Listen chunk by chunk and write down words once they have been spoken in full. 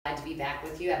be back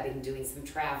with you. I've been doing some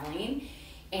traveling,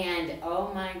 and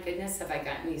oh my goodness, have I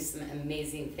gotten you some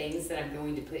amazing things that I'm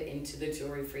going to put into the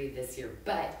jewelry for you this year.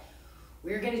 But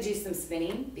we're going to do some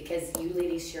spinning because you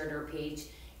ladies shared our page,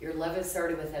 your love of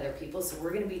SARDA with other people, so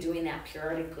we're going to be doing that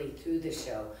periodically through the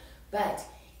show. But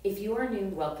if you are new,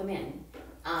 welcome in.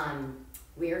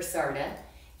 We are SARDA,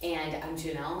 and I'm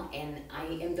Janyl, and I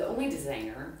am the only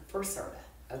designer for SARDA.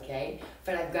 Okay,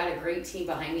 but I've got a great team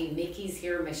behind me. Mickey's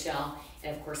here, Michelle,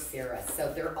 and of course Sarah.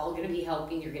 So they're all going to be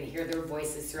helping. You're going to hear their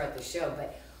voices throughout the show,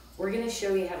 but we're going to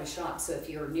show you how to shop. So if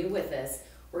you're new with us,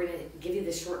 we're going to give you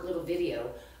this short little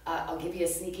video. I'll give you a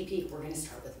sneaky peek. We're going to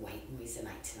start with white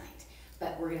moissanite tonight,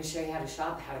 but we're going to show you how to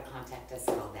shop, how to contact us,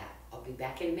 and all that. I'll be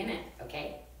back in a minute,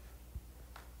 okay?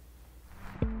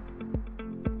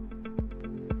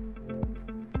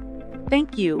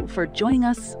 Thank you for joining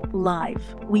us live.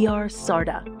 We are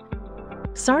SARDA.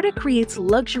 SARDA creates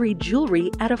luxury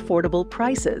jewelry at affordable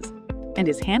prices and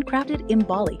is handcrafted in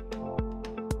Bali.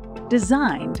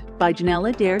 Designed by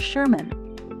Adair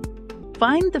Sherman.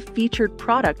 Find the featured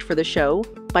product for the show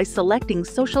by selecting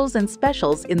socials and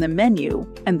specials in the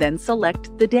menu and then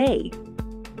select the day.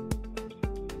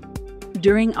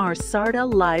 During our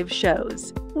SARDA live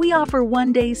shows, we offer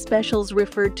one-day specials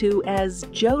referred to as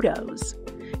JODOs.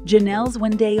 Janelle's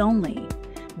one day only.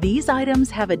 These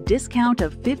items have a discount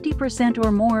of 50%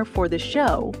 or more for the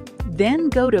show, then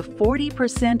go to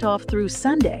 40% off through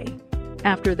Sunday.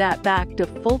 After that, back to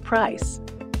full price.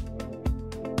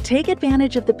 Take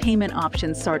advantage of the payment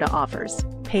options SARDA offers.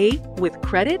 Pay with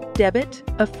credit, debit,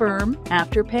 Affirm,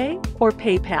 Afterpay, or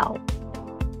PayPal.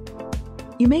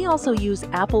 You may also use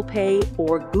Apple Pay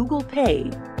or Google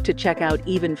Pay to check out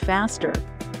even faster.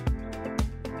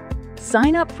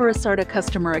 Sign up for a SARDA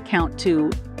customer account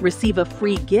to receive a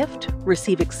free gift,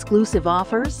 receive exclusive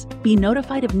offers, be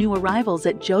notified of new arrivals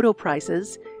at JODO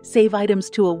prices, save items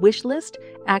to a wish list,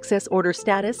 access order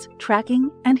status, tracking,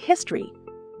 and history.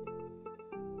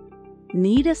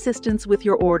 Need assistance with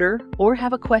your order or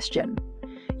have a question?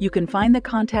 You can find the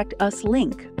Contact Us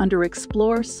link under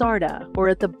Explore SARDA or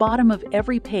at the bottom of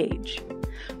every page.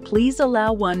 Please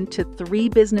allow 1 to 3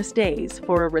 business days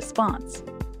for a response.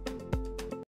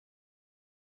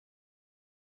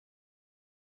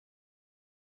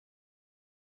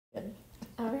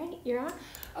 All right, you're on.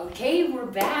 Okay, we're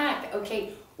back.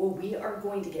 Okay, well, we are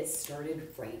going to get started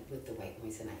right with the white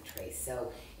moissanite tray.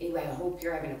 So anyway, I hope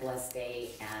you're having a blessed day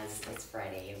as it's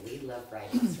Friday, and we love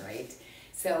Fridays, right?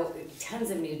 So tons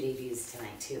of new debuts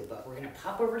tonight too, but we're gonna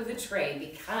pop over to the tray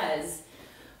because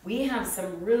we have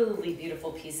some really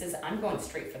beautiful pieces. I'm going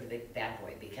straight for the big bad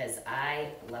boy because I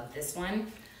love this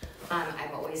one.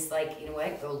 I'm always like, you know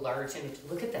what, go large, and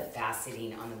look at the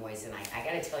faceting on the moissanite. I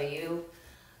gotta tell you,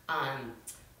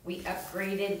 we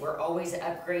upgraded, we're always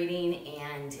upgrading,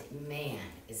 and man,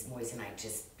 is moissanite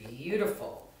just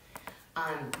beautiful.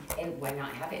 And why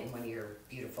not have it in one of your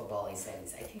beautiful Bali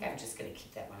settings? I think I'm just gonna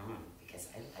keep that one on because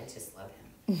I just love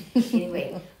him.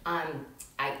 Anyway, I'm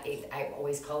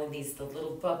always calling these the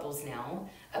little bubbles now.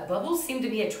 Bubbles seem to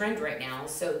be a trend right now,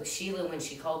 so Sheila, when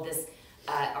she called this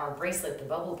our bracelet, the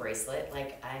bubble bracelet,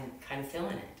 like I'm kind of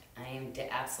feeling it. I am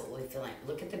absolutely feeling it.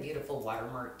 Look at the beautiful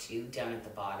watermark too down at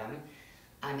the bottom.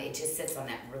 It just sits on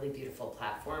that really beautiful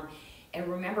platform. And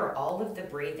remember, all of the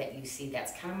braid that you see,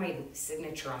 that's kind of my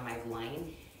signature on my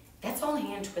line, that's all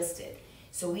hand twisted.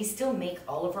 So we still make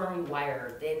all of our own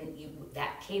wire. Then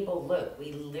that cable, look,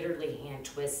 we literally hand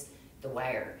twist the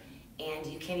wire. And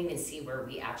you can't even see where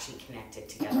we actually connect it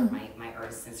together. My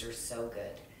artisans are so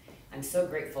good. I'm so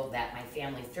grateful that my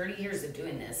family, 30 years of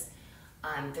doing this,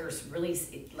 there's really,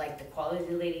 like the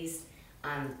quality ladies,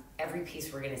 every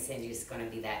piece we're gonna send you is gonna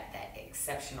be that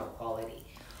exceptional quality.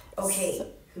 Okay, so,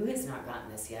 who has not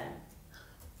gotten this yet?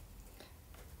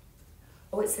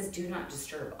 Oh, it says do not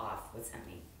disturb off. What's that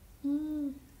mean?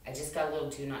 I just got a little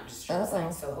do not disturb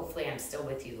sign, so hopefully I'm still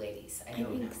with you ladies. I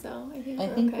don't know. So. I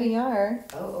think we are.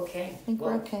 Oh, okay. I think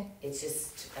we're okay. It's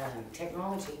just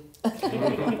technology.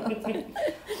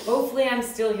 Hopefully I'm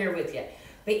still here with you.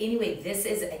 But anyway, this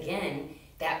is, again,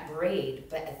 that braid,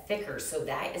 but a thicker, so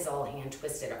that is all hand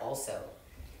twisted also.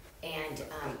 And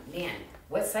man,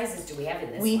 what sizes do we have in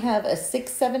this We one? have a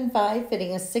 6'7"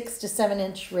 fitting a 6 to 7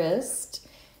 inch wrist,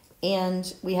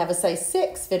 and we have a size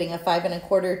 6 fitting a 5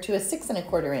 1/4 to a 6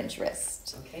 1/4 inch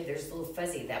wrist. Okay, there's a little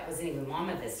fuzzy. That wasn't even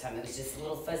Mama this time. It was just a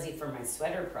little fuzzy for my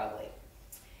sweater probably.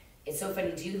 It's so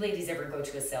funny. Do you ladies ever go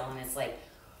to a sale and it's like,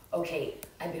 okay,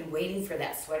 I've been waiting for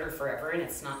that sweater forever and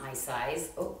it's not my size.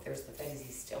 Oh, there's the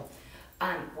fuzzy still.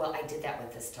 Well, I did that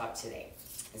with this top today.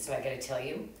 And so I gotta tell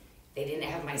you, they didn't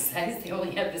have my size. They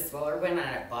only had the smaller one and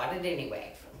I bought it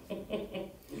anyway.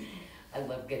 I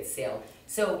love good sale.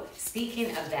 So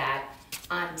speaking of that,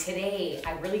 today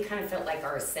I really kind of felt like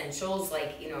our essentials,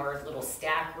 like, you know, our little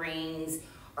stack rings,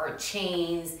 our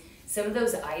chains, some of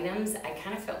those items, I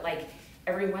kind of felt like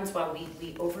every once in a while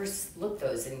we overlook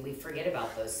those and we forget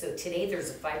about those. So today there's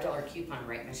a $5 coupon,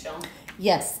 right, Michelle?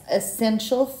 Yes,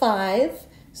 Essential 5.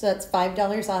 So that's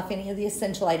 $5 off any of the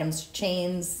essential items,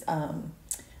 chains,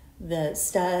 the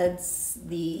studs,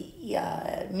 the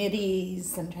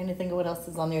middies. I'm trying to think of what else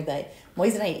is on there. The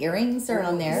moissanite earrings are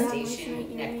on there.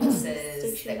 Station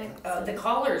necklaces, the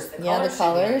collars. The Yeah, the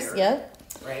collars, yep.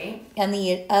 Right? And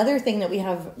the other thing that we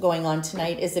have going on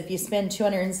tonight is if you spend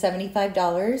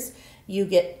 $275,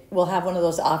 we'll have one of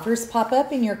those offers pop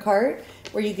up in your cart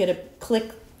where you get to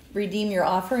click redeem your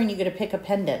offer and you get to pick a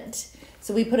pendant.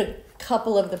 So we put a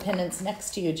couple of the pendants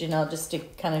next to you, Janyl, just to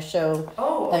kind of show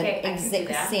an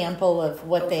example of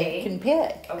what they can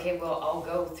pick. Okay, well, I'll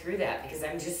go through that because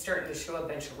I'm just starting to show a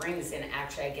bunch of rings, and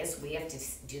actually I guess we have to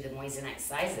do the moissanite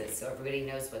sizes so everybody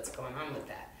knows what's going on with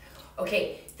that.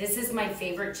 Okay, this is my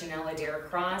favorite Janyl Adair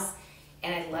cross,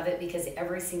 and I love it because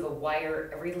every single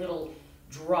wire, every little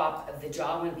drop of the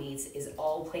jawline beads is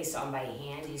all placed on by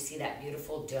hand. You see that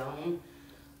beautiful dome?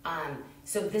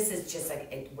 So this is just like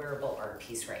a wearable art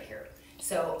piece right here.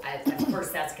 So of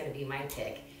course that's gonna be my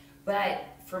pick. But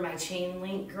for my chain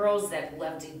link girls that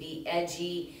love to be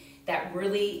edgy, that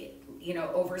really, you know,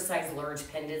 oversized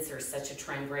large pendants are such a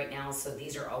trend right now. So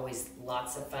these are always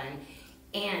lots of fun.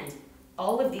 And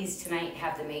all of these tonight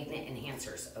have the magnet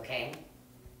enhancers, okay?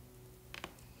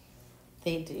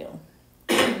 They do.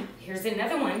 Here's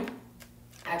another one.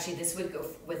 Actually, this would go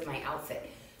with my outfit.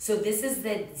 So this is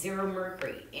the Zero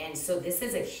Mercury. And so this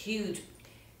is a huge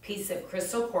piece of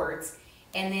crystal quartz.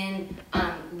 And then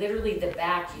literally the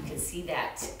back, you can see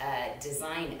that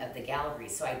design of the gallery.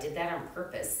 So I did that on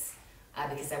purpose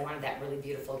because I wanted that really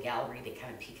beautiful gallery to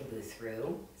kind of peekaboo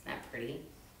through. Isn't that pretty?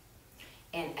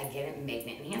 And again, a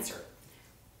magnet enhancer.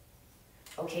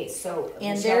 Okay, so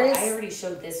and Michelle, I already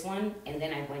showed this one, and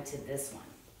then I went to this one.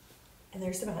 And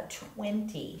there's about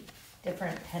 20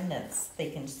 different pendants they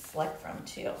can select from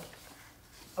too.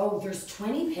 Oh, there's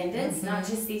 20 pendants, not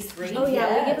just these 3? Oh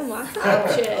yeah, we give them lots of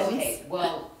options. Okay,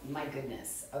 well, my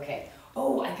goodness. Okay.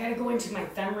 Oh, I gotta go into my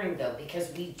thumb ring though,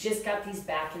 because we just got these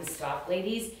back in stock,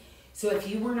 ladies. So if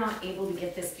you were not able to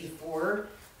get this before,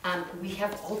 we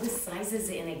have all the sizes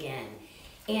in again.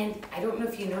 And I don't know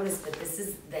if you noticed, but this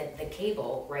is the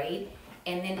cable, right?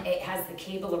 And then it has the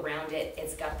cable around it.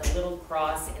 It's got the little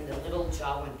cross and the little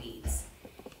jawline beads.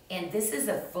 And this is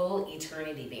a full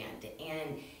eternity band.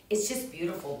 And it's just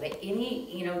beautiful. But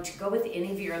any, you know, to go with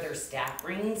any of your other stack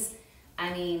rings,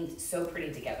 I mean, so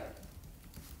pretty together.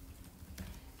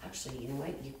 Actually, you know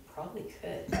what? You probably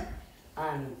could.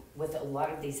 With a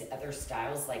lot of these other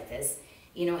styles like this.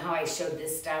 You know how I showed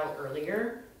this style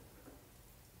earlier?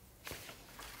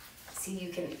 See,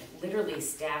 you can literally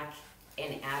stack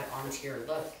and add onto your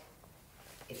look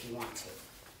if you want to.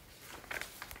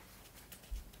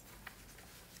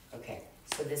 Okay,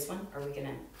 so this one, are we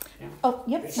gonna, no? Oh,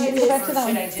 yep. Should You go back to that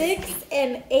one. I just 6 keep-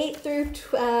 and 8 through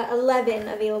 11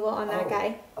 available on that Oh,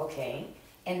 guy. Okay,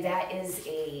 and that is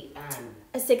a,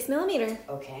 A 6mm,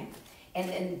 okay. And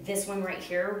then this one right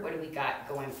here, what do we got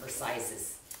going for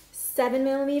sizes?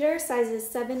 7mm, sizes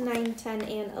 7, 9, 10,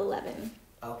 and 11.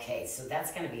 Okay, so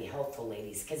that's gonna be helpful,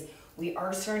 ladies, because we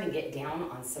are starting to get down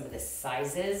on some of the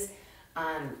sizes,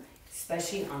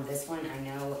 especially on this one. I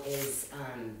know is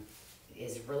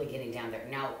really getting down there.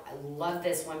 Now, I love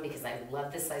this one because I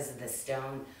love the size of the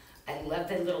stone. I love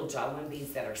the little jawline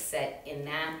beads that are set in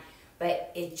that,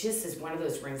 but it just is one of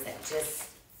those rings that just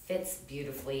fits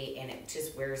beautifully and it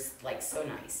just wears like so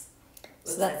nice.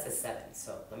 Oops, So that's a 7,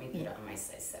 so let me put it on my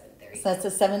size 7. There you So that's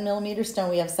a 7mm stone.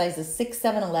 We have sizes 6,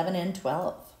 7, 11, and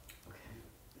 12. Okay,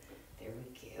 there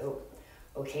we go.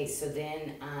 Okay, so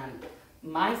then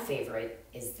my favorite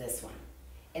is this one.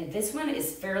 And this one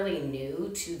is fairly new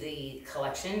to the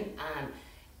collection.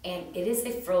 And it is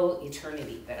a full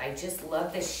eternity, but I just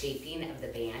love the shaping of the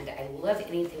band. I love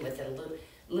anything with a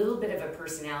little bit of a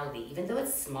personality. Even though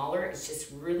it's smaller, it's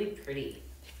just really pretty.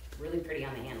 Really pretty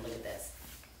on the hand. Look at this.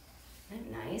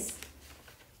 Isn't that nice?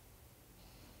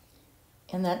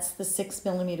 And that's the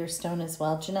 6mm stone as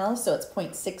well, Janyl. So it's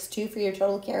 0.62 for your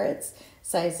total carats.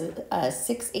 Sizes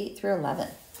 6, 8 through 11.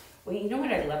 Well, you know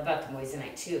what I love about the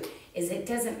moissanite too, is it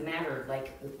doesn't matter,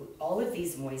 like all of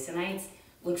these moissanites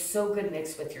look so good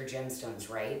mixed with your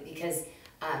gemstones, right? Because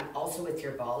also with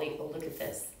your Bali, oh look at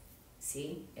this.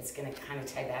 See, it's gonna kind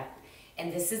of tie back.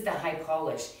 And this is the high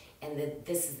polish, and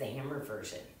this is the hammer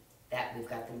version that we've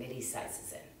got the midi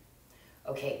sizes in.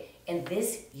 Okay, and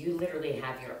this, you literally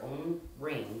have your own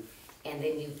ring, and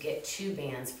then you get 2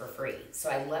 bands for free. So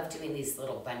I love doing these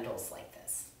little bundles like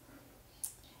this.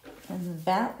 And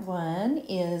that one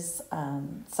is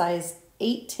size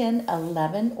 8, 10,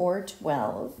 11, or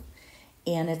 12.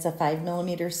 And it's a 5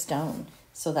 millimeter stone.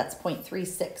 So that's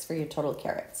 0.36 for your total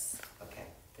carats. Okay,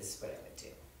 this is what I would do.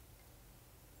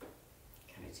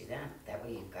 Kind of do that. That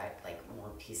way you've got like more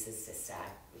pieces to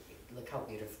stack. Look how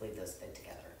beautifully those fit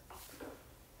together.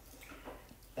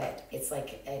 But it's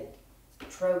like a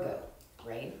trogo,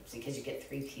 right? Because you get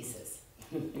 3 pieces.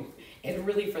 And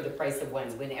really for the price of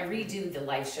one. Whenever you do the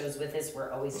live shows with us,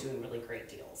 we're always doing really great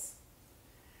deals.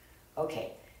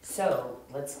 Okay, so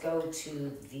let's go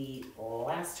to the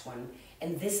last one.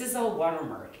 And this is all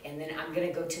watermark. And then I'm going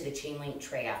to go to the chain link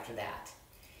tray after that.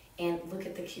 And look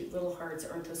at the cute little hearts.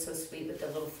 Aren't those so sweet with the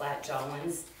little flat jaw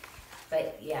ones?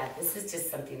 But yeah, this is just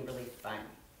something really fun.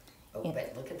 Oh, yeah.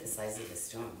 But look at the size of the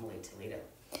stone. Holy Toledo.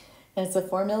 And it's a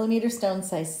 4 millimeter stone,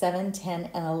 size 7,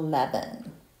 10, and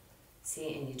 11.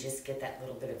 See, and you just get that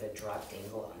little bit of a dropped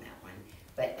angle on that one.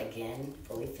 But again,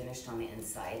 fully finished on the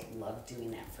inside. Love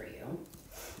doing that for you.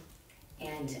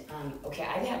 And, okay,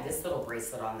 I've had this little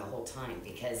bracelet on the whole time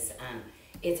because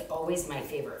it's always my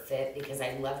favorite fit because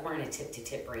I love wearing a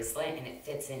tip-to-tip bracelet and it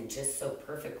fits in just so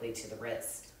perfectly to the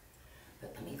wrist.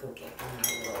 But let me go get one of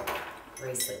our little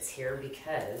bracelets here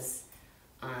because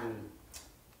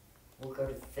we'll go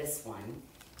to this one.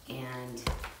 And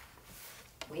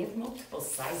we have multiple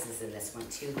sizes in this one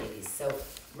too, ladies. So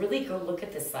really go look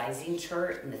at the sizing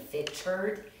chart and the fit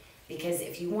chart because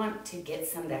if you want to get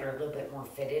some that are a little bit more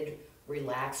fitted,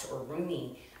 relaxed, or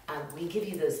roomy, we give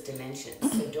you those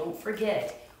dimensions. So don't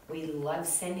forget, we love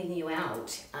sending you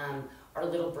out our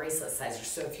little bracelet sizer.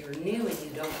 So if you're new and you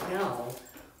don't know,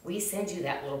 we send you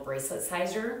that little bracelet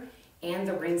sizer and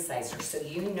the ring sizer so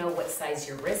you know what size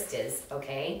your wrist is,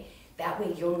 okay? That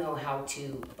way you'll know how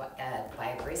to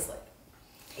buy a bracelet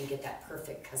and get that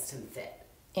perfect custom fit.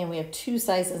 And we have 2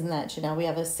 sizes in that, Janyl. We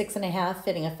have a 6.5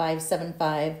 fitting a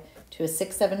 5.75 to a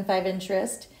 6.75 inch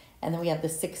wrist. And then we have the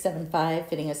 6.75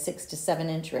 fitting a 6 to 7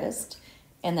 inch wrist.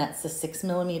 And that's the 6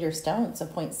 millimeter stone, so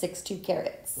 0.62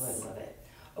 carats. Oh, I love it.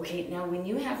 Okay, now when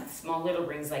you have small little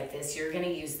rings like this, you're gonna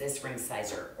use this ring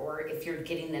sizer. Or if you're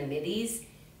getting the middies,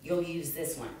 you'll use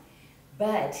this one.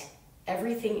 But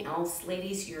everything else,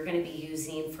 ladies, you're gonna be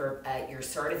using for your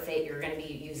SARDA fit, you're gonna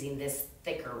be using this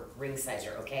thicker ring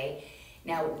sizer, okay?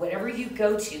 Now, whatever you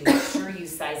go to, make sure you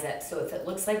size up. So if it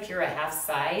looks like you're a half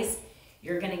size,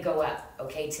 you're gonna go up,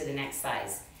 okay, to the next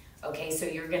size. Okay, so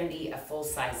you're gonna be a full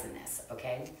size in this,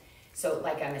 okay? So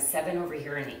like I'm a 7 over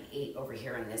here and an 8 over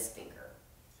here on this finger.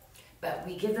 But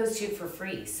we give those to you for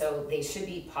free, so they should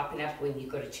be popping up when you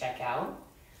go to checkout.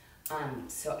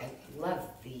 So I love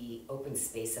the open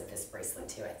space of this bracelet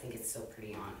too. I think it's so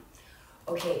pretty on.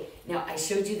 Okay, now I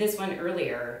showed you this one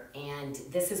earlier, and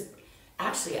this is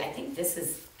actually, I think this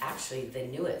is actually the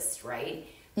newest, right?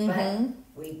 Mm-hmm.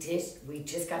 But we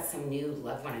just got some new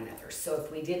Love One Another. So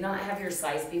if we did not have your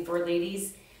size before,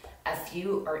 ladies, a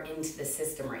few are into the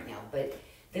system right now. But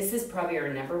this is probably our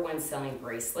 #1 selling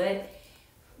bracelet.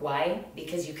 Why?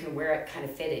 Because you can wear it kind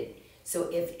of fitted. So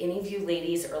if any of you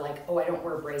ladies are like, oh, I don't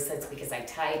wear bracelets because I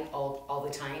type all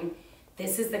the time,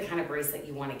 this is the kind of bracelet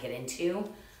you want to get into.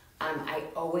 I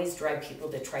always drive people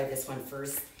to try this one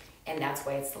first, and that's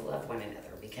why it's the Love One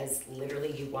Another, because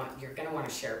literally you're going to want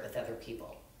to share it with other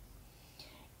people.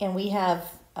 And we have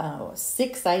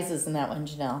 6 sizes in that one,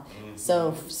 Janyl. Mm-hmm.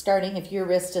 So starting, if your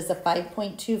wrist is a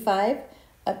 5.25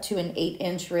 up to an 8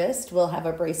 inch wrist, we'll have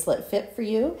a bracelet fit for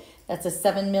you. That's a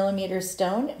 7 millimeter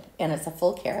stone, and it's a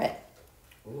full carat.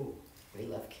 Ooh, we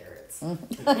love carats.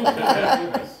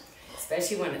 Mm.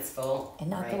 Especially when it's full. And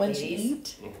not right, the ones ladies? you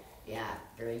eat. Yeah,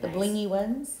 very nice. The blingy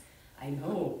ones. I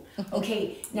know.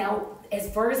 Okay, now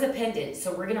as far as a pendant,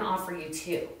 so we're gonna offer you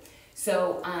 2.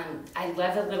 So I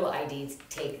love a little ID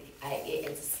take.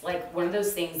 It's like one of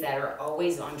those things that are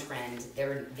always on trend.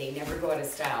 They never go out of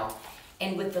style.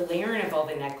 And with the layering of all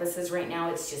the necklaces right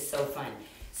now, it's just so fun.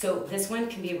 So this one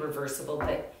can be reversible,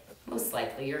 but most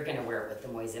likely you're gonna wear it with the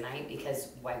moissanite because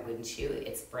why wouldn't you?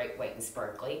 It's bright white and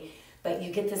sparkly. But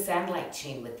you get the satellite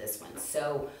chain with this one.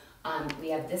 So we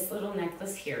have this little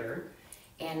necklace here,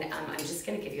 and I'm just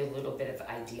gonna give you a little bit of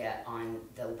idea on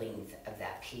the length of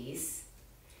that piece.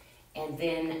 And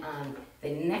then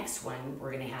the next one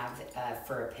we're gonna have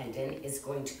for a pendant is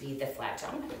going to be the flat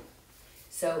jaw one.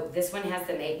 So this one has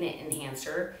the magnet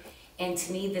enhancer, and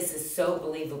to me this is so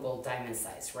believable diamond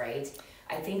size, right?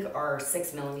 I think our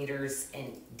 6 millimeters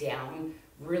and down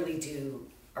really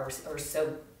are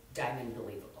so diamond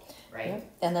believable, right?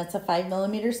 Yep. And that's a 5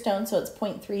 millimeter stone, so it's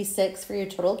 0.36 for your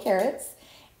total carats.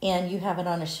 And you have it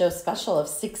on a show special of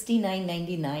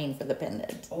 $69.99 for the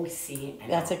pendant. Oh, see, I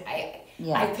know. That's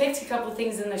yeah. I picked a couple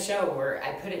things in the show where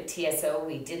I put it TSO.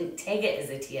 We didn't tag it as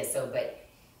a TSO, but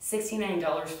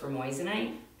 $69 for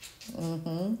moissanite.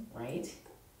 Mm-hmm. Right?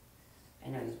 I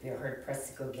know you'd be hard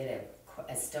pressed to go get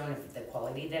a stone of the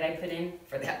quality that I put in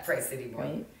for that price anymore.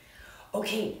 Right.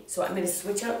 Okay, so I'm going to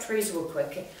switch out trays real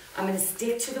quick. I'm going to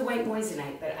stick to the white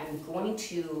moissanite, but I'm going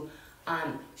to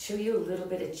show you a little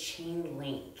bit of chain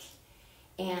link.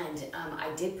 And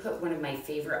I did put one of my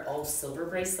favorite all silver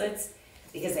bracelets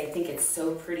because I think it's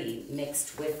so pretty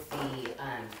mixed with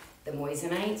the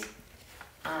moissanite.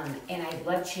 And I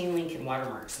love chain link and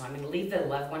watermark, so I'm going to leave the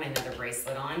love one another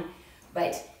bracelet on.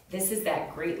 But this is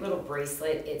that great little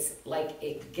bracelet. It's like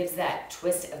it gives that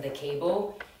twist of the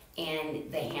cable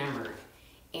and the hammer.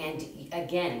 And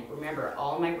again, remember,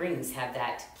 all my rings have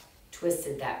that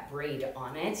twisted, that braid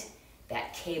on it,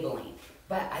 that cabling.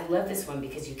 But I love this one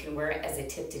because you can wear it as a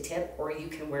tip to tip, or you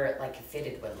can wear it like a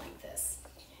fitted one like this.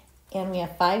 And we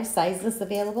have 5 sizes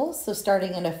available, so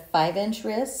starting at a 5-inch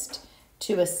wrist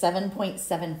to a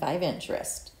 7.75-inch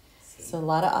wrist. So a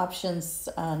lot of options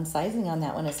on sizing on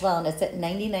that one as well, and it's at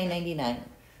 $99.99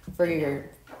 for your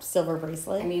silver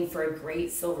bracelet. I mean, for a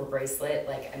great silver bracelet,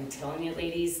 like I'm telling you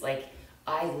ladies, like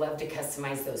I love to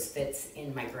customize those fits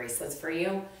in my bracelets for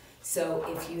you. So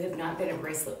if you have not been a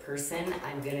bracelet person,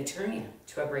 I'm going to turn you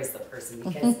to a bracelet person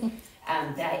because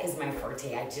that is my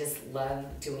forte. I just love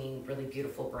doing really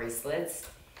beautiful bracelets.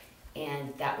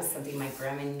 And that was something my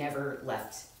grandma never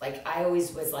left. Like I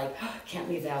always was like, oh, can't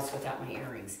leave the house without my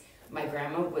earrings. My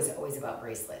grandma was always about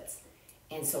bracelets.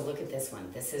 And so look at this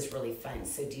one. This is really fun.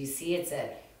 So do you see it's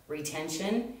a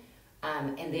retention?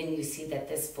 And then you see that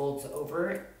this folds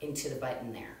over into the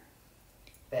button there.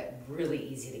 But really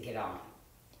easy to get on.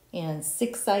 And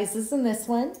 6 sizes in this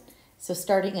one. So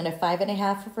starting at a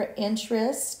 5.5-inch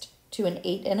wrist to an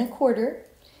 8.25.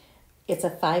 It's a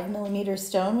 5mm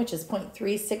stone, which is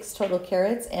 0.36 total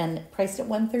carats, and priced at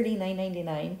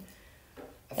 $139.99.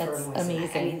 That's amazing.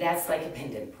 I mean, that's like a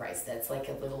pendant price. That's like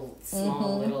a little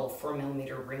small little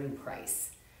 4mm ring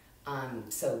price.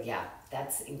 So yeah,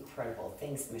 that's incredible.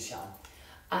 Thanks, Michelle.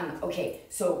 Okay,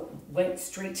 so went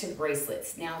straight to the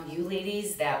bracelets. Now, you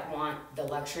ladies that want the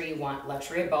luxury, want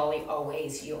luxury of Bali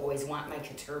you always want my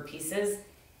couture pieces.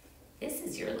 This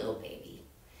is your little baby.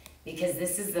 Because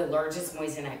this is the largest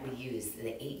moissanite we use, the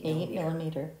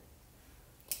 8mm.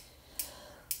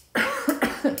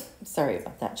 Sorry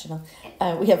about that, Janyl.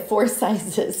 We have 4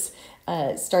 sizes.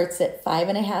 Starts at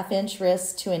 5.5-inch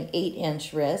wrist to an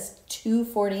 8-inch wrist,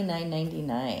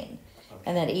 $249.99.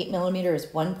 And that 8mm is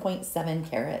 1.7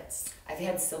 carats. I've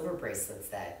had silver bracelets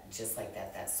that just like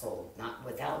that sold, not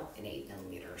without an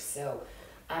 8mm. So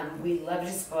we love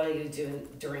to spoil you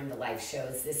during the live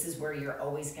shows. This is where you're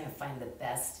always going to find the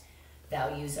best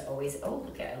values. Always. Oh,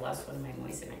 look at I lost one of my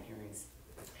moissanite earrings.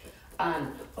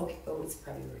 Okay. Oh, it's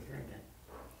probably over here.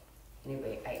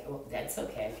 Anyway, that's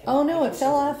okay. Oh no, it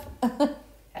fell off.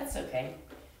 That's okay.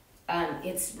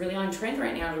 It's really on trend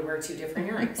right now to wear 2 different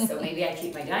earrings. So maybe I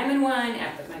keep my diamond one, I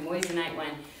put my moissanite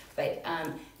one. But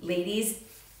ladies,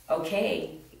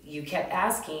 okay, you kept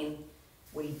asking.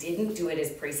 We didn't do it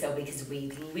as pre-sale because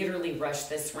we literally rushed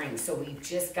this ring. So we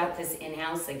just got this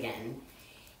in-house again,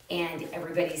 and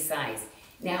everybody's size.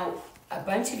 Now, a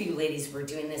bunch of you ladies were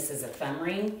doing this as a thumb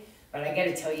ring, but I got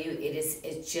to tell you,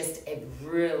 it's just a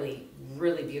really,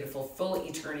 really beautiful full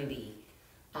eternity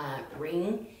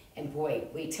ring. And boy,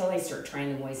 wait till I start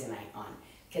trying the moissanite on,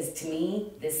 because to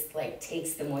me, this like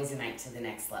takes the moissanite to the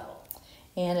next level.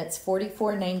 And it's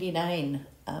 $44.99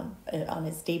 on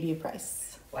its debut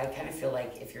price. Well, I kind of feel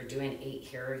like if you're doing 8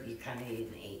 here, you kind of need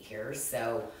an 8 here.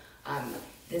 So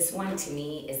this one to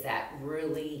me is that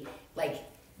really, like,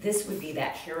 this would be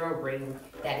that hero ring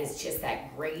that is just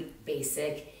that great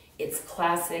basic. It's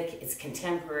classic, it's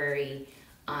contemporary,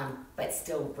 but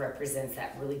still represents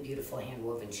that really beautiful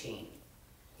hand-woven chain.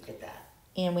 Look at that.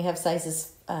 And we have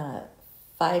sizes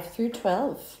 5 through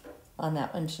 12 on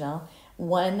that one, Janyl.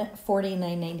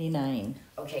 $149.99.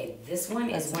 Okay, this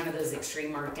one is one of those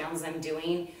extreme markdowns I'm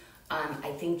doing.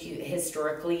 I think you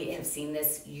historically have seen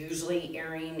this usually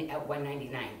airing at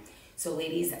 $199. So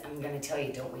ladies, I'm going to tell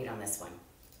you, don't wait on this one.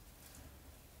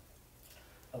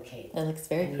 Okay. It looks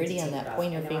very pretty on that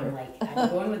pointer finger. I'm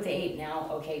going with the 8 now.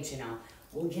 Okay, Janyl.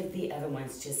 We'll give the other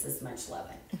ones just as much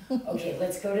loving. Okay,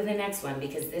 let's go to the next one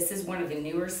because this is one of the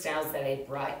newer styles that I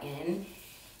brought in.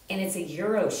 And it's a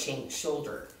Euro shank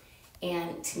shoulder.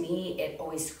 And to me, it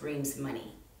always screams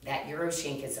money. That Euro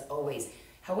shank is always.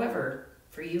 However,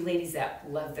 for you ladies that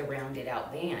love the rounded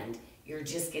out band, you're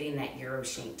just getting that Euro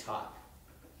shank top.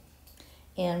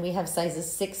 And we have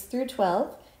sizes 6 through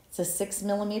 12. It's a 6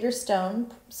 millimeter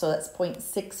stone, so that's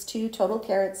 0.62 total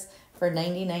carats for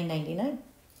 $99.99.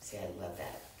 See, I love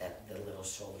that the little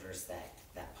shoulders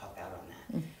that pop out on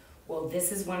that. Well,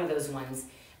 this is one of those ones,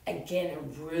 again, a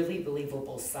really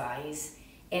believable size.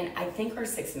 And I think our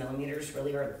 6 millimeters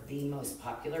really are the most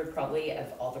popular, probably, of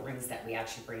all the rings that we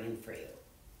actually bring in for you.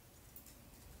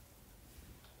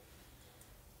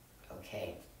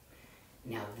 Okay,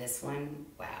 now this one,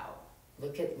 wow.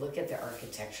 Look at the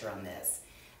architecture on this.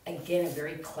 Again, a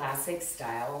very classic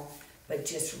style, but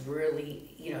just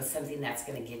really, you know, something that's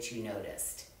gonna get you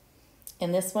noticed.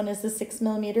 And this one is the 6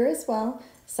 millimeter as well.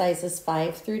 Sizes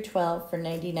 5 through 12 for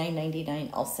 $99.99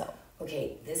 also.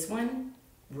 Okay, this one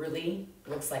really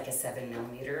looks like a 7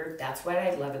 millimeter. That's what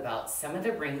I love about some of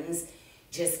the rings,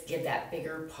 just give that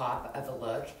bigger pop of a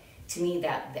look. To me,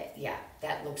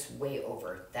 that looks way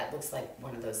over. That looks like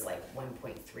one of those like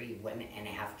 1.3,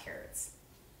 1.5 carats.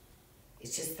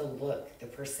 It's just the look, the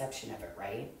perception of it,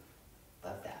 right?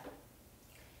 Love that.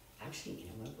 Actually, you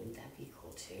know what, wouldn't that be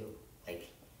cool too?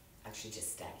 Like, actually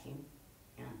just stacking,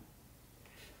 yeah.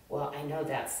 Well, I know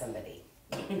that's somebody,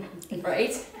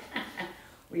 right?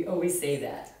 We always say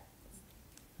that.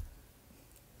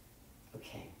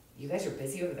 Okay, you guys are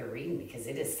busy over there reading because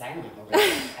it is silent over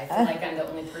there. I feel like I'm the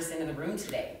only person in the room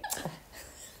today.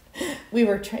 We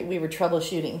were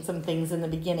troubleshooting some things in the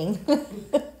beginning.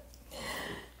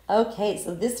 Okay,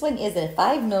 so this one is a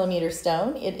 5 millimeter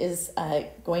stone. It is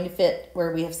going to fit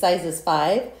where we have sizes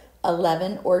 5,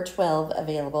 11, or 12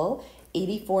 available,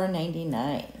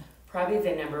 $84.99. Probably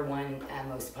the number one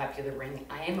most popular ring.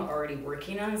 I am already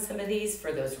working on some of these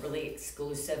for those really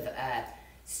exclusive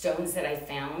stones that I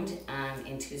found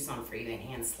in Tucson for you and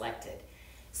hand selected.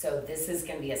 So this is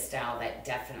going to be a style that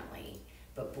definitely,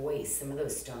 but boy, some of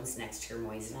those stones next to your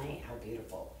moissanite, how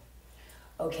beautiful.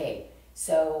 Okay,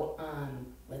 so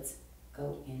let's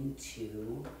go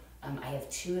into, I have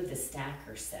 2 of the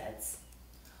stacker sets.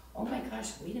 Oh my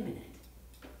gosh, wait a minute.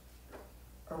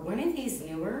 Are one of these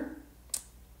newer?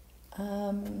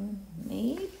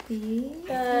 Maybe.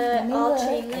 All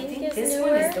chain I link think is this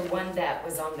newer. one is the one that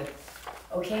was on the,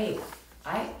 okay,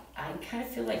 I kind of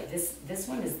feel like this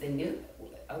one is the new,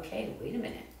 okay, wait a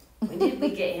minute. When did we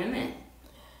get him in?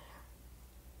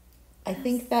 I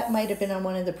think that might have been on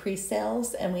one of the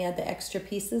pre-sales, and we had the extra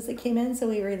pieces that came in, so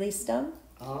we released them.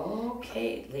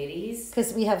 Okay, ladies.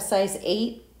 Because we have size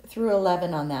 8 through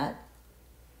 11 on that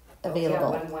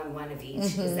available. Okay, one of each.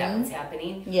 Is that what's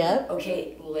happening? Yep.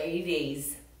 Okay,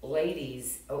 ladies.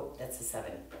 Oh, that's a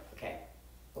 7. Okay.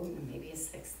 Oh, no, maybe a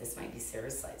 6. This might be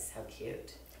Sarah's size. How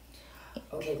cute.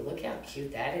 Okay, look how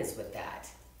cute that is with that.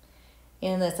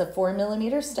 And that's a 4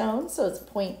 millimeter stone, so it's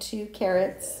 0.2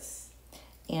 carats. This.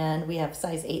 And we have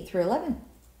size 8 through 11.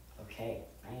 Okay,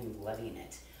 I am loving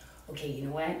it. Okay, you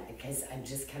know what? Because I'm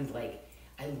just kind of like,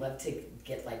 I love to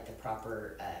get like the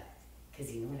proper, because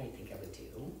you know what I think I would do?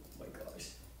 Oh my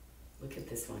gosh. Look at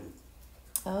this one.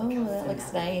 Oh, Look how that fun looks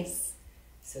that nice. is.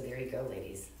 So there you go,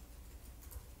 ladies.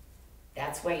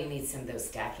 That's why you need some of those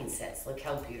stacking sets. Look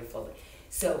how beautiful.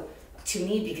 So to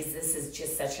me, because this is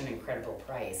just such an incredible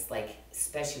price, like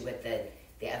especially with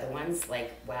the other ones,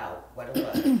 like wow, what a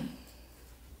look.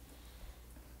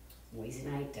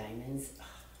 Moissanite diamonds. Oh,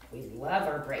 we love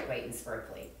our bright white and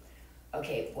sparkly.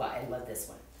 Okay, well, I love this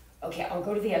one. Okay, I'll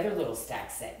go to the other little stack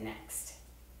set next.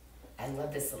 I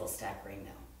love this little stack ring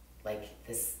though. Like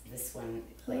this one,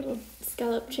 A like little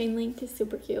scallop chain link is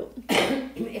super cute.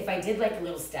 if I did like a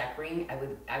little stack ring, I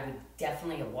would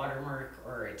definitely a watermark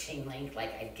or a chain link.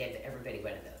 Like I'd give everybody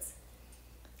one of those.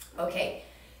 Okay,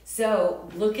 so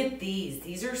look at these.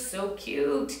 These are so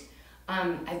cute.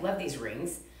 I love these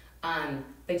rings.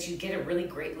 But you get a really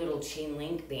great little chain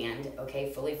link band,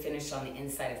 okay, fully finished on the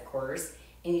inside, of course,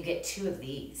 and you get 2 of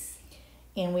these.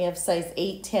 And we have size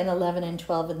 8, 10, 11, and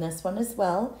 12 in this one as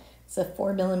well. It's a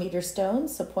 4 millimeter stone,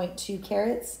 so 0.2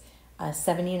 carats,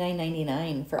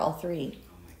 $79.99 for all 3.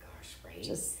 Oh my gosh, right?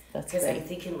 That's because I'm great.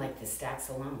 thinking like the stacks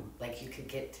alone, like you could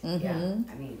get, yeah,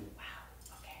 I mean,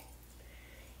 wow, okay.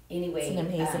 Anyway, It's an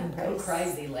amazing go price.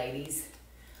 crazy, ladies.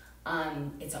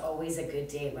 It's always a good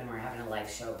day when we're having a live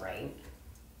show, right?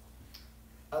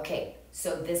 Okay,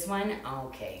 so this one,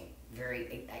 okay,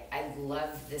 I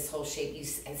love this whole shape.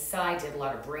 I saw I did a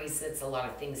lot of bracelets, a lot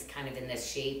of things kind of in this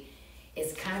shape.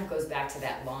 It kind of goes back to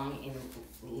that long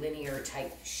and linear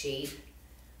type shape.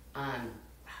 Wow,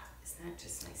 isn't that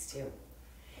just nice too?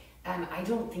 I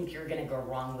don't think you're gonna go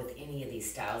wrong with any of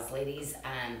these styles, ladies.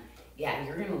 Yeah,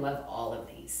 you're gonna love all of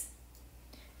these.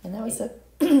 And that was a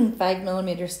 5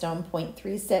 millimeter stone,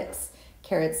 0.36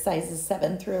 carats, sizes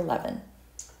 7 through 11.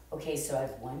 Okay, so I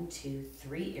have 1, 2,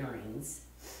 3 earrings,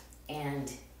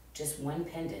 and just one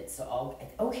pendant. So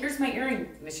here's my earring,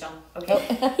 Michelle.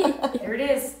 Okay, there it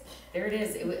is. There it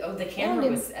is. The camera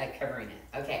was covering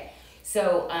it. Okay,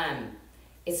 so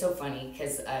it's so funny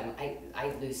because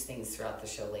I lose things throughout the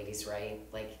show, ladies, right?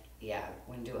 Like, yeah,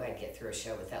 when do I get through a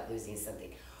show without losing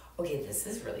something? Okay, this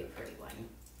is really pretty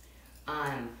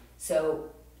one. So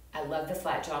I love the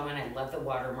flat jaw one. I love the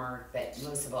watermark, but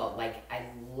most of all, like, I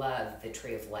love the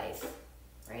tree of life,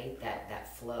 right?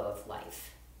 That flow of life.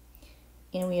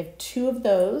 And we have 2 of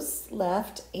those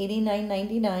left,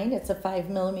 $89.99. It's a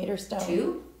 5mm stone.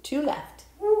 2? 2 left.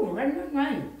 Ooh,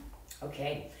 run.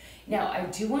 Okay. Now, I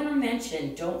do want to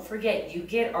mention, don't forget, you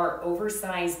get our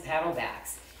oversized paddle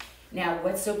backs. Now,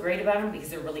 what's so great about them, because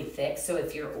they're really thick, so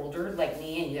if you're older like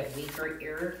me and you have weaker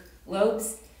ear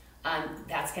lobes,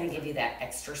 that's going to give you that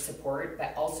extra support,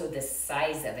 but also the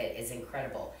size of it is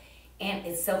incredible. And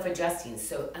it's self-adjusting,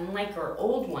 so unlike our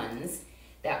old ones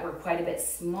that were quite a bit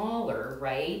smaller,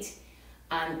 right,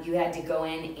 you had to go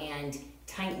in and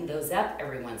tighten those up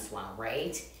every once in a while,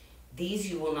 right?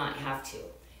 These you will not have to.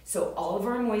 So all of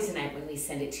our moissanite, when we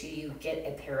send it to you, get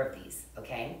a pair of these,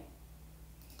 okay?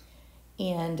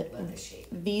 And Love the shape.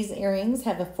 these earrings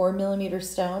have a 4mm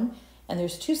stone, and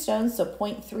there's 2 stones, so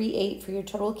 0.38 for your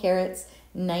total carats,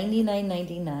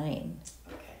 $99.99.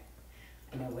 Okay.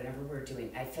 I know whenever we're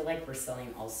doing, I feel like we're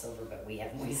selling all silver, but we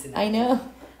have moissanite. I know.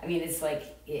 I mean, it's like,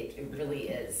 it really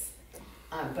is.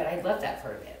 But I love that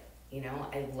part of it. You know,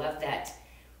 I love that.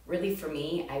 Really, for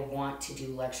me, I want to do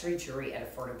luxury jewelry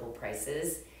at affordable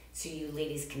prices so you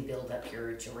ladies can build up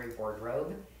your jewelry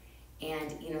wardrobe.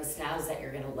 And, you know, styles that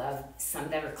you're going to love, some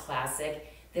that are classic.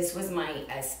 This was my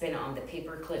spin on the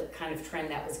paperclip kind of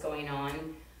trend that was going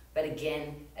on. But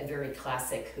again, a very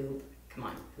classic hoop. Come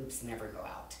on, hoops never go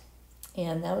out.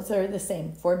 And those are the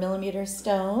same, 4mm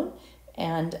stone,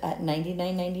 and at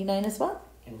 $99.99 as well.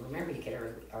 And remember, you get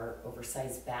our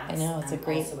oversized backs. I know, it's a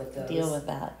great deal with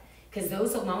that. Because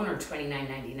those alone are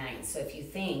 $29.99. So if you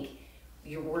think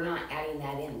we're not adding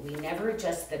that in, we never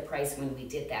adjusted the price when we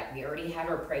did that. We already had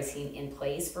our pricing in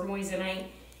place for moissanite.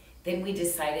 Then we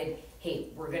decided, hey,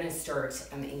 we're going to start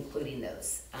including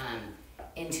those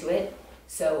into it.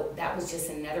 So that was just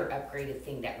another upgraded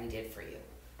thing that we did for you.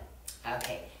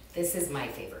 Okay, this is my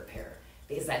favorite pair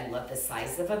because I love the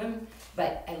size of them,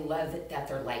 but I love that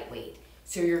they're lightweight.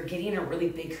 So you're getting a really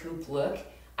big hoop look.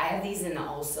 I have these in the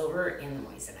all silver and the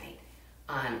moissanite.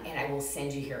 And I will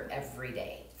send you here every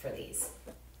day for these.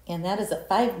 And that is a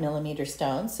 5mm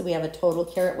stone, so we have a total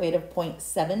carat weight of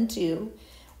 0.72,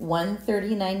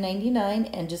 $139.99,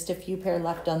 and just a few pair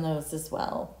left on those as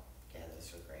well. Yeah,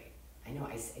 those are great. I know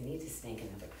I need to snake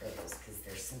another pair of those because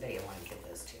there's somebody I want to give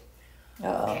those to.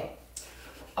 Uh-oh.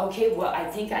 Okay, well, I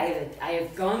think I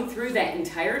have gone through that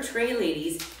entire tray,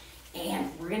 ladies, and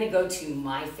we're going to go to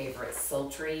my favorite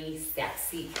sultry,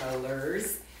 sexy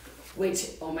colors,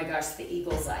 which, oh my gosh, the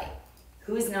eagle's eye.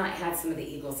 Who has not had some of the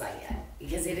eagle's eye yet?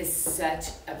 Because it is such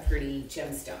a pretty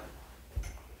gemstone.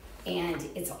 And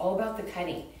it's all about the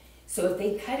cutting. So if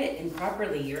they cut it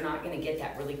improperly, you're not going to get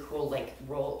that really cool, like,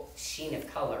 roll sheen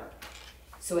of color.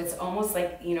 So it's almost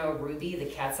like, you know, a ruby, the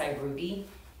cat's eye ruby.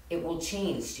 It will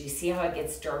change. Do you see how it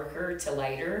gets darker to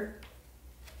lighter?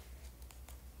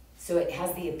 So it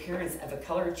has the appearance of a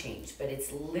color change, but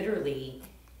it's literally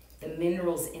the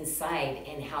minerals inside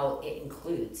and how it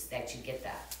includes that you get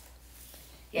that.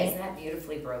 Yeah, isn't that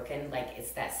beautifully broken? Like,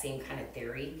 it's that same kind of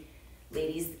theory.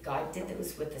 Ladies, God did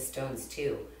those with the stones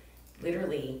too.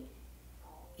 Literally,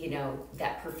 you know,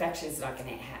 that perfection is not going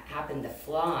to happen. The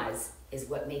flaws is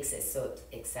what makes it so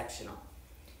exceptional.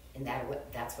 And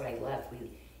that's what I love.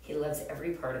 He loves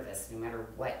every part of us, no matter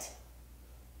what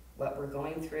we're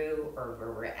going through or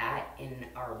where we're at in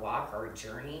our walk, our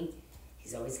journey.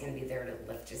 He's always going to be there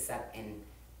to lift us up and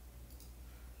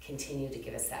continue to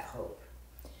give us that hope.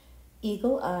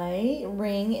 Eagle Eye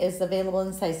ring is available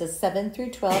in sizes 7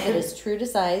 through 12. It is true to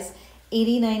size,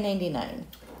 $89.99.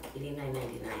 $89.99.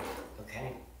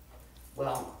 Okay.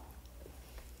 Well,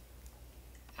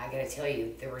 I gotta tell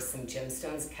you, there were some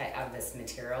gemstones cut out of this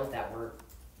material that were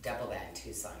double that in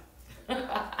Tucson.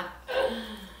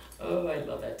 Oh, I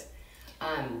love it.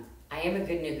 I am a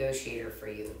good negotiator for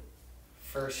you,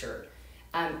 for sure.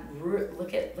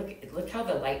 Look how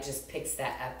the light just picks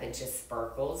that up and just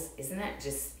sparkles. Isn't that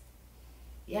just,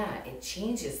 yeah, it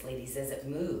changes, ladies, as it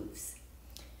moves.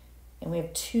 And we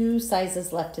have 2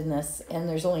 sizes left in this, and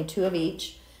there's only 2 of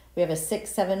each. We have a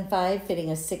 675 fitting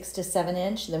a 6 to 7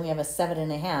 inch. Then we have a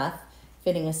 7.5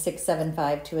 fitting a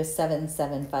 675 to a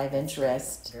 775 inch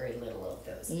wrist. Very little of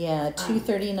those. Yeah,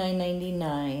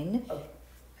 $239.99. Okay.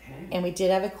 And we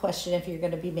did have a question if you're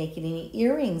going to be making any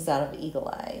earrings out of Eagle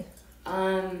Eye.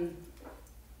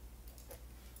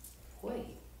 boy,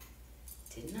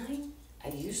 didn't I?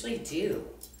 I usually do.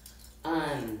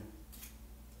 But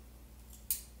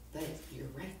you're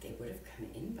right, they would have come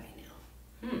in by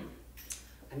now.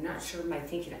 I'm not sure my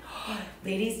thinking.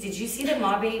 Ladies, did you see the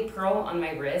Mauve pearl on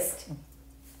my wrist?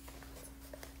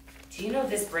 Do you know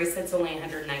this bracelet's only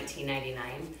 $119.99?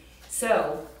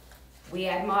 So, we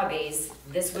had Mauves.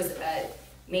 This was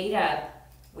made up.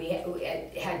 We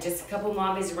had just a couple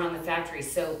Mauves around the factory.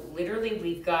 So, literally,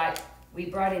 we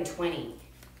brought in 20.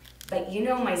 But you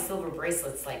know my silver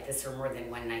bracelets like this are more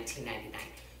than $119.99.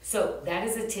 So, that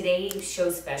is a Today Show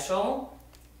special.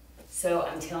 So,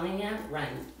 I'm telling you,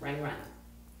 run.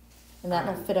 And that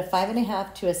will fit a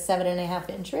 5.5 to a 7.5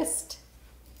 interest.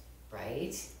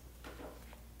 Right?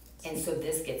 And so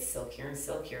this gets silkier and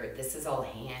silkier. This is all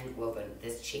hand woven.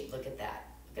 This cheap, look at that.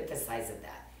 Look at the size of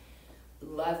that.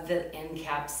 Love the end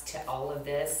caps to all of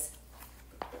this.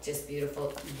 Just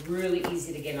beautiful. Really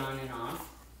easy to get on and off.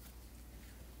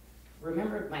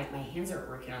 Remember, my hands aren't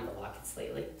working on the lockets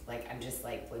lately. Like, I'm just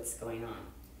like, what's going on?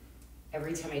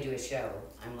 Every time I do a show,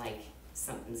 I'm like,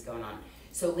 something's going on.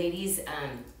 So ladies,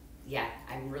 yeah,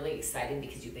 I'm really excited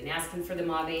because you've been asking for the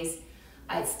Mauves.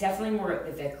 It's definitely more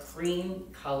of a cream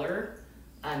color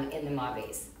in the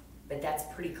Mauves, but that's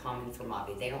pretty common for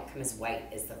Mauve. They don't come as white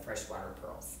as the freshwater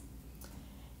pearls.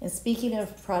 And speaking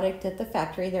of product at the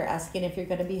factory, they're asking if you're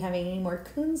going to be having any more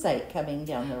kunzite coming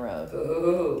down the road.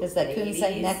 Ooh, because that ladies,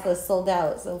 kunzite necklace sold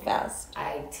out so fast.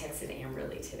 I texted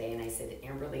Amberly today and I said,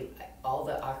 Amberly, all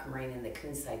the aquamarine and the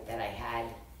kunzite that I had,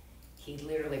 he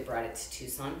literally brought it to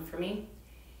Tucson for me.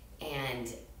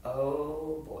 And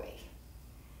oh boy.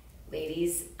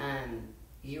 Ladies,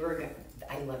 you are going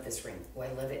I love this ring. Oh,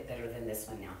 I love it better than this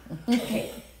one now.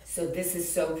 Okay, so this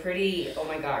is so pretty. Oh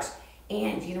my gosh.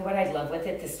 And you know what I love with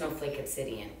it? The snowflake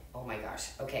obsidian. Oh my gosh.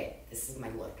 Okay, this is my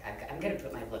look. I'm going to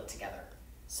put my look together.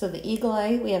 So the Eagle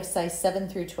Eye, we have size 7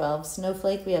 through 12.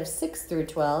 Snowflake, we have 6 through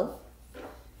 12.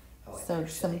 Oh, So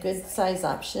some good size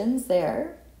options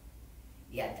there.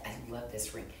 Yeah, I love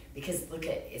this ring. Because look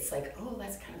at, it's like, oh,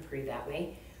 that's kind of pretty that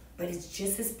way. But it's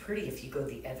just as pretty if you go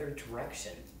the other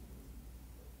direction.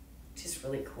 Just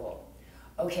really cool.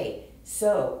 Okay,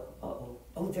 so, oh,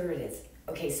 there it is.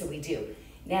 Okay, so we do.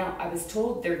 Now, I was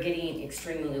told they're getting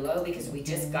extremely low because we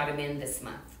just got them in this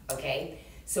month, okay?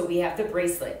 So we have the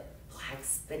bracelet, black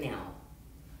spinel,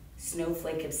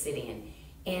 snowflake obsidian.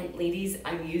 And ladies,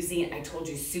 I'm using, I told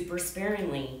you super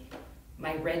sparingly,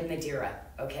 my red Madeira,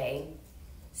 okay?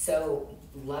 So,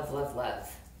 love, love,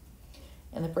 love.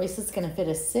 And the bracelet's going to fit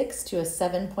a 6 to a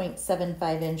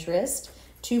 7.75 inch wrist.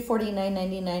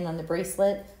 $249.99 on the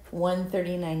bracelet,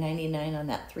 $139.99 on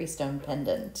that 3-stone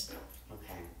pendant.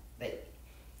 Okay, but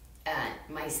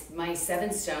my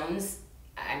 7 stones,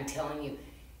 I'm telling you,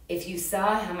 if you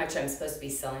saw how much I'm supposed to be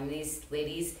selling these,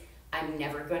 ladies, I'm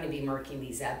never going to be marking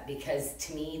these up because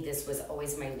to me, this was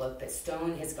always my look, but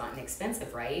stone has gotten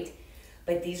expensive, right?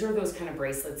 But these are those kind of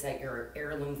bracelets that your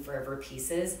heirloom forever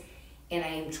pieces, and I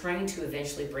am trying to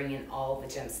eventually bring in all the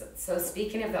gemstones. So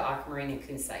speaking of the aquamarine and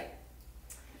kunzite,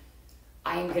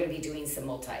 I am going to be doing some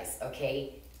multis,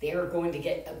 okay? They are going to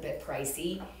get a bit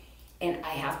pricey, and I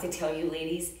have to tell you,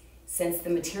 ladies, since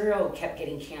the material kept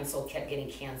getting canceled,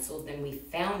 then we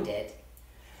found it.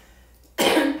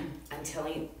 I'm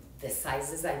telling you, the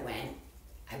sizes I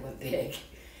went big.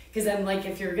 Because I'm like,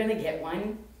 if you're going to get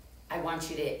one, I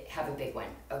want you to have a big one,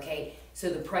 okay?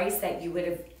 So the price that you would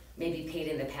have maybe paid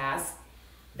in the past,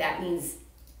 that means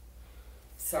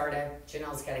SARDA,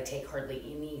 Janelle's got to take hardly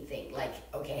anything. Like,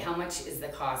 okay, how much is the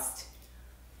cost?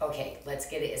 Okay, let's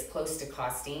get it as close to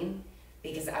costing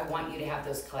because I want you to have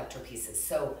those collector pieces.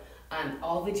 So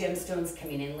all the gemstones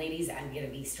coming in, ladies, I'm going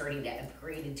to be starting to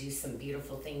upgrade and do some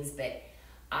beautiful things, but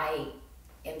I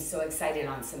am so excited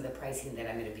on some of the pricing that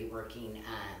I'm going to be working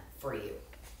for you.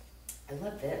 I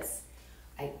love this.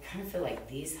 I kind of feel like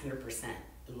these 100%.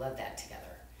 I love that together.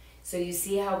 So you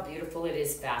see how beautiful it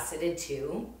is faceted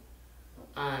too?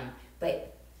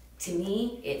 But to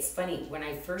me, it's funny. When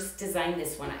I first designed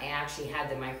this one, I actually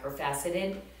had the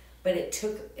micro-faceted, but it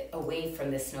took away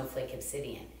from the snowflake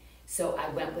obsidian. So I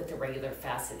went with the regular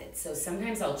faceted. So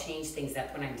sometimes I'll change things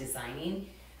up when I'm designing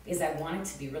because I want it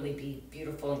to be really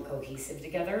beautiful and cohesive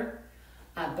together.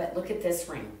 But look at this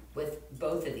ring with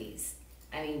both of these.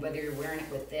 I mean, whether you're wearing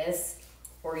it with this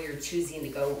or you're choosing to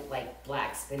go like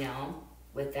black spinel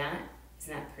with that,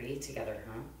 isn't that pretty together,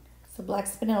 huh? So black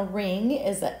spinel ring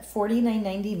is at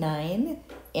 $49.99,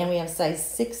 and we have size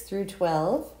 6 through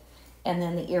 12, and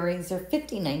then the earrings are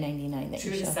 $59.99.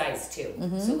 True to size too.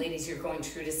 So ladies, you're going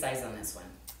true to size on this one.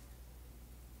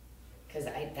 Because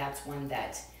that's one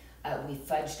that We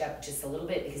fudged up just a little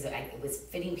bit because it was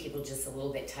fitting people just a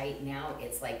little bit tight. Now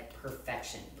it's like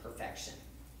perfection.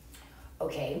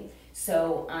 Okay,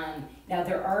 so now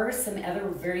there are some other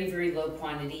very, very low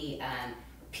quantity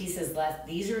pieces left.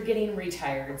 These are getting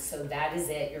retired, so that is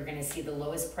it. You're gonna see the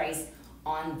lowest price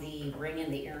on the ring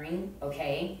and the earring,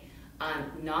 okay?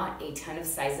 Not a ton of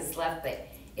sizes left, but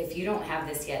if you don't have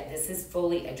this yet, this is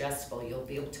fully adjustable. You'll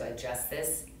be able to adjust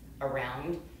this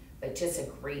around, but just a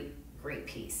great, great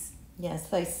piece. Yes,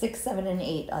 size 6, 7, and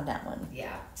 8 on that one.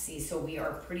 Yeah, see, so we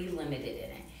are pretty limited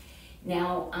in it.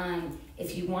 Now,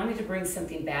 if you wanted to bring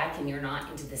something back and you're not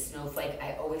into the snowflake,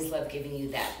 I always love giving you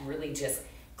that really just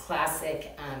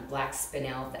classic black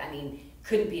spinel. I mean,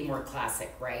 couldn't be more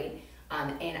classic, right?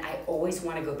 And I always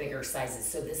want to go bigger sizes.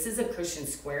 So this is a cushion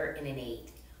square in an 8,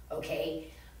 okay?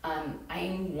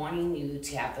 I'm wanting you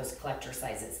to have those collector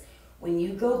sizes. When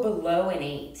you go below an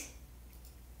 8,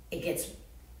 it gets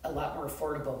a lot more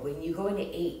affordable. When you go into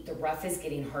 8, the rough is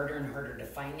getting harder and harder to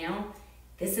find now.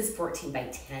 This is 14 by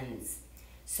 10s.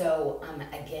 So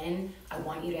again, I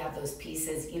want you to have those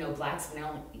pieces. You know, black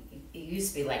spinel, it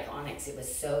used to be like onyx. It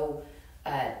was so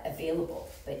available,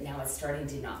 but now it's starting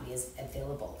to not be as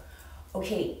available.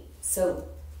 Okay, so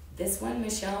this one,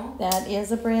 Michelle. That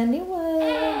is a brand new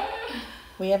one.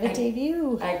 We have a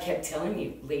debut. I kept telling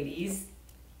you, ladies,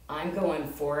 I'm going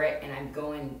for it, and I'm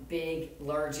going big,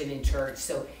 large, and in charge.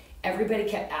 So everybody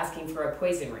kept asking for a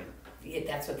poison ring.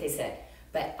 That's what they said.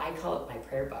 But I call it my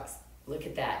prayer box. Look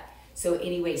at that. So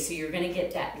anyway, so you're going to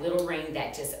get that little ring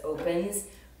that just opens.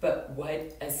 But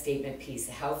what a statement piece.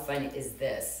 How fun is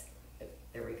this?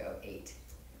 There we go, 8.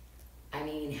 I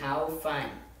mean, how fun,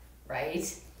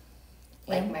 right?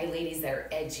 Like my ladies that are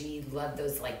edgy, love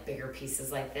those like bigger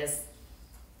pieces like this.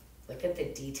 Look at the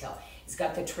detail. It's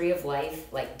got the tree of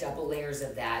life, like double layers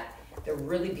of that. They're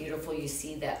really beautiful. You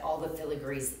see that all the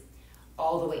filigrees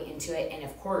all the way into it. And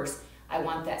of course, I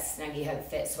want that snuggy hug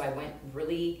fit. So I went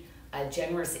really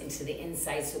generous into the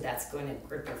inside, so that's going to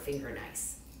grip your finger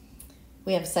nice.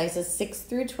 We have sizes 6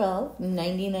 through 12,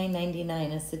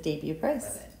 $99.99 is the debut price.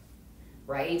 Love it.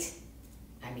 Right?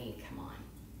 I mean, come on.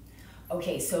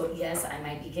 Okay, so yes, I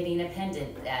might be getting a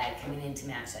pendant coming in to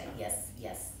match that.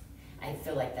 Yes. I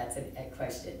feel like that's a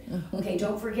question. Okay,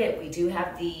 don't forget, we do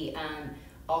have the,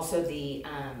 also the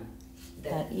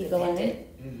eagle eye.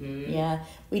 Mm-hmm. Yeah,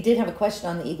 we did have a question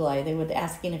on the eagle eye. They were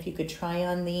asking if you could try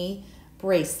on the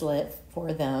bracelet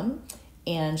for them,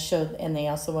 and they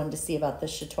also wanted to see about the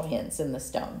chatoyance in the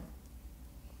stone.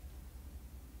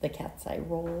 The cat's eye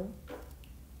roll.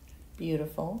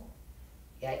 Beautiful.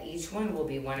 Yeah, each one will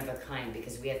be one of a kind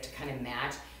because we have to kind of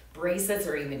match. Bracelets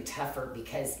are even tougher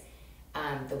because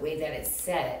the way that it's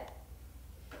set,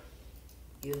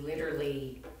 you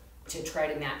literally, to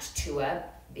try to match 2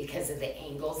 up because of the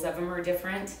angles of them are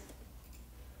different.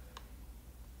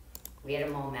 We had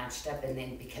them all matched up, and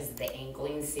then because of the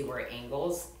angling, see where it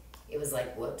angles, it was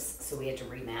like, whoops, so we had to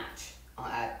rematch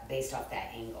based off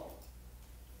that angle.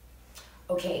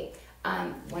 Okay,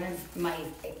 one of my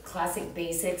classic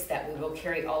basics that we will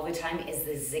carry all the time is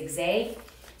the zigzag.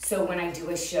 So when I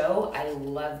do a show, I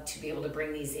love to be able to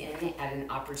bring these in at an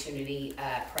opportunity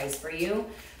price for you.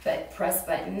 But press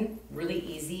button, really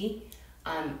easy.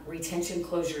 Retention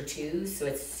closure too, so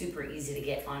it's super easy to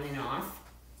get on and off.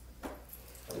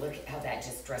 But look at how that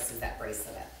just dresses that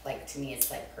bracelet up. Like, to me,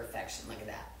 it's like perfection. Look at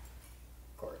that.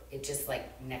 It just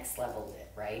like next leveled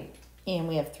it, right? And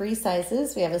we have 3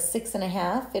 sizes. We have a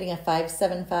 6.5 fitting a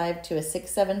 5.75 to a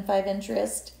 6.75 inch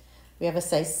wrist. We have a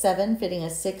size 7 fitting a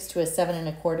 6 to a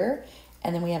 7.25,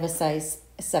 and then we have a size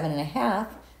 7.5.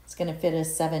 It's going to fit a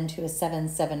 7 to a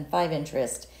 7.75 inch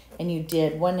wrist. And you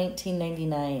did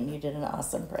 $119.99. You did an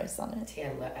awesome price on it.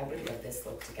 Yeah, I would love this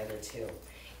look together too.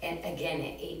 And again,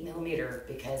 at 8mm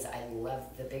because I love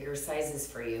the bigger sizes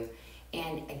for you.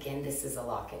 And again, this is a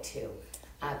locket too.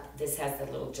 This has the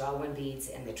little jawline beads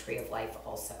and the tree of life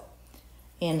also.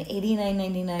 And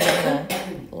 $89.99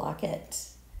 on the locket.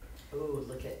 Ooh,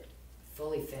 look at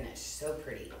fully finished. So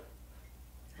pretty. Isn't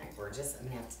that gorgeous? I'm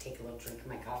going to have to take a little drink of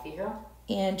my coffee here.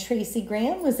 And Tracy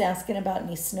Graham was asking about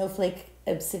any snowflake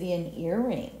obsidian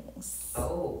earrings.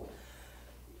 Oh.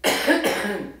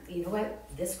 You know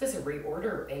what? This was a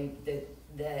reorder, and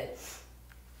the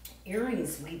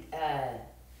earrings, I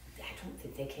don't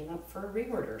think they came up for a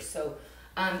reorder. So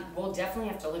we'll definitely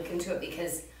have to look into it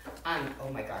because, oh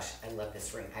my gosh, I love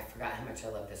this ring. I forgot how much I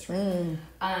love this ring.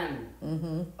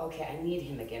 Okay, I need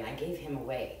him again. I gave him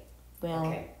away. Well,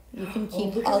 okay. You can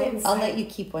keep, Oh, I'll let you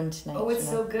keep one tonight. Oh, it's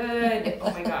so good.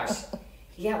 Oh my gosh.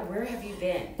 Yeah, where have you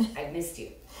been? I've missed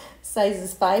you.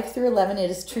 Sizes 5 through 11. It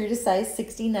is true to size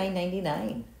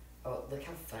 $69.99. Oh, look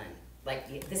how fun.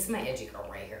 Like, this is my edgy girl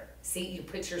right here. See, you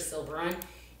put your silver on.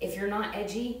 If you're not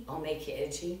edgy, I'll make you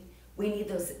edgy. We need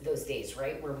those days,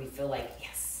 right, where we feel like,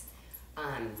 yes.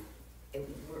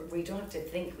 We don't have to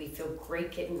think. We feel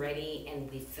great getting ready, and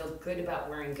we feel good about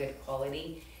wearing good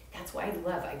quality. That's what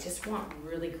I just want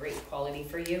really great quality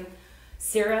for you.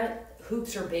 Sarah,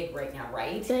 hoops are big right now,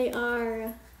 right? They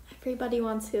are. Everybody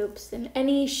wants hoops in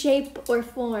any shape or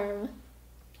form.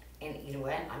 And you know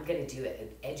what? I'm going to do it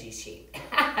an edgy shape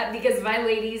because my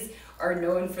ladies are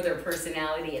known for their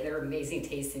personality and their amazing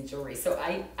taste in jewelry. So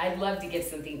I'd love to get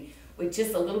something with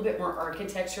just a little bit more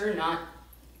architecture, not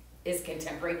as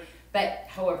contemporary. But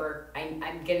however, I'm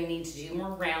going to need to do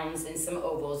more rounds and some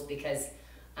ovals because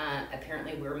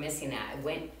apparently we're missing that.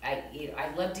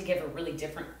 I'd love to give a really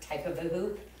different type of a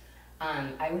hoop.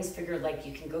 I always figured like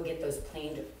you can go get those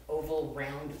plain oval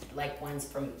round like ones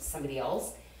from somebody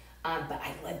else. But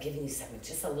I love giving you something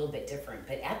just a little bit different,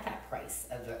 but at that price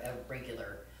of a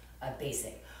regular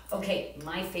basic. Okay,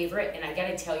 my favorite, and I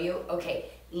gotta tell you, okay,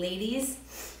 ladies,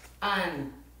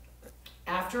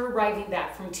 after arriving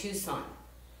back from Tucson,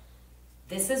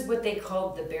 this is what they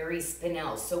called the berry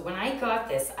spinel. So when I got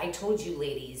this, I told you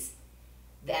ladies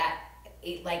that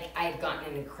I had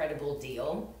gotten an incredible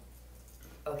deal.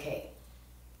 Okay,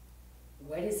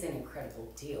 what is an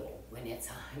incredible deal when it's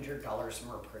 $100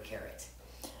 more per carat?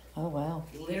 Oh, wow.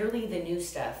 Literally the new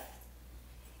stuff.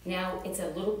 Now,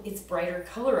 it's brighter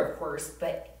color, of course,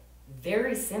 but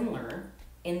very similar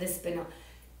in the spinel.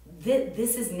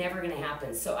 This is never going to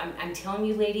happen. So I'm telling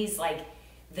you, ladies, like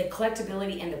the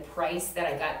collectability and the price that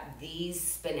I got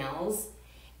these spinels,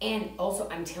 and also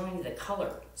I'm telling you the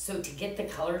color. So to get the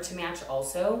color to match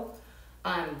also,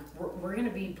 we're going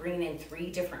to be bringing in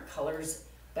 3 different colors,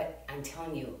 but I'm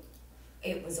telling you,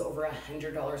 it was over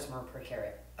 $100 more per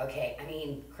carat. Okay, I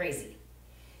mean, crazy.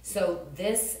 So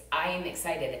this, I am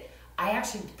excited. I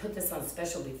actually put this on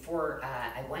special before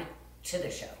I went to the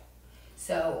show.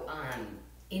 So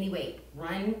anyway,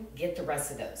 get the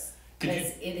rest of those.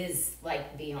 Because it is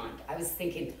like beyond. I was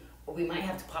thinking, well, we might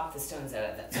have to pop the stones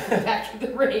out of that back of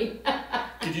the ring.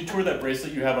 Could you tour that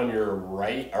bracelet you have on your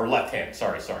right, or left hand,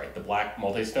 sorry, the black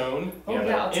multi-stone? Oh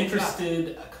yeah, I'll take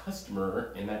interested a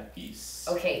customer in that piece.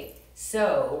 Okay,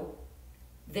 so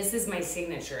this is my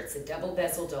signature. It's a double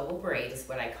bezel, double braid is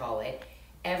what I call it.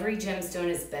 Every gemstone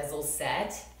is bezel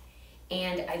set.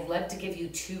 And I love to give you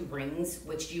 2 rings,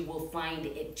 which you will find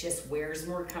it just wears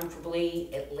more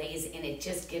comfortably. It lays, and it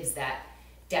just gives that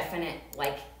definite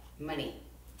like money,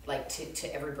 like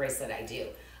to every bracelet I do.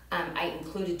 I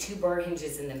included 2 bar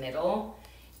hinges in the middle.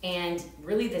 And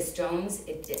really the stones,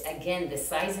 again, the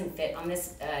size and fit on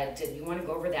this, do you want to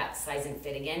go over that size and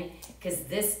fit again? Because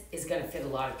this is going to fit a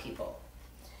lot of people.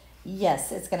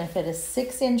 Yes, it's going to fit a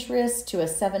 6-inch wrist to a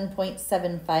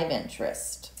 7.75 inch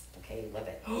wrist. Okay, love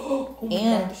it. Oh my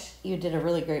and gosh. You did a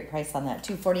really great price on that,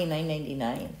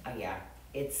 $249.99. Oh yeah,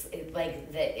 it's like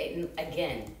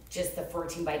again, just the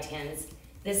 14 by 10s.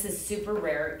 This is super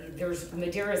rare. There's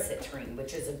Madeira citrine,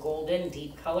 which is a golden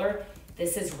deep color.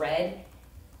 This is red.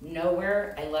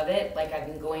 Nowhere, I love it. Like I've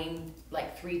been going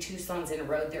like 3 Tucsons in a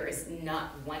row. There is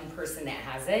not one person that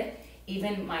has it.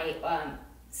 Even my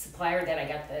supplier that I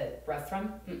got the rough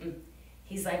from,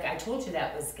 he's like, I told you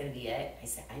that was gonna be it. I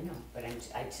said, I know, but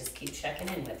I just keep checking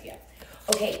in with you.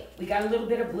 Okay, we got a little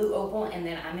bit of blue opal, and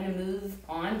then I'm gonna move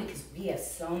on because we have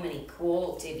so many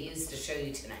cool debuts to show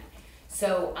you tonight.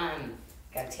 So,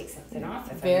 gotta take something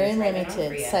off. Very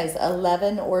limited, size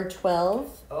 11 or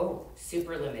 12. Oh,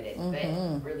 super limited,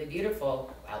 but really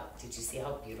beautiful. Wow, did you see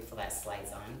how beautiful that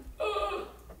slides on?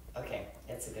 Okay,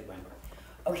 that's a good one.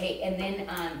 Okay, and then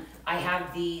I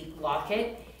have the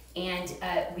locket, and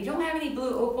we don't have any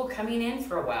blue opal coming in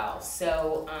for a while.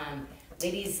 So,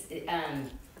 ladies,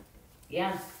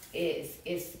 yeah, if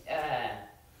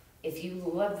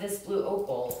you love this blue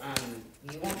opal,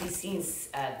 you won't be seeing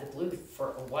the blue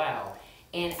for a while.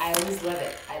 And I always love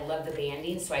it. I love the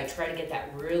banding, so I try to get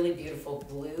that really beautiful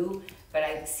blue. But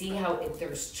I see how if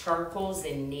there's charcoals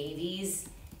and navies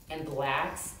and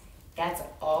blacks, that's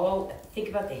all. Think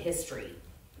about the history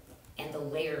and the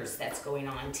layers that's going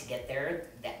on to get there.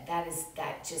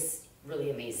 That just really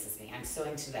amazes me. I'm so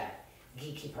into that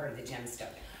geeky part of the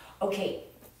gemstone. Okay,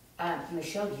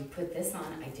 Michelle, you put this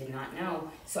on. I did not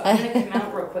know. So I'm gonna come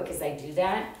out real quick as I do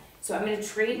that. So I'm gonna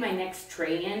trade my next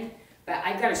tray in, but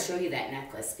I've got to show you that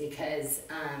necklace because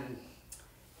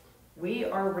we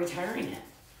are retiring it.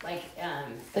 Like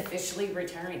officially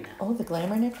retiring that. Oh, the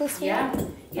glamour necklace? Yeah.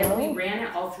 Yeah, Oh. we ran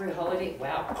it all through holiday.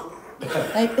 Wow.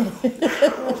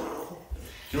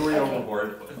 Jewelry Okay.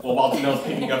 overboard. Well, while Janyle's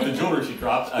picking up the jewelry she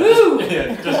dropped, Woo!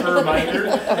 just a reminder,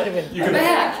 you I'm can,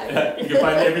 back. you can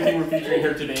find everything we're featuring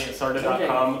here today at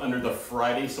sarda.com under the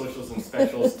Friday Socials and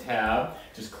Specials tab.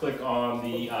 Just click on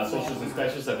the Socials and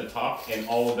Specials at the top, and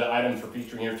all of the items we're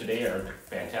featuring here today are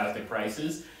fantastic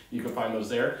prices. You can find those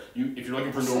there. If you're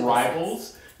looking for new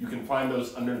arrivals, you can find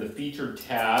those under the Featured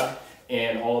tab.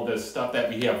 And all of the stuff that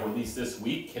we have released this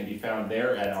week can be found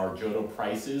there at our Jodo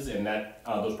prices, and that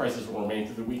those prices will remain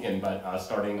through the weekend, but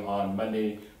starting on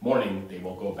Monday morning, they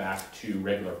will go back to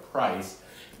regular price.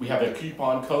 We have a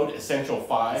coupon code,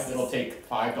 Essential5, that'll take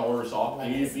 $5 off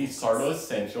any of these SARDA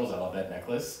Essentials. I love that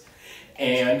necklace.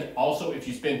 And also, if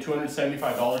you spend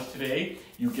 $275 today,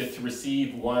 you get to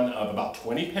receive one of about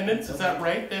 20 pendants. Is that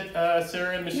right, that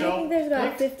Sarah and Michelle? I think there's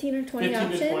about picked? 15 or 20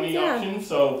 options. 15 to 20 options.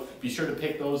 So be sure to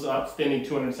pick those up, spending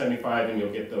 $275, and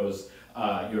you'll get those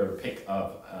your pick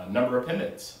of number of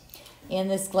pendants.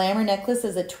 And this glamour necklace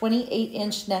is a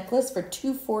 28-inch necklace for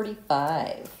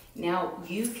 $245. Now,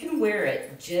 you can wear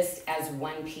it just as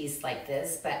one piece like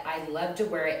this, but I love to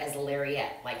wear it as a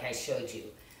lariat, like I showed you.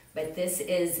 But this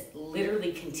is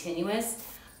literally continuous,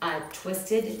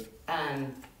 twisted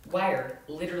wire,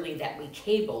 literally that we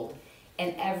cabled,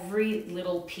 and every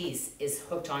little piece is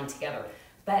hooked on together.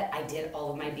 But I did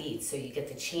all of my beads. So you get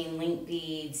the chain link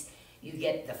beads, you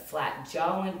get the flat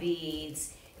jawline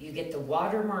beads, you get the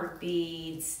watermark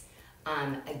beads,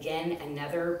 again,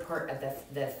 another part of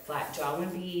the flat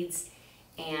jawline beads,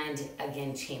 and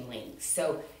again, chain link.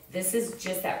 So this is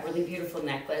just that really beautiful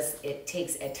necklace. It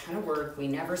takes a ton of work. We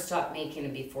never stopped making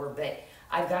them before, but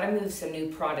I've got to move some new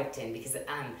product in because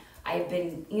I've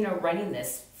been, running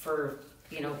this for,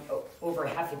 over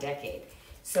half a decade.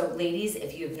 So ladies,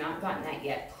 if you have not gotten that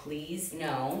yet, please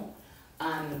know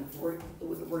we're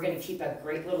going to keep a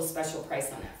great little special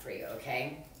price on that for you,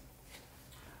 okay?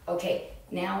 Okay,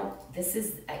 now this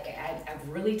is, I've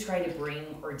really tried to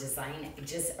bring or design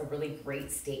just a really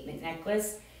great statement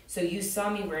necklace. So you saw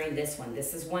me wearing this one.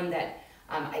 This is one that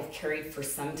I've carried for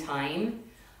some time.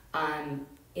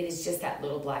 It is just that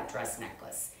little black dress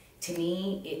necklace. To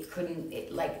me,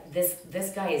 this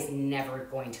guy is never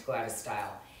going to go out of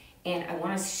style. And I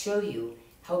want to show you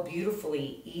how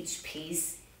beautifully each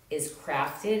piece is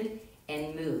crafted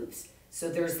and moves. So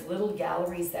there's little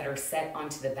galleries that are set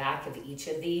onto the back of each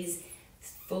of these,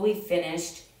 fully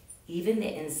finished. Even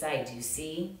the inside, do you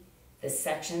see the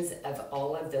sections of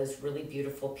all of those really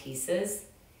beautiful pieces?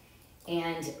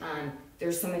 And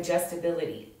there's some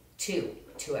adjustability too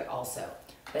to it also.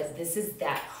 But this is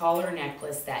that collar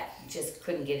necklace that just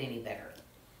couldn't get any better.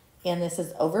 And this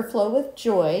is Overflow with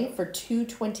Joy for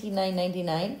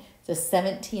 $229.99. It's a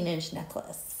 17-inch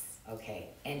necklace. Okay,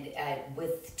 and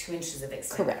with 2 inches of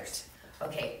expires. Correct.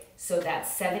 Okay, so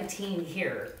that's 17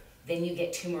 here, then you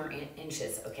get 2 more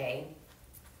inches, okay?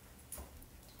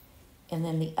 And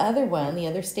then the other one, the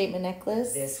other statement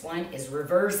necklace, This one is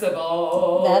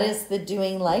reversible. that is the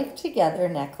Doing Life Together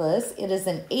necklace. It is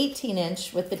an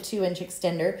 18-inch with the 2-inch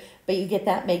extender, but you get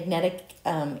that magnetic,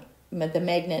 the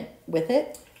magnet with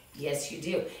it. Yes, you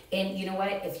do. And you know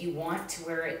what? If you want to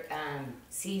wear it,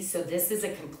 see, so this is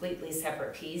a completely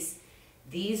separate piece.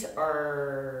 These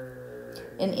are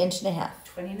An inch and a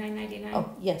half. $29.99 Oh,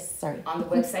 yes, sorry. on the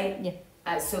website.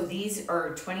 Yeah. So these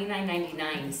are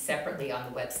 $29.99 separately on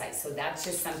the website. So that's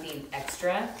just something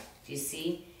extra. Do you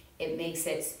see? It makes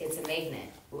it, it's a magnet.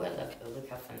 Ooh, I love, look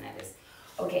how fun that is.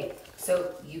 Okay,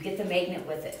 so you get the magnet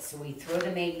with it. So we throw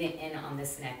the magnet in on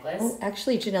this necklace. Oh,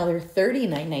 actually, Janyl, they're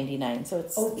 $39.99, so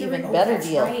it's even Oh, better that's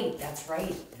deal. right, that's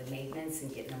right. The magnets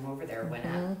and getting them over there went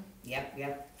up.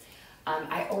 Yep.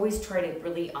 I always try to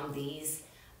really, on these,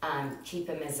 keep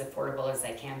them as affordable as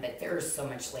I can, but there's so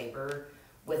much labor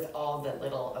with all the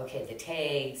little, the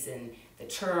tags and the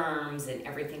charms and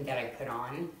everything that I put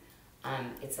on.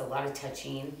 It's a lot of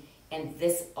touching. And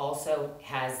this also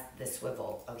has the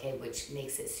swivel, which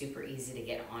makes it super easy to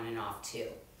get on and off too.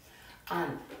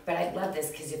 But I love this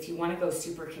because if you want to go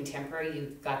super contemporary,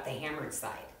 you've got the hammered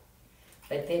side.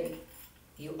 But then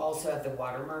you also have the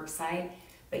watermark side.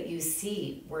 But you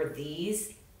see where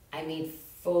these, I made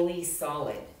fully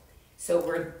solid. So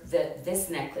where this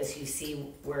necklace, you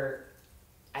see where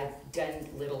I've done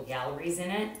little galleries in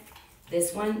it.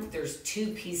 This one, there's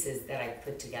 2 pieces that I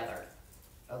put together.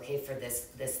 For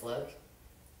this look,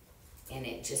 and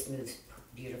it just moves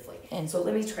beautifully. And so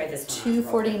let me try this one.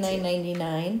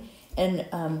 $249.99.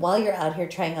 And while you're out here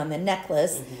trying on the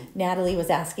necklace, Natalie was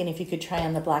asking if you could try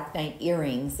on the Black Knight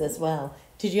earrings as well.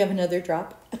 Did you have another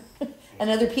drop?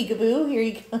 Another peekaboo? Here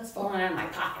you go. It's falling out of my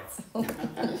pockets.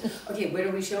 Okay, what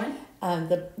are we showing?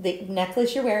 The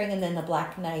necklace you're wearing, and then the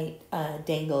Black Knight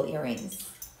dangle earrings.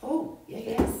 Oh,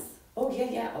 yes. Oh, Oh,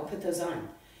 yeah, I'll put those on.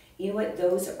 You know what,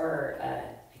 those are,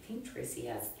 I think Tracy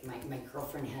has, my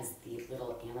girlfriend has the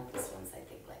little amethyst ones, I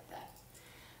think, like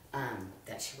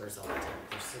that she wears all the time.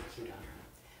 They're so cute on her.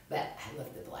 But I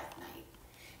love the Black Knight.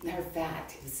 Matter of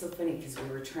fact, it was so funny because we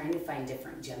were trying to find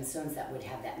different gemstones that would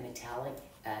have that metallic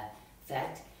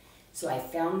effect. So I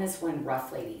found this one,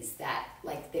 Rough Ladies, that,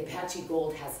 like, the Apache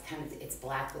Gold has kind of, it's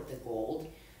black with the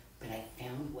gold, but I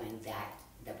found one that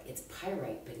it's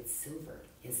pyrite, but it's silver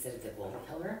instead of the gold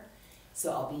color.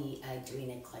 So I'll be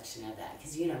doing a collection of that,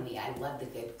 because you know me, I love the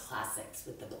good classics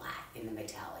with the black and the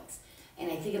metallics. And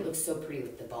I think it looks so pretty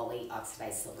with the Bali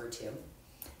oxidized silver too.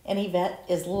 And Yvette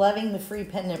is loving the free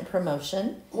pendant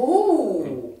promotion.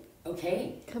 Oh,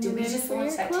 okay. Coming Did we in just for launch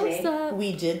your that today? close-up.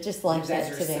 We did just You launch guys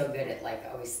that are today. so good at like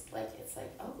always like it's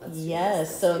like, oh, let's do Yes,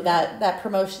 this, so let's do that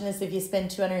promotion is if you spend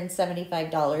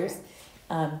 $275,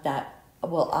 that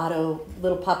will auto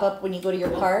little pop up when you go to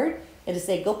your card. It'll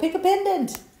say, go pick a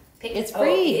pendant. It's free.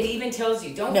 Oh, it even tells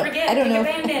you, don't No, forget, I don't pick know. a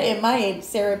pendant. In my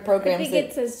Sarah I programs, think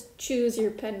it says choose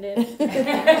your pendant. Something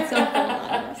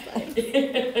along those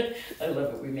lines. I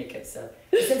love it. We make it so.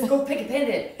 It says go pick a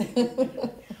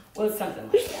pendant. Well, it's something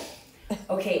like that.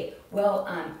 Okay. Well,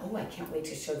 oh, I can't wait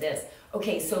to show this.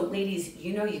 Okay, so ladies,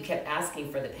 you know you kept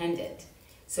asking for the pendant.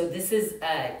 So this is.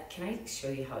 Can I show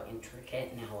you how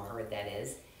intricate and how hard that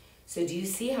is? So do you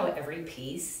see how every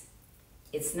piece?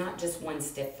 It's not just one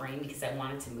stiff frame because I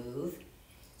want it to move.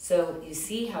 So you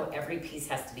see how every piece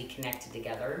has to be connected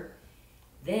together.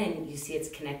 Then you see it's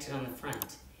connected on the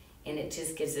front. And it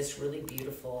just gives this really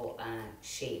beautiful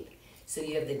shape. So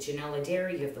you have the Janyl Adair,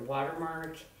 you have the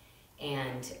watermark,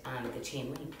 and the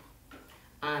chain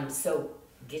link. So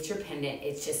get your pendant.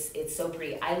 It's so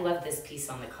pretty. I love this piece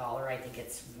on the collar. I think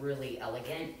it's really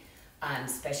elegant,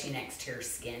 especially next to your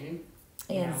skin.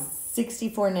 You and know?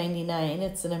 $64.99.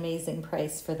 It's an amazing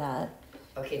price for that.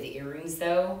 Okay, the earrings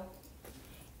though,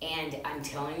 and I'm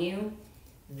telling you,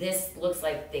 this looks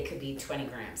like they could be 20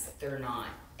 grams. They're not.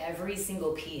 Every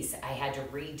single piece I had to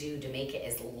redo to make it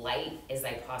as light as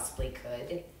I possibly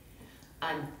could.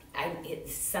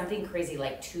 It's something crazy,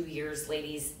 like 2 years,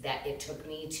 ladies, that it took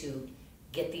me to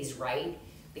get these right,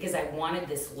 because I wanted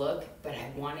this look, but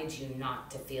I wanted you not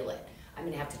to feel it. I'm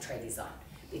gonna have to try these on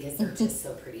because they're just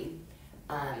so pretty.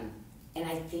 And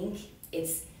I think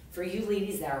it's for you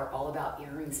ladies that are all about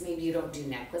earrings. Maybe you don't do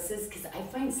necklaces, because I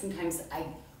find sometimes I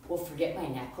will forget my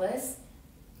necklace,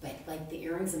 but like the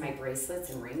earrings and my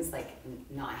bracelets and rings, like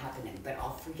not happening. But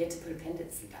I'll forget to put a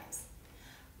pendant sometimes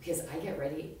because I get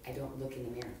ready. I don't look in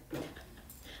the mirror.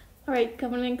 All right,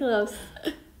 coming in close.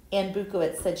 Ann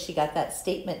Bukowitz said she got that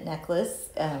statement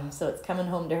necklace, so it's coming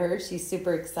home to her. She's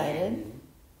super excited. And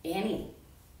Annie,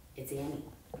 it's Annie.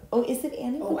 Oh, is it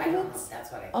Annie Oh, I don't know. Bukowitz?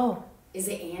 That's what I. Oh, Is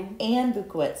it Ann? Ann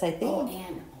Bukowitz, I think. Oh,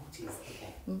 Ann. Oh, jeez.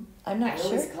 Okay. I'm not I sure.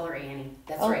 always call her Annie.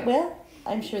 That's Oh, right. well,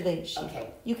 I'm sure Okay.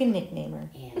 you can nickname her.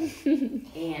 Ann.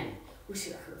 Ann.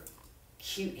 Who's her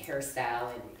cute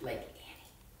hairstyle and like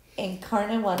Annie. And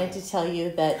Karna wanted to tell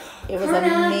you that it was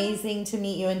Karna! amazing to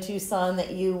meet you in Tucson,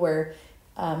 that you were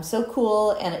so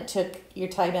cool, and it took your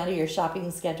time out of your shopping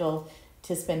schedule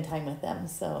to spend time with them.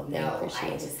 So they No,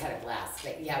 appreciate I it. just had a blast.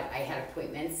 But yeah, I had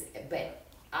appointments, but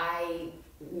I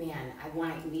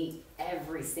want to meet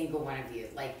every single one of you.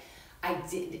 Like,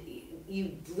 you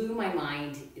blew my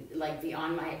mind, like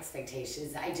beyond my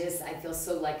expectations. I feel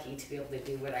so lucky to be able to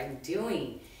do what I'm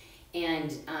doing.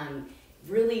 And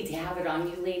really to have it on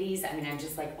you ladies, I mean, I'm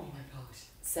just like, oh my gosh.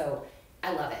 So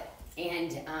I love it.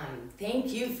 And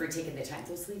thank you for taking the time.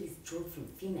 Those ladies drove from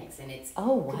Phoenix, and it's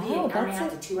Oh, could be wow, an hour and a that's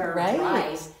half it. to 2 hour Right.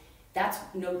 drive. That's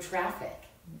no traffic.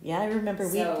 Yeah, I remember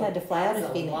we So, had to fly out that of was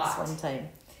a Phoenix lot. one time.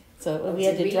 So Oh, we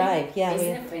had did to drive. Yeah, Isn't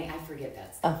it funny? I forget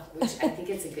that stuff, which I think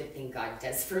it's a good thing God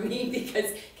does for me,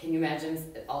 because can you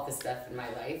imagine all the stuff in my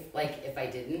life? Like if I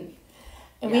didn't.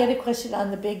 And we had a question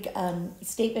on the big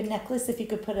statement necklace, if you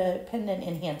could put a pendant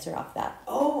enhancer off that.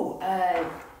 Oh,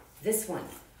 this one.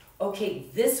 Okay,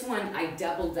 this one I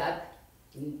doubled up.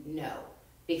 No,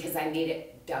 because I made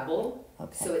it double,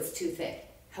 Okay. so it's too thick.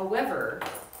 However,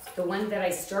 the one that I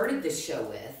started the show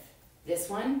with, this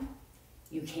one,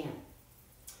 you can.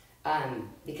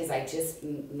 Because I just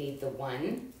made the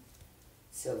one.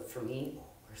 So for me, oh,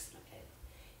 where's my head?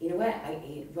 You know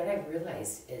what I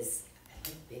realized is I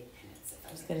like big pendants.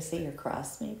 I was going to say your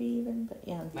cross maybe even, but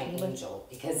yeah. My angel,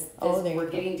 because Oh, there you we're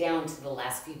go. getting down to the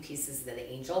last few pieces of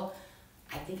the angel.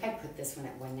 I think I put this one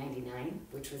at $199,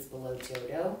 which was below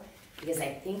Jodo, because I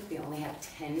think we only have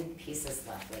 10 pieces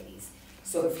left, ladies.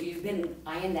 So if you've been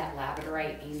eyeing that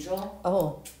labradorite angel,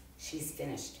 Oh, she's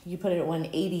finished. you put it at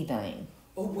 189.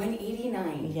 Oh,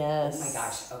 $189. Yes. Oh my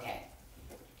gosh, okay.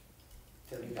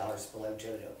 $30 below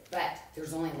Jodo. But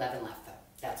there's only 11 left though,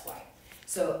 that's why.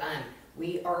 So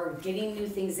we are getting new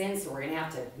things in, so we're gonna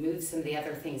have to move some of the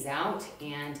other things out,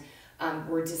 and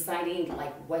we're deciding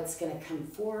like what's gonna come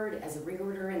forward as a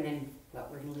reorder and then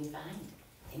what we're gonna leave behind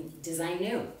and design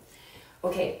new.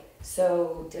 Okay,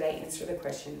 so did I answer the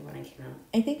question when I came out?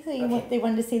 I think they, Okay. they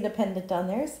wanted to see the pendant on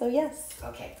there, so yes.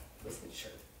 Okay, wasn't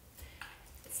sure.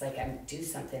 It's like I do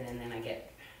something and then I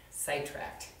get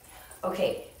sidetracked.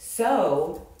 Okay,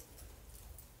 so,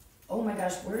 oh my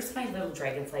gosh, where's my little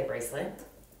dragonfly bracelet?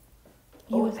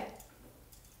 You- Oh,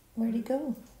 Where'd he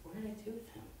go? what did I do with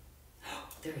him?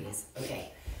 There he is.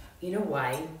 Okay. You know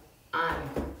why?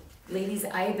 Ladies,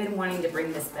 I've been wanting to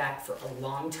bring this back for a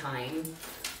long time.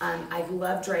 I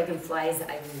love dragonflies.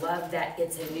 I love that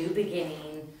it's a new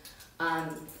beginning.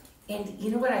 And you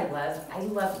know what I love? I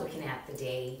love looking at the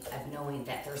day of knowing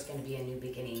that there's going to be a new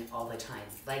beginning all the time.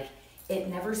 Like, it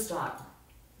never stops.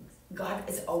 God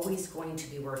is always going to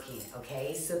be working,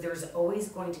 okay? So there's always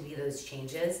going to be those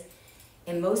changes.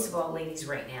 And most of all, ladies,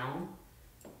 right now,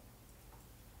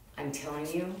 I'm telling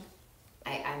you,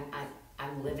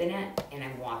 I'm living it and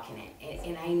I'm walking it.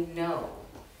 And I know,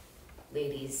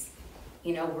 ladies,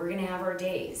 you know, we're gonna have our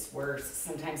days where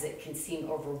sometimes it can seem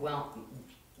overwhelming.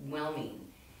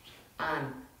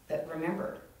 But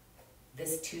remember,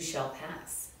 this too shall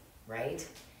pass, right?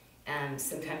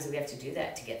 Sometimes we have to do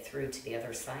that to get through to the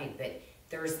other side. But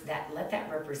there's that, let that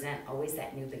represent always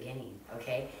that new beginning,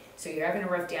 okay? So you're having a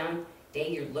rough day,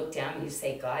 you look down and you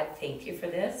say, God, thank you for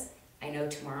this. I know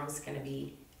tomorrow's gonna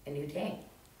be a new day,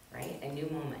 right? A new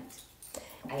moment.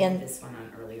 I had this one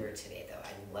on earlier today though,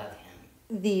 I love him.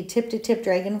 The tip-to-tip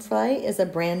dragonfly is a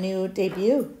brand new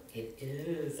debut. It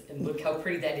is, and look how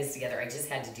pretty that is together. I just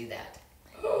had to do that.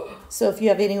 So if you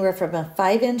have anywhere from a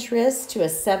 5-inch wrist to a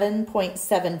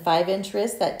 7.75-inch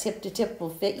wrist, that tip-to-tip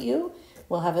will fit you.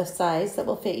 We'll have a size that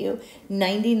will fit you.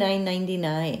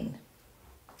 $99.99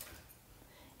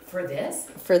 For this?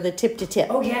 for the tip-to-tip.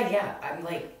 Oh yeah, I'm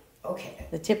like, okay.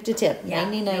 The tip-to-tip, Yeah,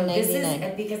 $99.99. no, this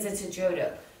is because it's a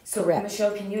Jodo. So Correct.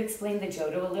 Michelle, can you explain the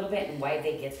Jodo a little bit and why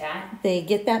they get that? They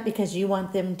get that because you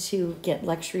want them to get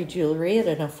luxury jewelry at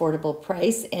an affordable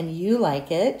price, and you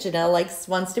like it. Janyl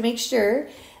wants to make sure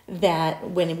that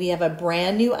when we have a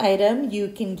brand new item, you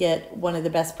can get one of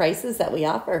the best prices that we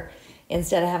offer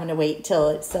instead of having to wait till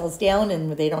it sells down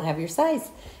and they don't have your size.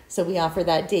 So we offer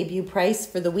that debut price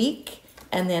for the week,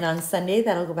 and then on Sunday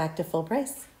that'll go back to full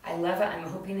price. I love it. I'm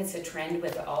hoping it's a trend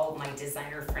with all my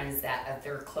designer friends that of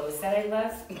their clothes that I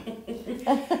love.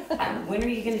 When are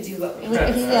you going to do what we do?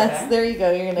 Yes, there you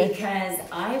go. You're gonna. Because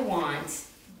I want,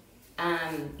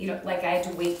 you know, like I had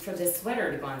to wait for this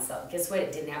sweater to go on sale. Guess what?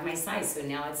 It didn't have my size, so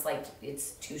now it's like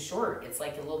it's too short. It's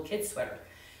like a little kid sweater.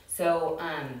 So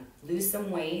lose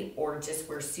some weight or just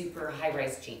wear super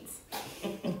high-rise jeans.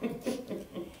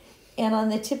 And on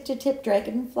the tip-to-tip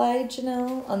dragonfly,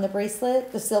 Janyl, on the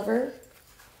bracelet, the silver,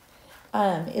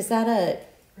 is that a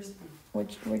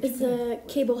which Is the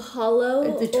cable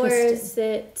hollow The or twisted. is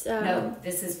it? No,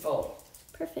 this is full.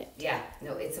 Perfect. Yeah,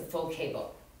 no, it's a full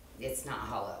cable. It's not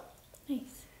hollow.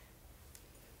 Nice.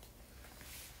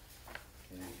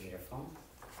 Isn't that beautiful?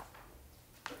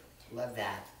 Love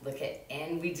that. Look at,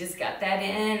 and we just got that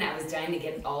in. I was dying to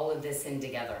get all of this in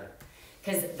together.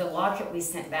 Because the locket we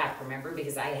sent back, remember?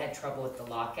 Because I had trouble with the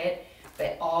locket.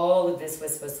 But all of this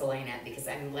was supposed to line up because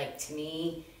I'm like, to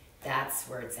me, that's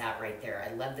where it's at right there.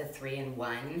 I love the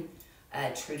 3-in-1,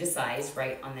 true to size,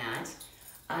 right on that.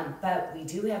 But we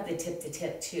do have the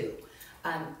tip-to-tip too.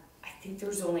 I think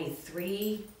there's only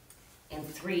 3 and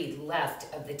 3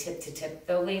 left of the tip-to-tip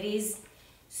though, ladies.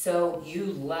 So you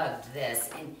loved this.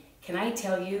 And can I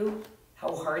tell you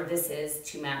how hard this is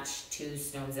to match 2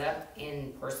 stones up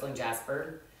in porcelain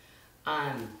jasper?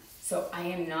 So I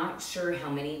am not sure how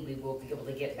many we will be able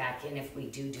to get back in if we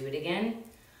do it again.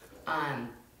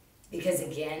 Because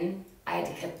again, I had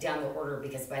to cut down the order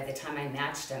because by the time I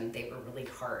matched them, they were really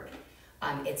hard.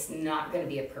 It's not gonna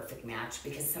be a perfect match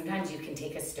because sometimes you can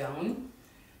take a stone,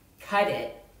 cut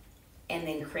it, and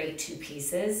then create 2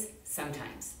 pieces,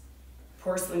 sometimes.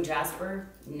 Porcelain jasper,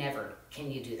 never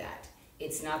can you do that.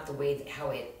 It's not the way that how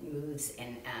it moves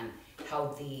and how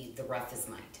the rough is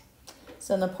mined.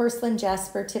 So in the porcelain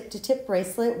jasper tip-to-tip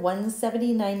bracelet,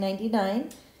 $179.99.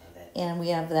 Love it. And we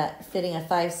have that fitting a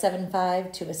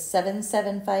 5.75 to a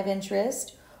 7.75 inch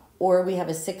wrist, or we have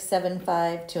a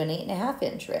 6.75 to an 8.5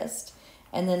 inch wrist.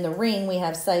 And then the ring, we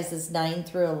have sizes 9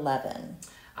 through 11.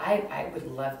 I would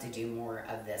love to do more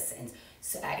of this, and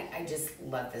so I just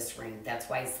love this ring. That's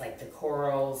why it's like the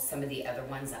corals, some of the other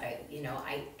ones. I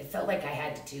felt like I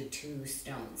had to do 2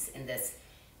 stones in this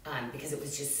because it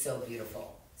was just so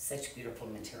beautiful, such beautiful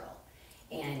material.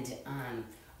 And,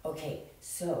 okay,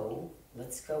 so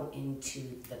let's go into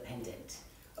the pendant,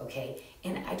 okay?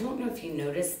 And I don't know if you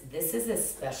noticed, this is a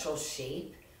special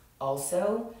shape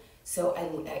also. So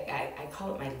I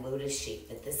call it my lotus shape,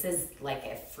 but this is like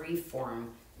a free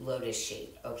form lotus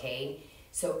shape, okay?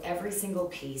 So every single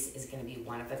piece is gonna be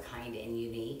one of a kind and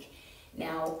unique.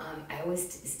 Now, I always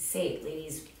say,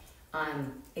 ladies,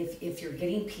 if you're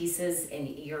getting pieces and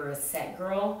you're a set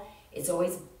girl, it's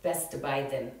always best to buy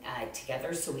them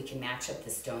together so we can match up the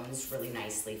stones really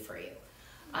nicely for you.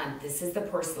 This is the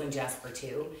porcelain jasper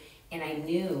too, and I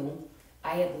knew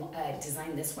I had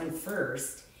designed this one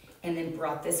first and then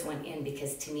brought this one in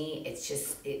because to me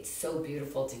it's so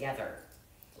beautiful together,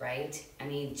 right? I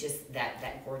mean, just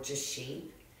that gorgeous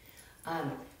shape.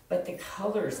 But the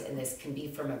colors in this can be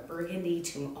from a burgundy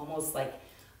to almost like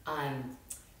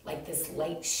this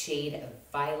light shade of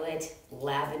violet,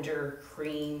 lavender,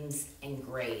 creams, and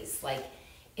grays. Like,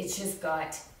 it's just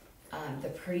got the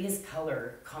prettiest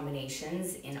color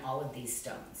combinations in all of these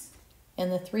stones.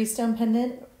 And the 3-stone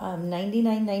pendant,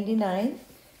 $99.99,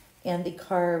 and the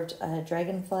carved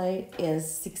dragonfly is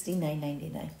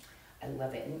 $69.99. I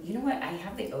love it. And you know what? I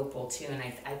have the opal too, and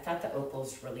I thought the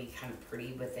opal's really kind of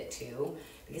pretty with it too,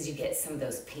 because you get some of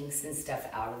those pinks and stuff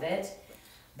out of it.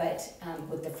 But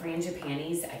with the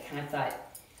frangipanis, I kind of thought,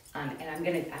 and I'm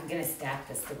gonna stack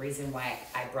this. The reason why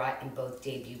I brought in both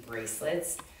debut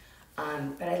bracelets,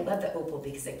 but I love the opal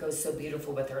because it goes so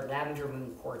beautiful with our lavender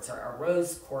moon quartz or our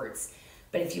rose quartz.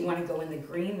 But if you want to go in the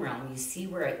green realm, you see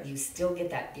where you still get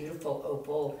that beautiful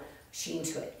opal sheen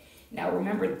to it. Now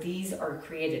remember, these are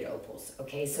created opals,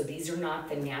 okay? So these are not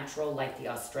the natural, like the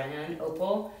Australian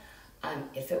opal.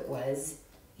 If it was,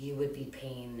 you would be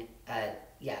paying,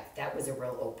 yeah, if that was a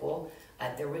real opal,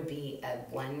 there would be a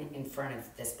 1 in front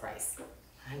of this price,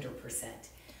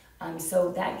 100%.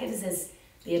 So that gives us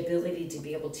the ability to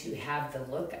be able to have the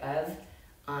look of,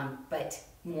 but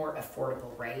more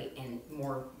affordable, right? And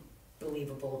more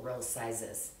believable real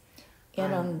sizes.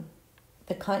 And on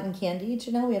the cotton candy,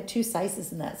 Janyl, we have 2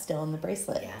 sizes in that still in the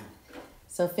bracelet. Yeah.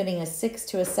 So fitting a 6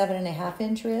 to a 7.5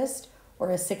 inch wrist,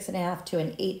 or a 6.5 to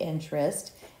an 8 inch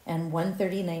wrist, and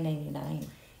 $139.99.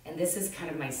 And this is kind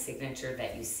of my signature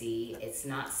that you see. It's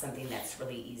not something that's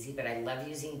really easy, but I love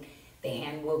using the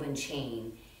hand woven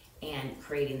chain and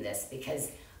creating this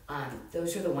because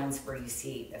those are the ones where you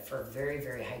see for very,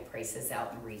 very high prices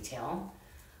out in retail.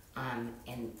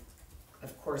 And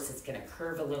of course it's gonna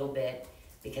curve a little bit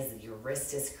because your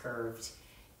wrist is curved,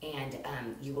 and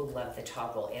you will love the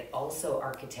toggle. It also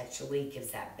architecturally gives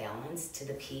that balance to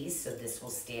the piece, so this will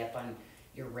stay up on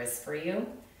your wrist for you.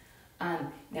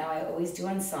 Now I always do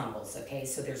ensembles, okay?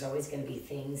 So there's always gonna be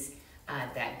things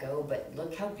that go, but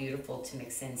look how beautiful to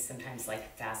mix in sometimes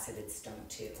like faceted stone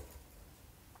too.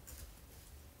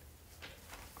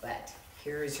 But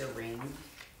here is your ring,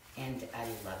 and I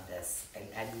love this.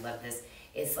 I love this.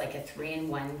 It's like a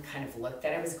 3-in-1 kind of look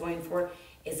that I was going for.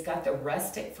 It's got the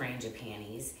rustic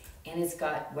frangipanis, and it's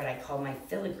got what I call my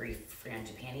filigree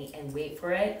frangipani, and wait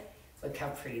for it, look how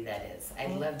pretty that is. I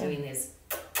love doing this.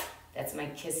 That's my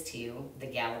kiss to you, the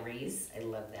galleries. I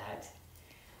love that.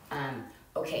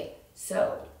 Okay,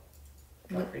 so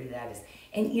how pretty that is.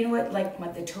 And you know what,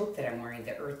 like the taupe that I'm wearing,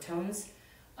 the earth tones,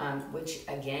 which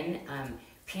again,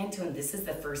 Pantone, this is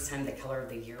the first time the color of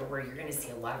the year where you're gonna see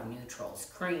a lot of neutrals,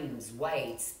 creams,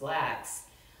 whites, blacks,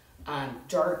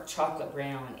 dark chocolate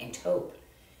brown, and taupe.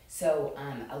 So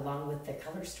along with the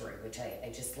color story, which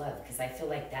I just love, because I feel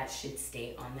like that should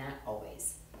stay on that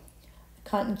always.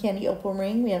 Cotton candy opal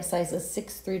ring, we have sizes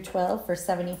 6 through 12 for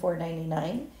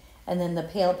 $74.99. And then the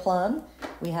pale plum,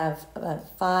 we have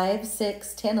 5,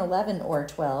 6, 10, 11, or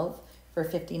 12 for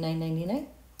 $59.99.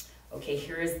 Okay,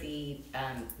 here is the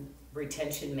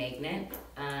retention magnet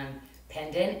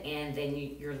pendant, and then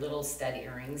your little stud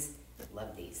earrings.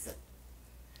 Love these.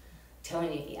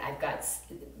 Telling you, I've got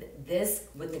this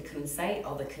with the kunzite,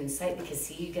 all the kunzite, because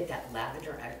see, you get that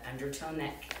lavender undertone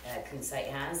that kunzite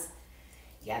has.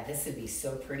 Yeah, this would be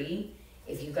so pretty.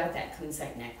 If you got that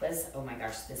kunzite necklace, oh my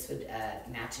gosh, this would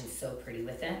match in so pretty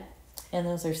with it. And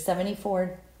those are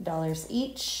 $74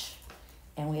 each.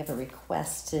 And we have a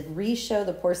request to re-show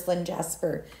the porcelain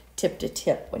jasper tip to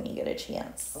tip when you get a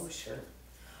chance. Oh, sure.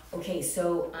 Okay,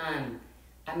 so I'm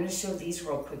going to show these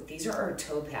real quick. These are our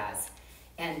topaz.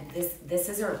 And this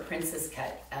is our princess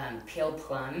cut pale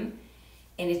plum.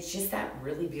 And it's just that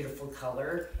really beautiful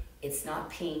color. It's not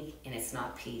pink and it's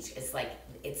not peach. It's like,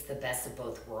 it's the best of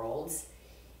both worlds.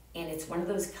 And it's one of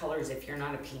those colors, if you're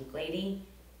not a pink lady,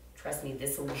 trust me,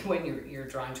 this will be when you're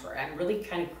drawn to her. I'm really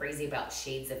kind of crazy about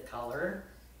shades of color.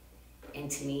 And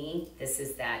to me, this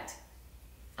is that,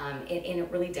 and it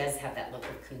really does have that look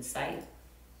of kunzite.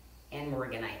 and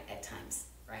morganite at times,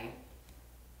 right?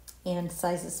 And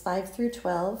sizes 5 through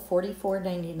 12,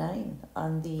 $44.99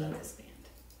 on the. Love this band.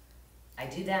 I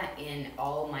do that in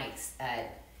all my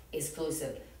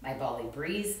exclusive, my Bali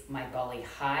Breeze, my Bali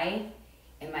High,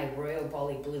 and my Royal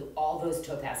Bali Blue, all those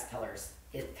topaz colors.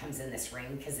 It comes in this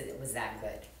ring because it was that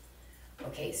good.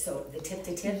 Okay, so the tip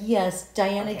to tip. Yes,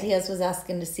 Diana Okay. Diaz was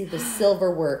asking to see the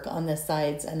silver work on the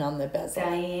sides and on the bezel.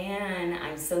 Diane,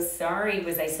 I'm so sorry.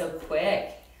 Was I so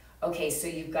quick? Okay, so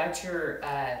you've got your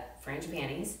French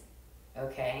panties,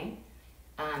 okay,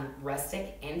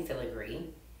 rustic and filigree.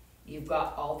 You've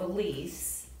got all the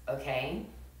leaves, okay,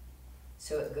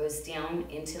 so it goes down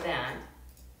into that.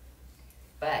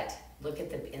 But look at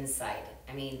the inside.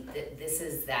 I mean, this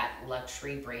is that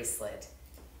luxury bracelet,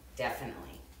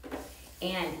 definitely.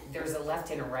 And there's a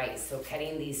left and a right, so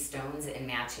cutting these stones and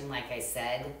matching, like I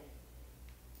said,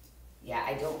 yeah,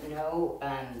 I don't know,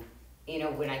 you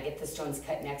know, when I get the stones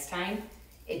cut next time,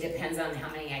 it depends on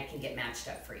how many I can get matched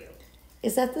up for you.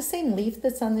 Is that the same leaf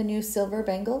that's on the new silver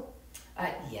bangle?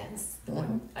 Yes, the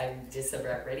one I'm just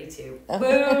about ready to.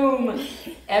 Boom!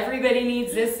 Everybody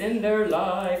needs this in their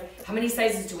life. How many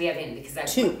sizes do we have in?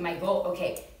 Because 2. My goal,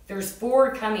 okay, there's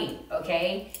 4 coming,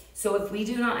 okay? So if we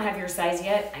do not have your size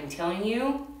yet, I'm telling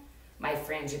you, my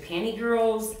frangipani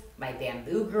girls, my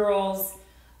bamboo girls,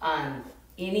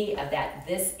 any of that,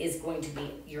 this is going to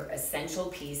be your essential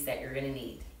piece that you're gonna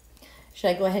need. Should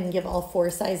I go ahead and give all 4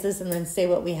 sizes and then say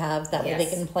what we have? That way they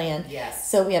Yes. can plan. Yes.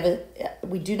 So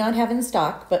we do not have in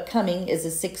stock, but coming is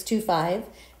a 625,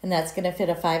 and that's going to fit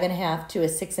a 5.5 to a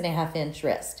 6.5 inch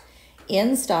wrist.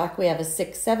 In stock, we have a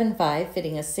 675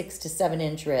 fitting a 6 to 7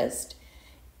 inch wrist.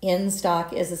 In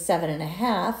stock is a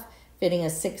 7.5 fitting a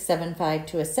 675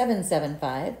 to a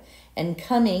 775, and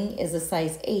coming is a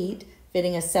size 8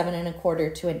 fitting a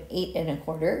 7.25 to an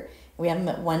 8.25. We have them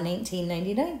at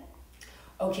 $119.99.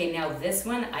 Okay, now this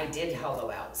one I did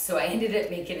hollow out. So I ended up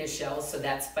making a shell, so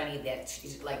that's funny that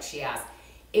she asked.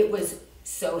 It was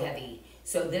so heavy.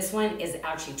 So this one is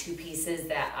actually 2 pieces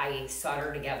that I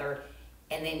solder together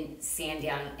and then sand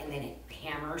down and then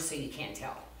hammer so you can't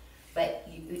tell. But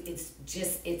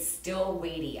it's still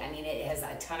weighty. I mean, it has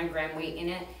a ton of gram weight in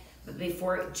it, but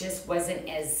before it just wasn't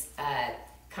as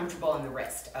comfortable on the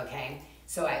wrist, okay?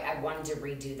 So I wanted to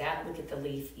redo that. Look at the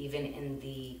leaf even in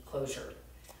the closure.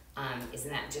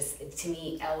 Isn't that just, to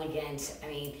me, elegant? I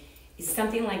mean, is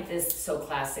something like this so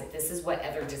classic? This is what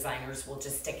other designers will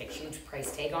just stick a huge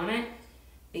price tag on it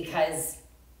because,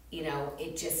 you know,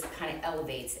 it just kind of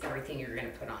elevates everything you're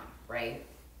going to put on, right?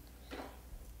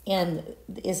 And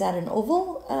is that an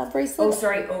oval bracelet? Oh,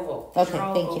 sorry, oval. Okay, These are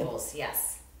all thank you. ovals,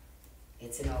 yes.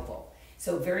 It's an oval.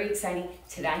 So very exciting.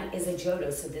 Tonight is a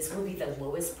Jodo, so this will be the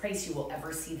lowest price you will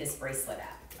ever see this bracelet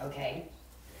at, okay?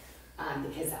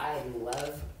 Because I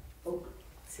love, oh,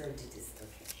 Sarah did this, okay.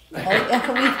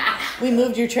 We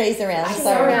moved your trays around. I saw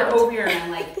Sorry. her over here and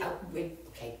I'm like, oh, wait,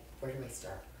 okay, where do I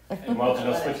start? And while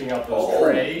Janelle's switching out those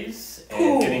trays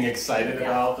and getting excited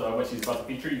about what she's about to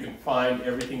feature, you can find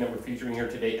everything that we're featuring here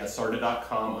today at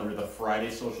SARDA.com under the Friday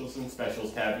Socials and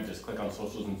Specials tab. You just click on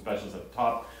Socials and Specials at the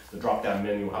top. The drop-down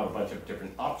menu will have a bunch of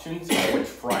different options, which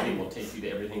Friday will take you to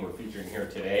everything we're featuring here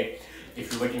today.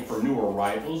 If you're looking for new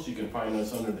arrivals, you can find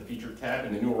us under the Feature tab,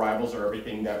 and the new arrivals are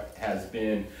everything that has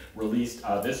been released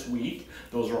this week.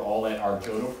 Those are all at our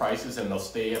Jodo prices, and they'll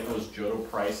stay at those Jodo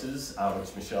prices,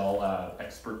 which Michelle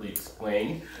expertly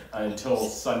explained, until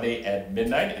Sunday at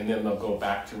midnight, and then they'll go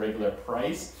back to regular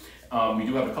price. We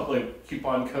do have a couple of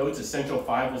coupon codes. Essential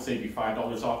 5 will save you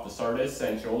 $5 off the SARDA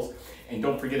Essentials. And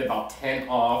don't forget about 10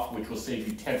 off, which will save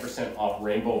you 10% off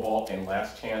Rainbow Vault and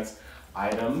Last Chance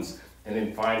items. And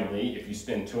then finally, if you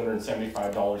spend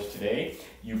 $275 today,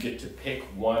 you get to pick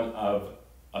one of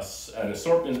an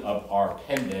assortment of our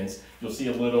pendants. You'll see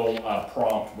a little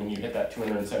prompt when you hit that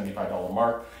 $275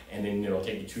 mark, and then it'll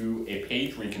take you to a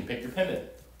page where you can pick your pendant.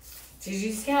 Did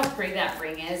you see how pretty that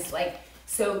ring is? Like,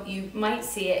 so you might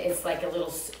see it, it's like a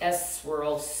little S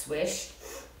swirl swish.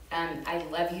 I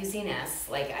love using S,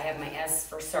 like I have my S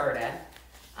for SARDA.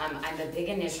 I'm a big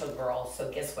initial girl,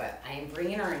 so guess what? I am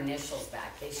bringing our initials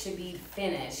back. They should be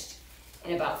finished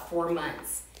in about 4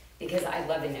 months because I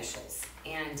love initials.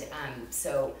 And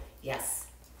so, yes.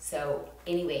 So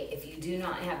anyway, if you do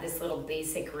not have this little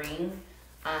basic ring,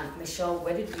 Michelle,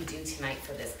 what did we do tonight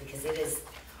for this? Because it is,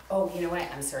 oh, you know what?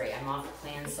 I'm sorry, I'm off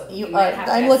plan, so you might have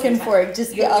to I'm have looking some time. for it.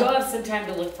 Just You'll have some time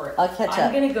to look for it. I'll catch up.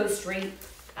 I'm gonna go straight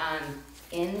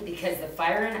in because the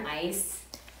fire and ice.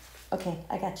 Okay,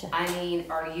 I got you. I mean,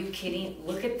 are you kidding?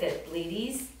 Look at the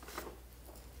ladies.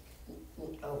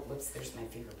 Oh, whoops, there's my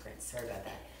fingerprint. Sorry about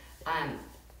that.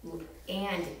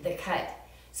 And the cut.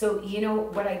 So, you know,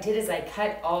 what I did is I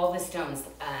cut all the stones.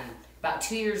 About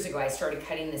 2 years ago, I started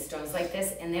cutting the stones like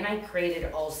this, and then I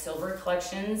created all silver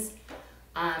collections.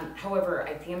 However,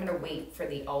 I think I'm gonna wait for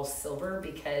the all silver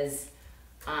because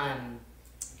I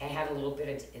had a little bit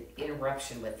of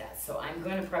interruption with that. So I'm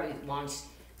gonna probably launch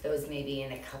those maybe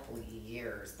in a couple of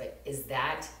years. But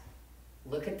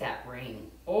look at that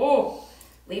ring. Oh,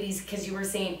 ladies, because you were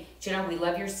saying, Janyl, we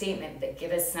love your statement, but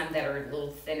give us some that are a little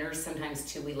thinner.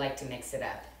 Sometimes too, we like to mix it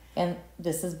up. And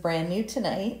this is brand new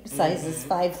tonight. Sizes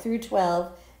 5 through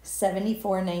 12,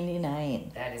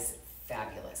 $74.99. That is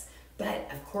fabulous. But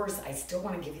of course, I still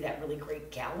want to give you that really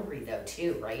great gallery though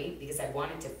too, right? Because I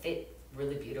want it to fit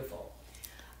really beautiful.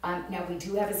 Now we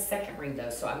do have a second ring though,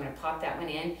 so I'm going to pop that one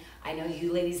in. I know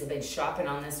you ladies have been shopping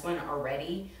on this one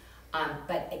already.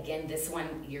 But again, this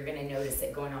one, you're going to notice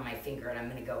it going on my finger and I'm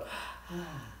going to go,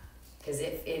 because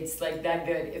it's like that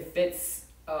good. It fits,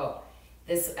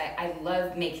 I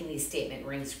love making these statement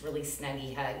rings really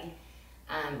snuggy hug.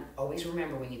 Always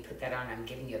remember when you put that on, I'm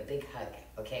giving you a big hug,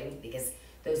 okay? Because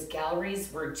those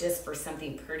galleries were just for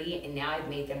something pretty and now I've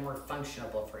made them more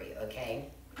functional for you, okay?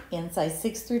 And size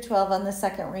 6 through 12 on the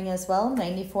second ring as well,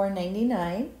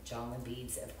 $94.99. Jawlin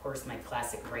beads, of course, my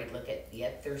classic braid. Look at,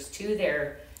 yep, there's two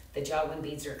there. The Jawlin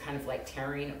beads are kind of like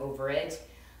tearing over it.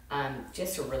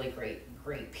 Just a really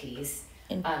great piece.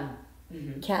 And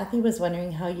Kathy was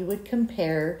wondering how you would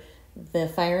compare the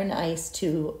Fire and Ice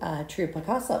to True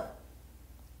Picasso.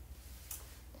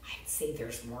 I'd say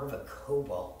there's more of a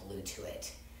cobalt blue to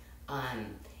it.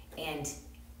 And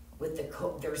with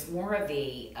the there's more of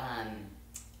a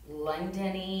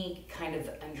London-y kind of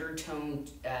undertone.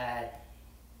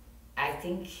 I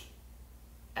think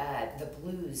the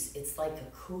blues, it's like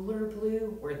a cooler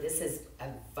blue, where this is a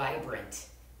vibrant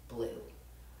blue.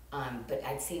 But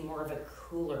I'd say more of a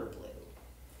cooler blue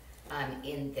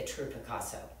in the True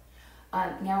Picasso.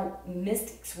 Now,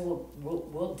 Mystics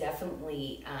will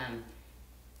definitely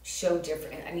show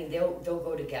different. I mean, they'll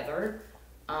go together,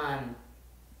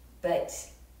 but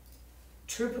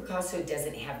True Picasso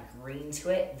doesn't have green to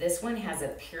it. This one has a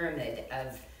pyramid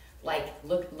of, like,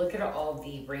 look at all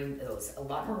the rainbows, a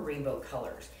lot more rainbow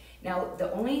colors. Now,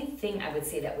 the only thing I would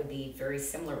say that would be very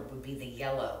similar would be the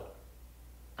yellow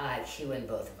hue in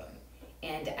both of them.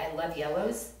 And I love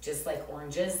yellows, just like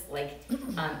oranges. Like,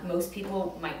 most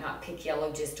people might not pick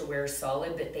yellow just to wear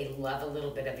solid, but they love a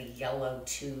little bit of a yellow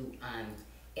too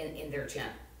in their gem.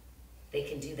 They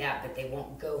can do that, but they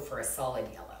won't go for a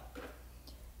solid yellow.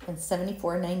 And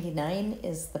 $74.99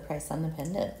 is the price on the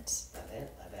pendant. Love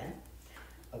it.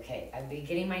 Okay, I'll be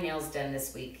getting my nails done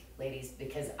this week, ladies,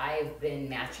 because I've been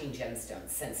matching gemstones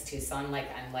since Tucson. I'm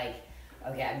like,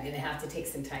 okay, I'm gonna have to take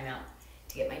some time out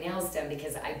to get my nails done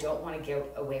because I don't want to go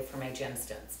away from my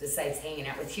gemstones. Besides hanging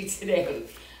out with you today,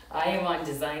 I am on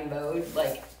design mode.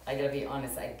 Like, I gotta be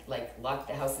honest, I'd like lock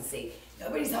the house and say,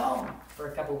 nobody's home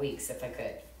for a couple weeks if I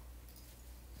could.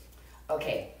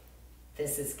 Okay,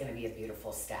 this is gonna be a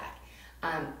beautiful stack.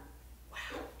 Wow,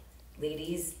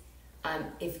 ladies,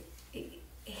 if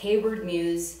Hayward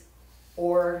Muse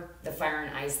or the Fire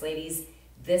and Ice ladies,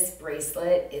 this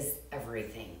bracelet is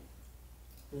everything.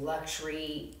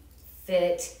 Luxury,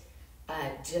 fit,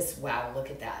 just wow, look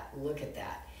at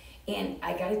that. And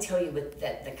I gotta tell you, with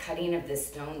the cutting of this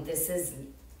stone, this is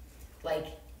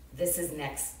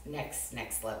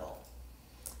next level.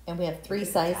 And we have 3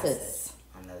 sizes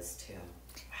on those two.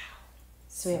 Wow,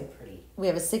 so pretty. We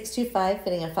have a 625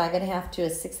 fitting a 5.5 to a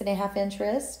 6.5 inch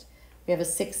wrist. We have a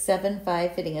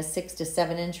 675 fitting a 6 to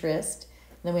 7 inch wrist.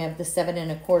 And then we have the 7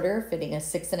 1/4 fitting a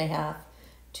 6.5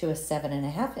 to a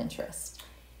 7.5 inch wrist.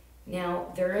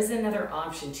 Now, there is another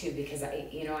option too, because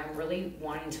I'm really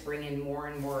wanting to bring in more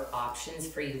and more options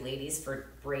for you ladies for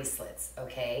bracelets,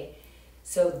 okay?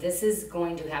 So this is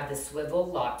going to have the swivel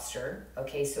lobster,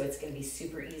 okay? So it's going to be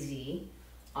super easy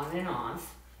on and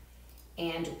off.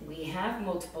 And we have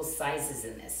multiple sizes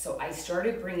in this. So I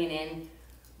started bringing in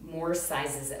more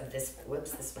sizes of this.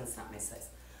 Whoops, this one's not my size.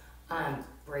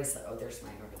 Bracelet. Oh, there's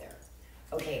mine over there.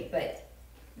 Okay, but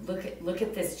look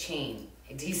at this chain.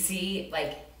 Do you see,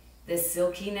 like, the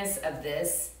silkiness of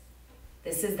this?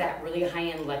 This is that really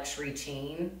high-end luxury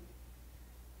chain.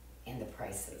 And the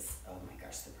prices. Oh my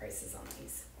gosh, the prices on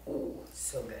these. Oh,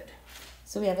 so good.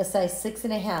 So we have a size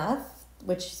 6.5,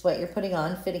 which is what you're putting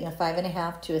on, fitting a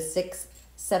 5.5 to a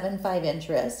 6.75 inch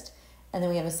wrist. And then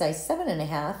we have a size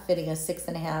 7.5, fitting a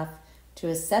 6.5 to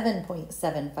a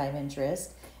 7.75 inch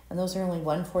wrist. And those are only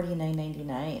 $149.99.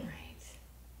 Right.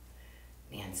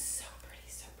 Man, so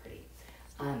pretty.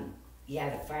 Yeah,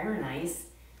 the Fire and Ice.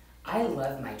 I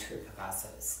love my True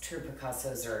Picassos. True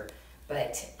Picassos are,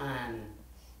 but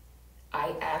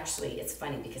I actually, it's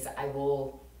funny because I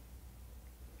will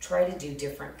try to do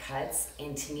different cuts,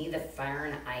 and to me the Fire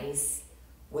and Ice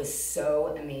was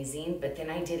so amazing, but then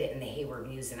I did it in the Hayward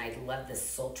Muse and I love the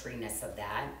sultriness of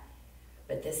that.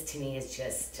 But this to me is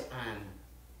just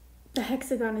The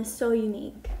hexagon is so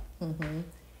unique. Mm-hmm.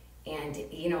 and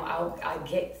you know, I'll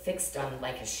get fixed on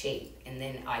like a shape, and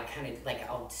then I kind of like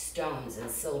I'll stones and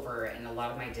silver and a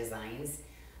lot of my designs.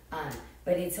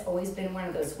 But it's always been one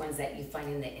of those ones that you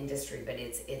find in the industry, but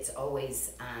it's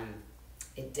always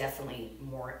it definitely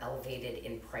more elevated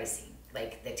in pricing.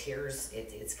 Like the tiers,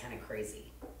 it's kind of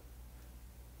crazy.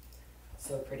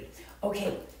 So pretty.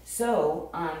 Okay, so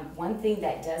one thing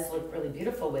that does look really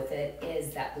beautiful with it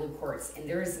is that blue quartz, and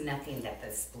there is nothing that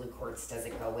this blue quartz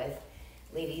doesn't go with.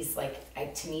 Ladies, like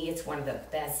to me, it's one of the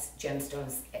best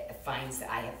gemstones finds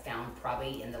that I have found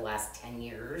probably in the last 10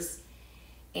 years.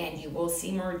 And you will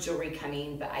see more jewelry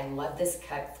coming, but I love this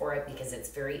cut for it because it's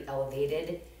very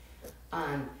elevated.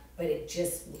 But it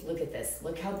just, look at this.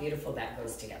 Look how beautiful that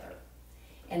goes together.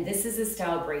 And this is a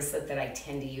style bracelet that I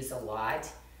tend to use a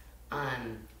lot.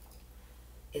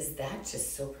 Is that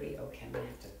just so pretty? Okay, I'm gonna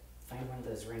have to find one of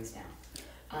those rings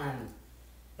now.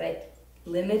 But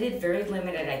limited, very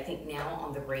limited, I think now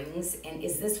on the rings. And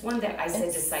is this one that I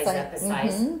said to size up a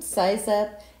size? Mm-hmm. Size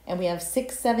up, and we have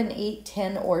 6, 7, 8,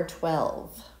 10, or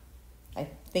 12. I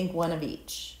think one of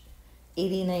each.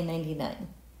 $89.99.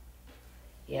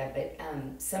 Yeah, but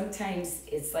sometimes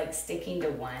it's like sticking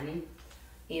to one.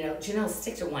 You know, Janyl,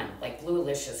 stick to one, like Blue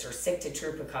Alicious, or stick to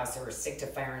True Picasso, or stick to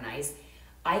Fire and Ice.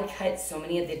 I cut so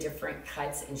many of the different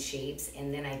cuts and shapes,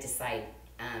 and then I decide.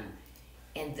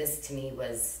 And this to me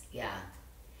was, yeah.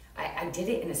 I did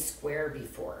it in a square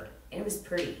before, and it was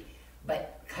pretty.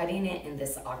 But cutting it in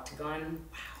this octagon,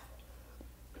 wow.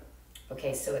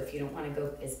 Okay, so if you don't want to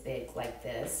go as big like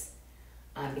this,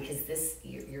 because this,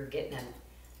 you're getting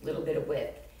a little bit of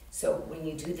width. So when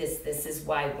you do this, this is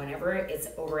why whenever it's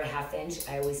over a 1/2 inch,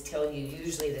 I always tell you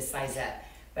usually the size up.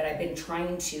 But I've been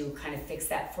trying to kind of fix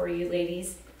that for you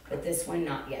ladies, but this one,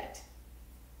 not yet.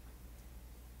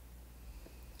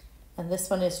 And this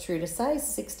one is true to size,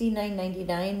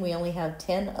 $69.99. We only have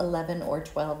 10, 11, or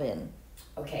 12 in.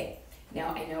 Okay, now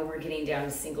I know we're getting down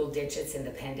to single digits in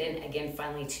the pendant. Again,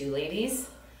 finally 2 ladies.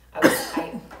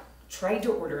 I tried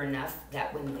to order enough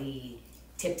that when the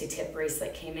tip-to-tip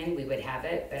bracelet came in, we would have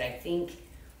it, but I think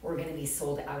we're gonna be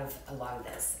sold out of a lot of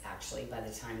this, actually, by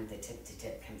the time the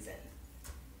tip-to-tip comes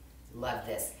in. Love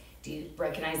this. Do you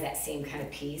recognize that same kind of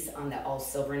piece on the all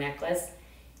silver necklace?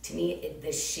 To me,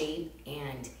 the shape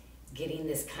and getting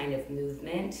this kind of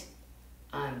movement,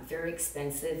 very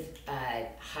expensive,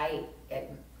 high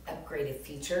upgraded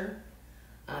feature,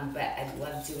 but I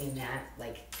love doing that.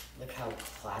 Like, look how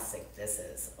classic this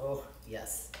is. Oh,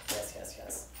 yes, yes, yes,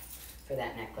 yes. For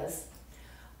that necklace.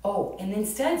 Oh, and then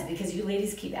studs, because you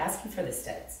ladies keep asking for the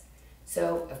studs.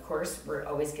 So, of course, we're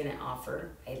always going to offer.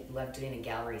 I love doing a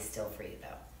gallery still for you,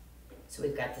 though. So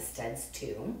we've got the studs,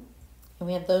 too. And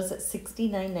we have those at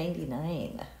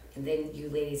 $69.99. And then you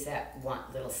ladies that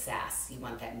want little sass, you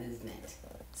want that movement.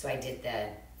 So I did the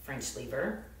French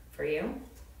lever for you.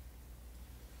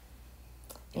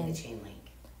 And the chain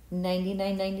link.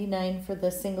 $99.99 for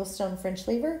the single stone French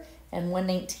lever, and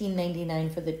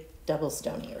 $119.99 for the double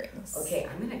stone earrings. Okay,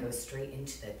 I'm gonna go straight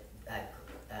into the,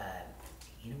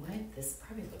 you know what? This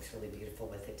probably looks really beautiful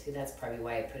with it too. That's probably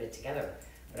why I put it together.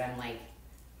 But I'm like,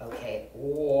 okay,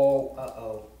 whoa,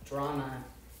 uh-oh, drama.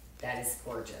 That is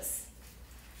gorgeous.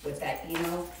 With that, you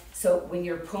know, so when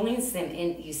you're pulling them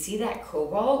in, you see that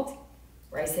cobalt,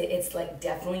 where I say it's like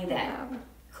definitely that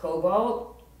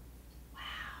cobalt.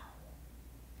 Wow.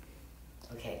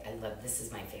 Okay, I love, this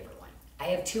is my favorite one. I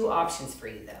have 2 options for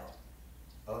you though.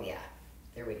 Oh yeah,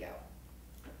 there we go.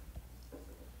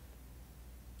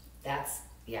 That's,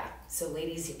 yeah. So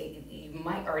ladies, you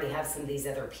might already have some of these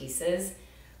other pieces,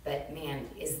 but man,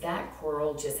 is that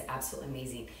coral just absolutely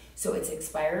amazing. So it's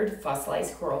expired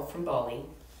fossilized coral from Bali.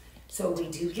 So we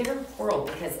do get our coral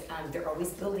because they're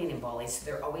always building in Bali, so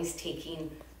they're always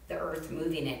taking the earth,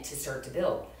 moving it to start to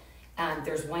build.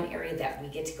 There's one area that we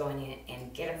get to go in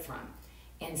and get it from.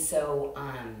 And so,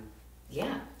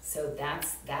 yeah, so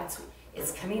that's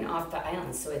it's coming off the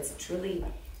island. So it's truly,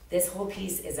 this whole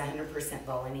piece is 100%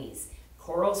 Balinese.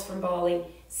 Corals from Bali,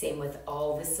 same with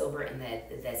all the silver and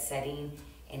the setting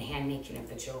and hand making of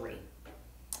the jewelry.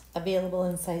 Available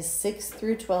in size 6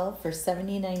 through 12 for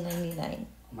 $79.99.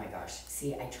 Oh my gosh,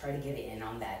 see, I try to get it in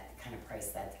on that kind of price.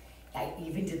 That I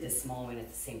even did the small one at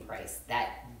the same price.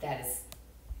 That is,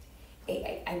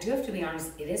 I do have to be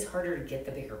honest, it is harder to get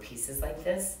the bigger pieces like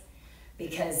this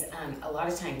because a lot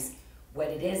of times what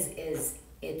it is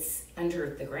it's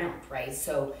under the ground, right?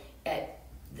 So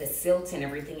the silt and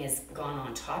everything has gone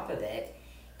on top of it,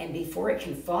 and before it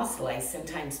can fossilize,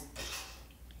 sometimes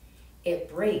it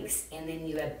breaks, and then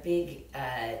you have big,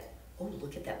 oh,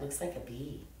 look at that, looks like a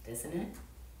bee, doesn't it?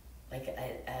 Like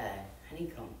a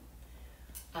honeycomb.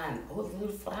 Oh, a little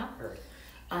flower.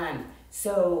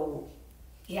 So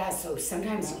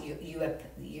sometimes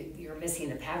you're missing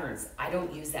the patterns. I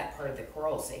don't use that part of the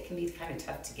coral, so it can be kind of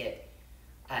tough to get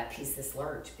a piece this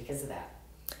large because of that.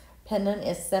 Pendant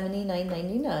is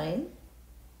 $79.99.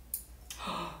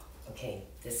 Okay,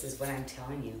 this is what I'm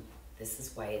telling you. This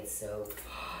is why it's so,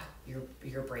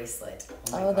 your bracelet.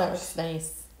 Oh, my Oh, that gosh. looks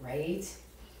nice. Right?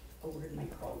 Oh, where'd my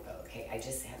coral go? Okay, I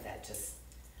just have that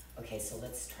okay, so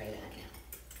let's try that now.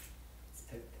 Let's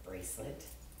put the bracelet.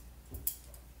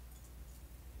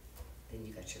 Then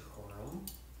you got your coral.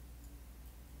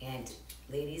 And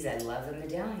ladies, I love a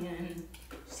medallion.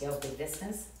 See how big this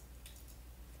is?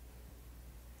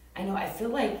 I know, I feel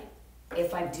like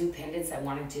if I do pendants, I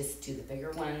want to just do the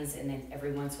bigger ones, and then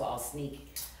every once in a while I'll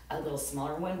sneak a little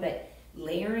smaller one, but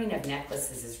layering of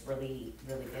necklaces is really,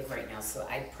 really big right now, so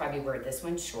I'd probably wear this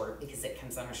one short because it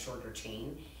comes on a shorter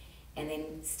chain, and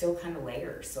then still kind of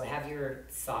layer. So have your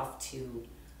soft to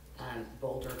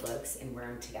bolder looks and wear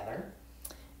them together.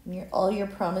 And all your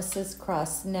promises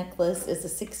cross necklace is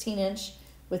a 16-inch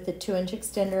with the 2-inch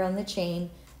extender on the chain,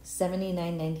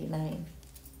 $79.99.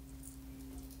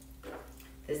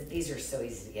 These are so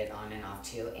easy to get on and off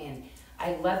too, and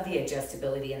I love the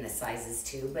adjustability and the sizes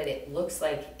too, but it looks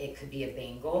like it could be a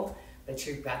bangle, but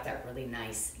you've got that really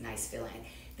nice feeling.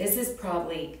 This is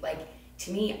probably, like,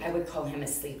 to me, I would call him a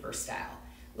sleeper style.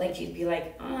 Like, you'd be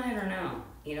like, oh, I don't know,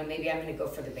 you know, maybe I'm gonna go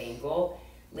for the bangle.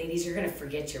 Ladies, you're gonna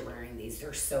forget you're wearing these.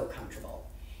 They're so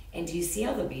comfortable. And do you see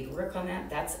all the beadwork on that?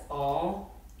 That's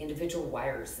all individual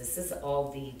wires. This is all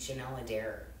the Janyl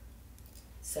Adair.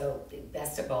 So,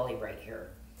 best of Bali right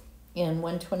here. And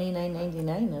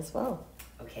 $129.99 as well.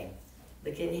 Okay,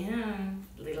 look at him,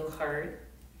 little heart.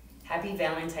 Happy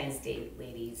Valentine's Day,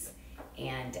 ladies.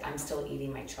 And I'm still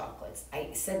eating my chocolates. I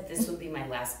said this would be my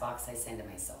last box I send to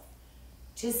myself.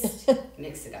 Just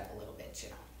mix it up a little bit, you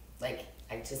know. Like,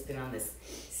 I've just been on this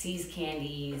C's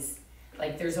candies.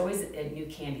 Like, there's always a new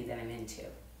candy that I'm into.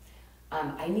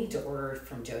 I need to order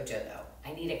from JoJo, though.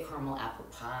 I need a caramel apple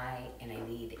pie, and I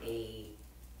need a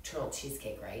turtle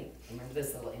cheesecake, right? Remember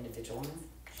those little individual ones?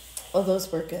 Oh,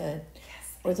 those were good.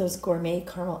 Yes. Or those gourmet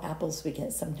caramel apples we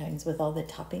get sometimes with all the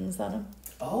toppings on them.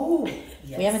 Oh,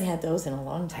 yes. We haven't had those in a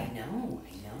long I time. know.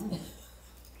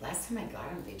 Last time I got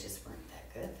them, they just weren't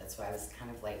that good. That's why I was kind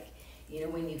of like, you know,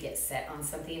 when you get set on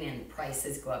something and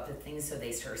prices go up with things, so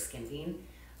they start skimping.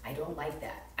 I don't like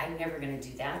that. I'm never going to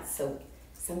do that. So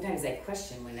sometimes I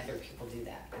question when other people do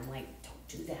that. I'm like, don't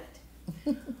do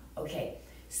that. Okay.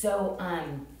 So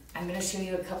I'm going to show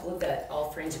you a couple of the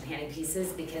all frangipani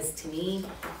pieces, because to me,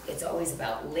 it's always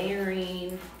about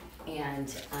layering, and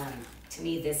to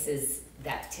me, this is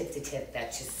that tip to tip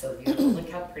that's just so beautiful. Look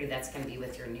how pretty that's going to be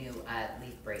with your new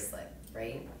leaf bracelet,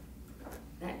 right?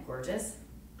 Isn't that gorgeous?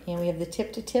 And we have the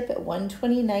tip to tip at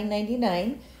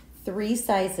 $129.99, 3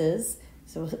 sizes.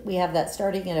 So we have that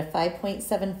starting at a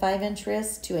 5.75 inch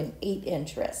wrist to an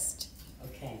 8-inch wrist.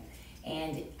 Okay,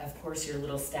 and of course your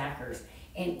little stackers.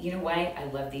 And you know why I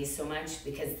love these so much?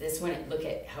 Because this one, look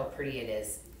at how pretty it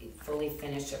is. Fully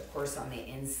finished, of course, on the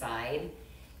inside.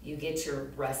 You get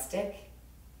your rustic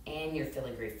and your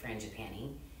filigree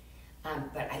frangipani.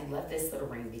 But I love this little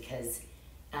ring because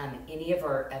any of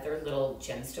our other little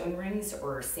gemstone rings,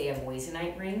 or say a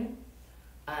moissanite ring,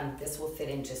 this will fit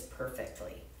in just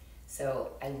perfectly.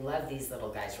 So I love these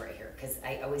little guys right here, because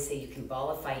I always say you can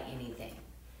ballify anything.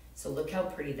 So look how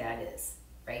pretty that is,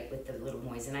 right, with the little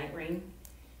moissanite ring.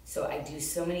 So I do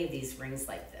so many of these rings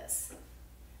like this,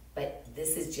 but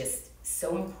this is just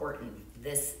so important.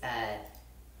 This,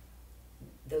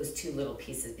 those 2 little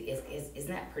pieces, isn't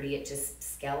that pretty? It just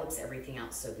scallops everything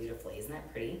out so beautifully. Isn't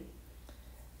that pretty?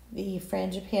 The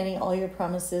frangipani All Your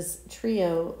Promises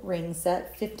trio ring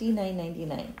set, $59.99.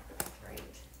 Right,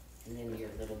 and then your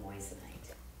little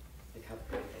moissanite. Look how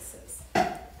pretty this is.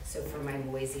 So for my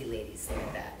moisy ladies, look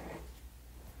at that.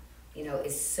 You know,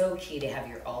 it's so key to have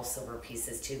your all silver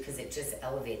pieces too, because it just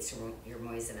elevates your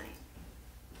moissanite.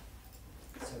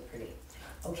 So pretty.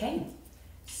 Okay,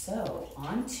 so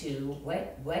on to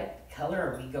what color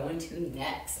are we going to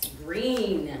next?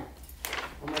 Green.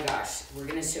 Oh my gosh, we're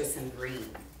gonna show some green.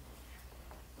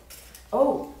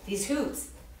 Oh, these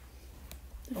hoops.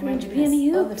 The Oh my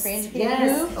frangipani goodness. Oh, the hoops. frangipani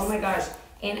Yes. hoops. Oh my gosh.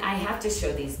 And I have to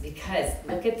show these because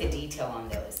look at the detail on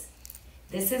those.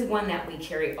 This is one that we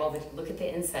carry all the, look at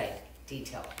the inside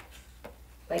detail.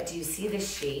 But do you see the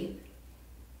shape?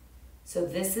 So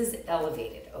this is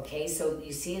elevated, okay? So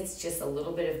you see it's just a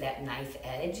little bit of that knife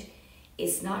edge.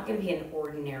 It's not gonna be an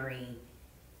ordinary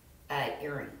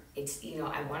earring. It's, you know,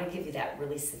 I wanna give you that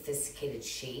really sophisticated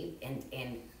shape,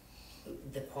 and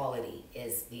the quality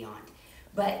is beyond.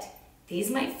 But these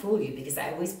might fool you because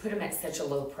I always put them at such a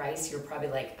low price. You're probably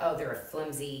like, oh, they're a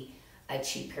flimsy,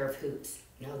 cheap pair of hoops.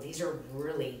 No, these are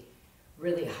really,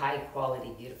 really high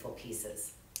quality, beautiful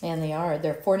pieces. And they are.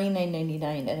 They're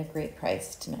 $49.99 at a great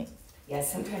price tonight. Yeah,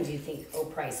 sometimes you think, oh,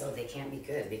 price, oh, they can't be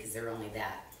good because they're only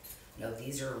that. No,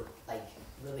 these are like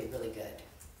really, really good.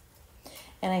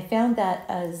 And I found that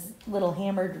little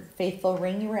hammered faithful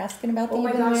ring you were asking about. Oh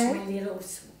my that gosh, wear. my little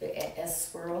S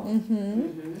swirl.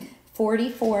 Mm-hmm.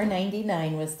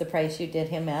 $44.99 was the price you did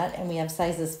him at, and we have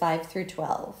sizes 5 through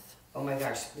 12. Oh my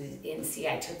gosh, and see,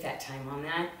 I took that time on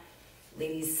that.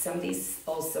 Ladies, some of these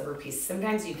all silver pieces,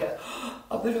 sometimes you go,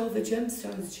 oh, but all the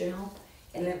gemstones, Janyl,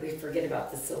 and then we forget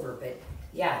about the silver. But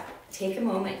yeah, take a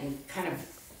moment and kind of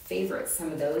favorite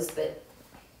some of those, but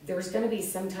there's gonna be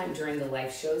some time during the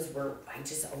live shows where I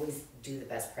just always do the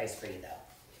best price for you though.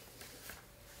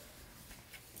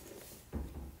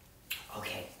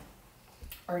 Okay,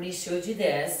 already showed you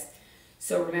this.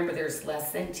 So remember, there's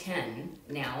less than 10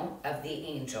 now of the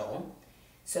angel.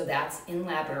 So that's in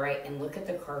labradorite, and look at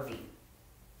the carving.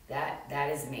 That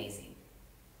is amazing.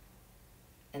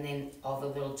 And then all the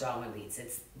little jawline beads.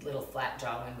 It's little flat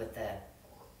jawline with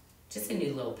just a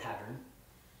new little pattern.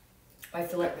 I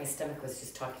feel like my stomach was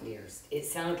just talking to yours. It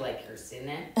sounded like yours, didn't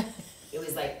it? It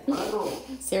was like, oh.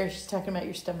 Sarah's just talking about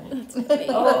your stomach.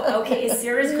 Oh, okay. Is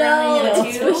Sarah's No, growing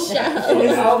it's it too? Michelle.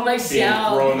 Oh, Being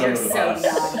Michelle, thrown you're under the so bus.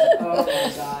 young. Oh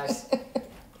my gosh.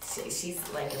 She's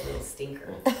like a little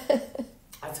stinker.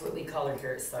 That's what we call her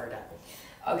here at SARDA.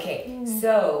 Okay,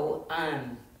 so,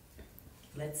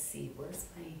 let's see, where's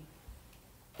my,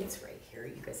 it's right here.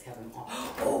 You guys have them all.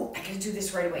 Oh, I gotta do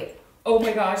this right away. Oh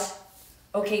my gosh.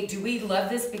 Okay, do we love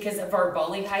this because of our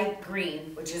Bali High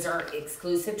Green, which is our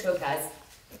exclusive topaz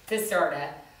to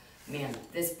SARDA. Man,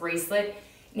 this bracelet.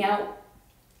 Now,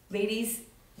 ladies,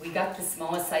 we got the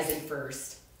smallest size in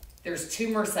first. There's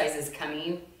 2 more sizes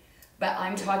coming, but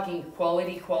I'm talking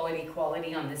quality, quality,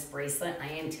 quality on this bracelet. I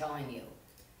am telling you.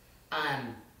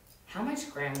 How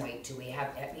much gram weight do we have?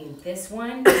 I mean, this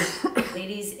one,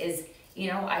 ladies, is, you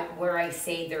know, where I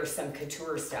say there's some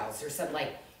couture styles. There's some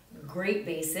like great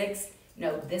basics.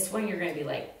 No, this one you're gonna be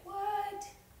like, what?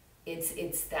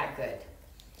 It's that good.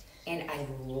 And I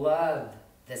love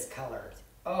this color.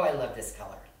 Oh, I love this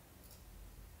color.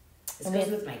 This goes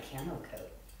with my camo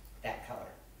coat, that color.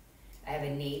 I have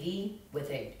a navy with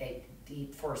a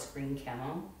deep forest green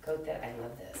camo coat that I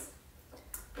love this.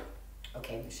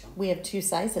 Okay, Michelle. We have 2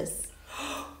 sizes.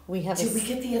 We have. Did we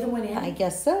get the other one in? I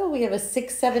guess so. We have a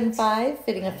 675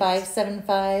 fitting a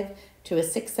 575 to a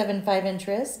 675 inch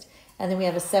wrist, and then we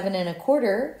have a 7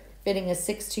 1/4 fitting a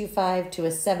 625 to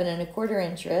a 7 1/4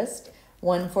 inch wrist.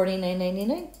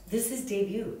 $149.99. This is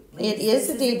debut. It is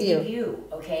a debut.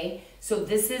 Okay, so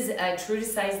this is true to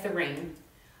size the ring.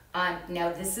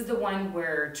 Now this is the one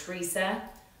where Teresa,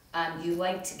 you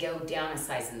like to go down a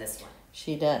size in this one.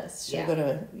 She does. She'll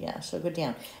Yeah. she'll go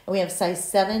down. And we have size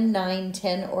 7, 9,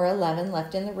 10, or 11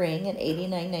 left in the ring at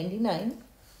 $89.99.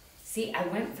 See, I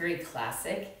went very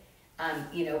classic,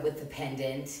 you know, with the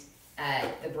pendant,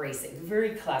 the bracelet,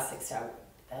 very classic style.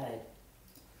 The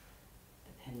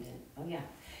pendant, oh yeah.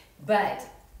 But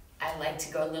I like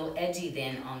to go a little edgy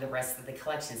then on the rest of the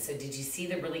collection. So did you see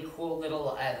the really cool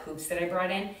little hoops that I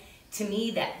brought in? To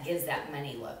me, that gives that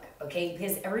money look, okay?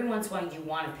 Because every once in a while you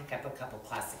want to pick up a couple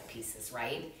classic pieces,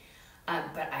 right?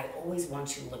 But I always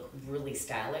want you to look really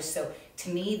stylish. So to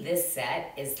me, this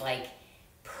set is like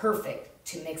perfect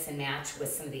to mix and match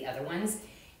with some of the other ones.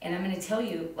 And I'm going to tell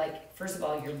you, like, first of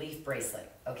all, your leaf bracelet,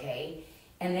 okay?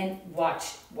 And then watch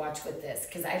with this,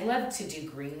 because I love to do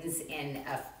greens and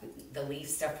the leaf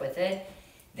stuff with it.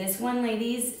 This one,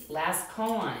 ladies, last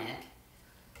call on it.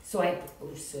 So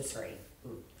oh, so sorry.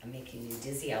 Ooh, I'm making you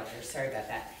dizzy out there. Sorry about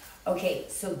that. Okay,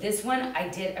 so this one, I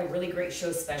did a really great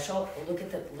show special. Look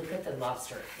at the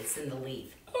lobster. It's in the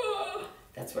leaf. Oh,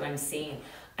 that's what I'm seeing.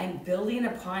 I'm building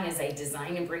upon as I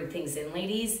design and bring things in,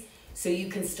 ladies, so you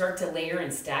can start to layer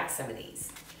and stack some of these.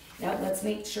 Now, let's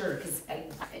make sure, because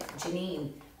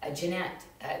Jeanette,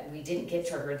 we didn't get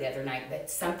to her the other night, but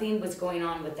something was going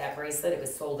on with that bracelet. It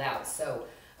was sold out, so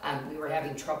we were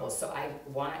having trouble. So I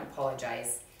want to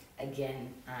apologize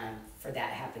again for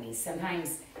that happening.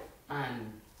 Sometimes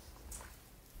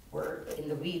we're in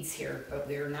the weeds here, but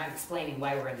we're not explaining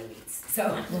why we're in the weeds.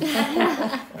 So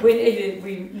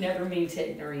we never mean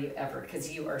to ignore you ever,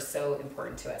 because you are so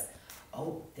important to us.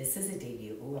 Oh, this is a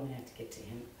debut. Oh, I'm going to have to get to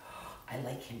him. I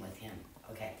like him with him.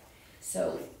 Okay.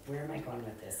 So where am I going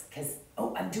with this? Because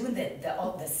I'm doing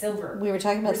the silver. We were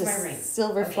talking about Where's the my ring?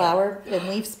 silver Okay. flower and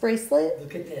leaves bracelet.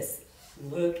 Look at this.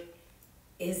 Look,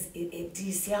 do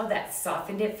you see how that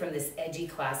softened it from this edgy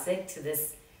classic to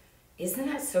this? Isn't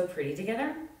that so pretty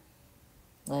together?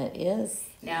 It is.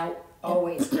 Now,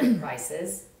 always great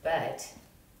prices, but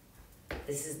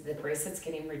the bracelet's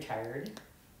getting retired.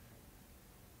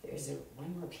 There's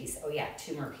one more piece. Oh yeah,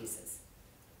 2 more pieces.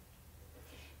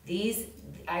 These,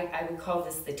 I would call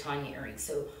this the Tanya earring.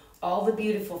 So all the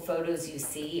beautiful photos you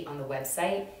see on the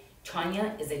website,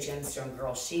 Tanya is a gemstone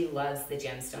girl. She loves the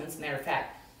gemstones. Matter of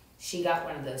fact, she got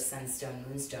one of those sunstone,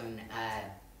 moonstone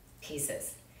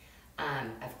pieces.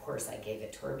 Of course, I gave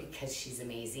it to her because she's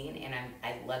amazing, and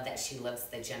I love that she loves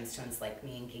the gemstones like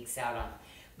me and geeks out on them.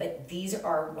 But these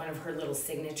are one of her little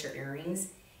signature earrings.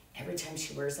 Every time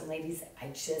she wears them, ladies,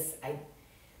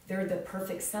 they're the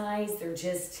perfect size. They're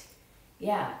just,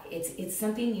 yeah, it's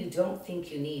something you don't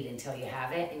think you need until you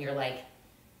have it, and you're like,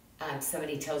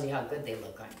 somebody tells you how good they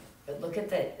look on you. But look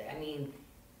at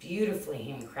beautifully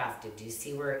handcrafted. Do you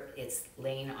see where it's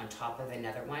laying on top of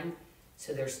another one?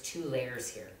 So there's 2 layers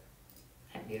here.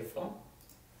 Isn't that beautiful?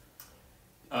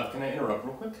 Can I interrupt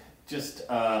real quick? Just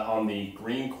on the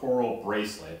green coral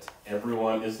bracelet,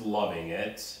 everyone is loving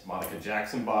it. Monica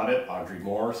Jackson bought it. Audrey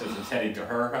Moore says it's heading to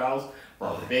her house.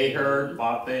 Barbara Baker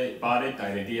bought it.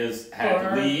 Dinah Diaz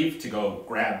had to leave to go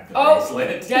grab the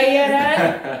bracelet.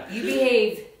 Diana, you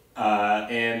behave.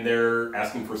 And they're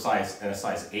asking for a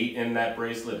size 8 in that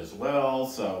bracelet as well.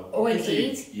 So an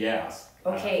 8? Yes.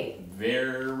 Okay.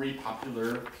 Very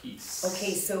popular piece.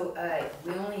 Okay, so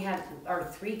we only have our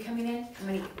 3 coming in. How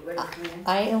many? What are coming in?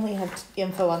 I only have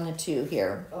info on the 2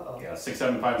 here. Uh-oh. Yeah,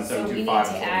 675 and So we need 725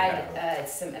 to is what we have. add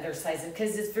some other sizes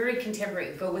because it's very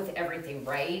contemporary. Go with everything,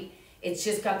 right? It's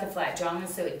just got the flat jawline,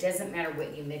 so it doesn't matter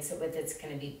what you mix it with. It's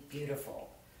going to be beautiful.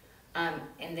 And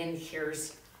then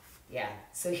here's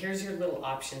your little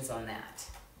options on that.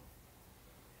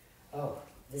 Oh,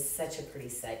 this is such a pretty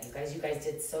set. You guys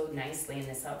did so nice laying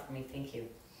this out for me. Thank you.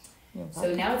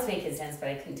 So now it's making sense, but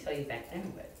I couldn't tell you back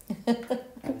then what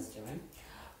I was doing.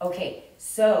 Okay,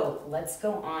 so let's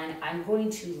go on. I'm going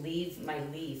to leave my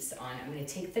leaves on. I'm going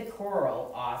to take the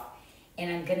coral off, and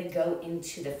I'm going to go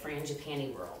into the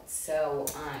frangipani world. So,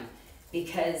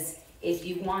 because if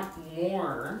you want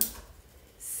more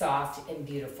soft and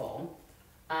beautiful,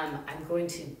 I'm going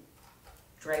to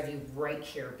drive you right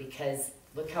here because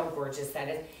look how gorgeous that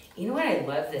is. You know what I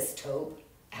love this taupe?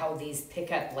 How these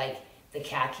pick up like the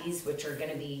khakis, which are going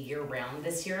to be year-round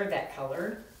this year, that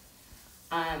color.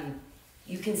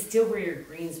 You can still wear your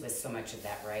greens with so much of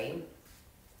that, right?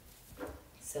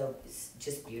 So it's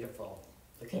just beautiful.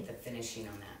 Look at the finishing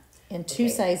on that. And 2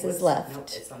 sizes left. Nope,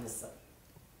 it's on this side.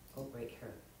 Oh, right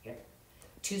here. Yep.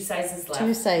 2 sizes left.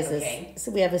 2 sizes. Okay.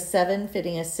 So we have a 7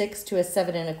 fitting a 6 to a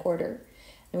 7 1/4.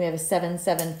 And we have a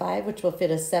 775, which will fit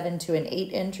a 7 to an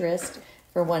 8-inch wrist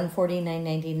for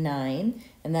 $149.99,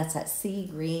 and that's that sea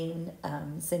green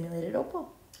simulated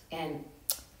opal. And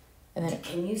then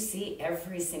can you see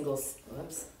every single?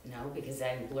 Whoops, no, because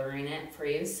I'm blurring it for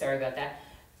you. Sorry about that.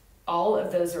 All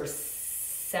of those are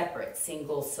separate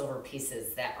single silver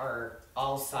pieces that are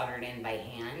all soldered in by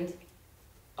hand.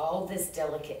 All this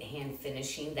delicate hand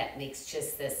finishing that makes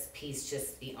just this piece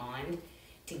just beyond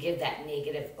to give that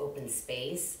negative open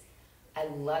space. I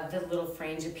love the little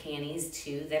frangipanis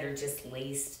too that are just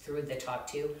laced through the top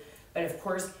too. But of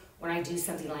course, when I do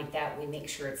something like that, we make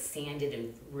sure it's sanded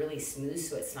and really smooth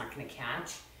so it's not going to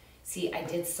catch. See, I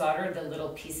did solder the little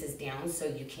pieces down so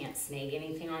you can't snag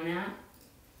anything on that.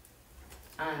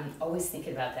 Always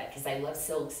thinking about that because I love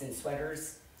silks and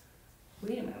sweaters.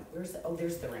 Wait a minute,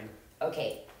 there's the ring.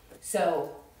 Okay,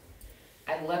 so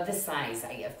I love the size.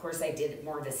 Of course, I did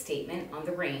more of a statement on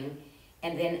the ring.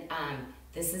 And then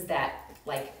this is that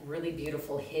like really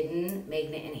beautiful hidden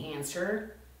magnet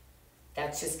enhancer.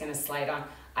 That's just gonna slide on.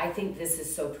 I think this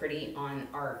is so pretty on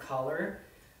our collar.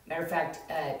 Matter of fact,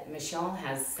 Michelle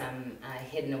has some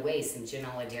hidden away, some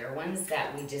Janyl Adair ones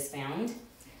that we just found.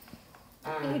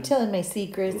 you're telling my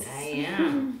secrets. I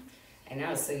am. I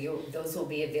know, so those will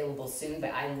be available soon,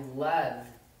 but I love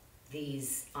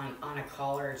these on a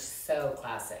collar, so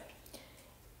classic.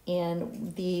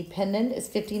 And the pendant is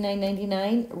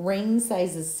 $59.99. Ring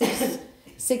size is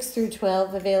 6 through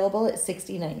 12 available at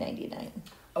 $69.99.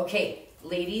 Okay,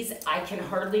 ladies, I can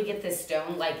hardly get this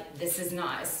stone. Like, this is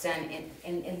not a stone,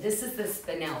 and this is the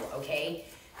spinel, okay?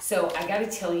 So I gotta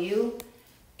tell you,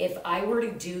 if I were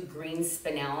to do green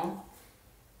spinel,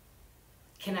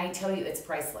 can I tell you it's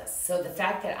priceless? So the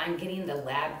fact that I'm getting the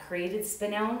lab created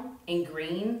spinel in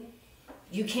green,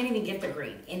 you can't even get the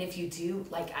green. And if you do,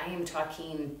 like I am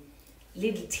talking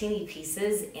little teeny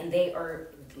pieces, and they are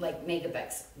like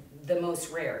megabucks, the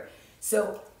most rare.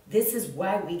 So this is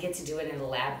why we get to do it in a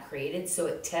lab created. So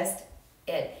it tests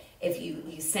it. If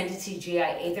you send it to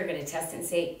GIA, they're going to test it and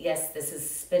say, yes, this is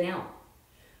spinel.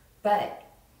 But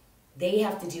they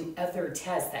have to do other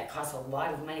tests that cost a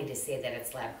lot of money to say that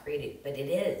it's lab created, but it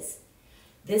is.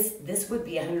 This would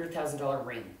be $100,000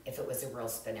 ring if it was a real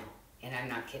spinel, and I'm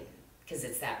not kidding, because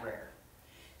it's that rare.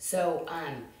 So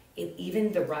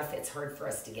even the rough, it's hard for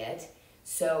us to get.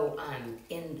 So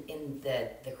in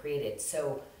the created,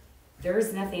 so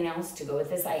there's nothing else to go with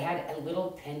this. I had a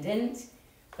little pendant,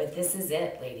 but this is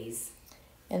it, ladies.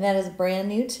 And that is brand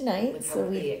new tonight. Look how So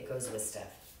pretty we it goes with stuff.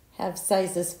 have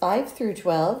sizes 5 through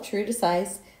 12, true to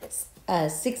size,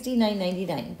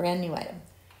 $69.99, brand new item.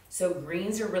 So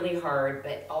greens are really hard,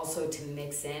 but also to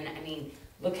mix in. I mean,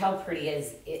 look how pretty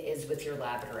it is with your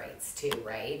labradorites too,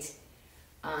 right?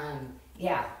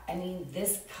 Yeah, I mean,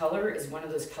 this color is one of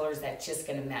those colors that's just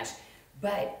gonna mesh,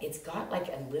 but it's got like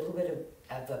a little bit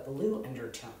of a blue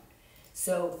undertone.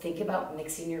 So think about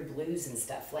mixing your blues and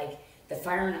stuff. Like the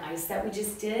fire and ice that we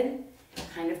just did,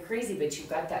 kind of crazy, but you've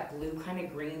got that blue kind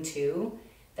of green too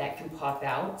that can pop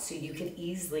out. So you could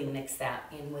easily mix that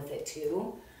in with it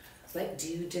too. But do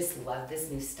you just love this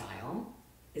new style?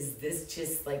 Is this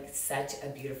just like such a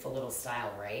beautiful little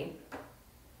style, right?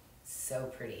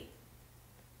 So pretty.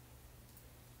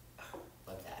 Oh,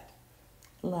 love that.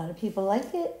 A lot of people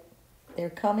like it. They're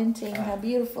commenting how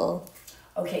beautiful.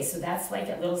 Okay, so that's like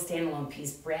a little standalone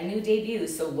piece, brand new debut,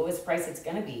 so lowest price it's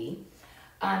gonna be.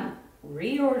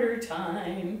 Reorder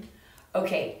time.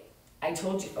 Okay, I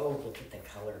told you, oh, look at the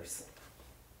colors.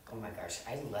 Oh my gosh,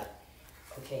 I love,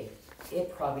 okay,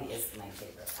 it probably is my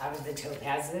favorite. Out of the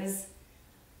topazes,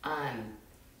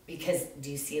 because do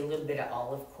you see a little bit of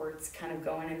olive quartz kind of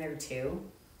going in there too?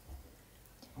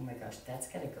 Oh my gosh, that's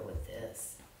gotta go with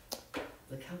this.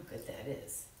 Look how good that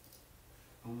is.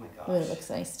 Oh my gosh. Oh, it looks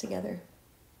nice together.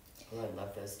 Oh, I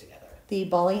love those together. The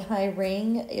Bali High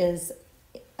ring is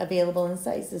available in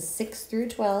sizes 6 through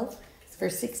 12 for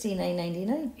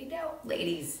 $69.99. I know,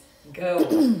 ladies, go.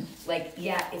 Like,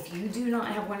 yeah, if you do not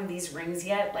have one of these rings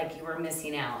yet, like you are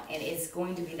missing out. And it's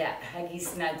going to be that huggy,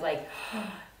 snug, like,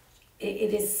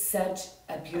 it is such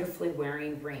a beautifully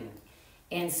wearing ring.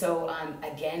 And so,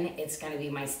 again, it's going to be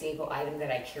my staple item that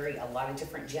I carry a lot of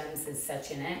different gems and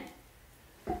such in it.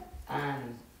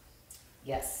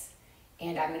 Yes.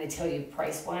 And I'm going to tell you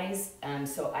price-wise,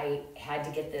 so I had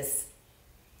to get this,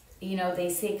 you know, they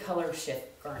say color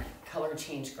shift garnet, color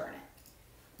change garnet.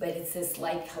 But it's this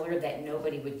light color that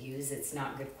nobody would use. It's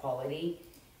not good quality.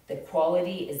 The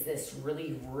quality is this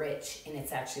really rich, and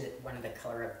it's actually one of the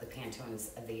color of the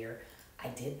Pantones of the year. I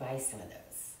did buy some of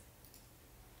those.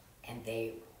 And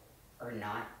they are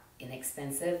not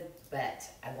inexpensive, but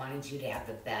I wanted you to have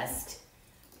the best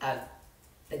of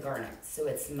the garnet. So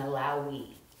it's Malawi.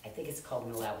 I think it's called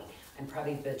Malawi. I'm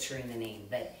probably butchering the name,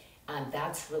 but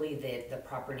that's really the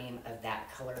proper name of that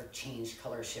color change,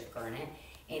 color shift garnet.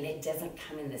 And it doesn't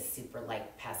come in this super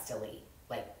like pastel-y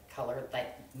like color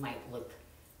that might look,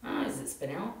 is it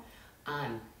spinel?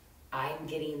 I'm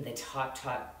getting the top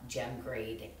gem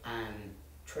grade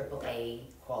AAA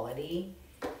quality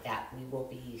that we will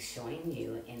be showing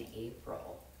you in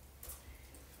April.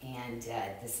 And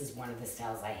this is one of the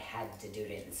styles I had to do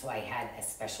it in. So I had a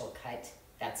special cut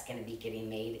that's going to be getting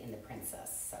made in the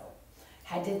Princess. So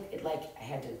I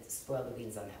had to spoil the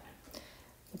beans on that one.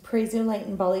 The Prezolite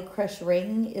and Bali Crush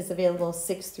ring is available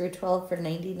 6 through 12 for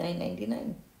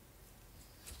 $99.99.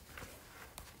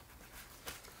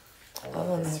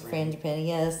 Oh, my frangipani,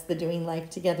 yes, the Doing Life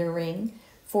Together ring,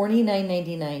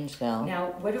 $49.99, Janelle.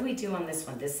 Now, what do we do on this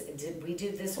one? Did we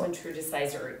do this one true to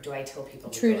size, or do I tell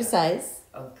people True to to size.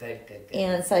 Oh, good.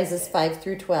 And That's sizes good. 5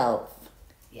 through 12.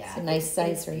 Yeah, it's a nice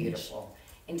size it's range. Beautiful.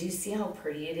 And do you see how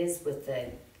pretty it is with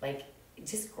the, like,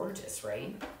 just gorgeous,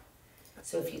 right?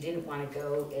 So if you didn't want to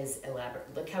go as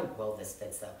elaborate, look how well this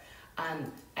fits though. I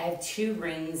have two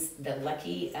rings, the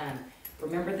lucky,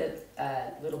 remember the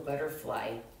little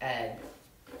butterfly,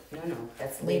 no,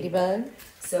 that's Ladybug.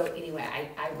 So anyway,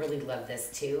 I really love this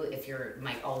too. If you're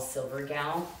my all silver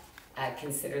gal,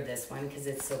 consider this one because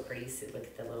it's so pretty. So look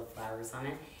at the little flowers on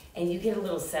it. And you get a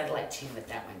little satellite chain with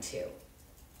that one too.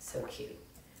 So cute.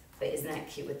 But isn't that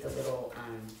cute with the little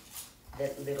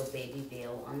baby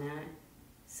veil on that?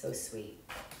 So sweet.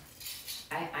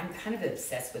 I'm kind of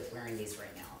obsessed with wearing these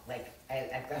right now. Like,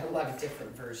 I've got a lot of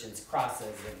different versions,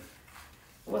 crosses, and,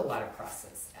 well, a lot of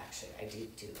crosses, actually. I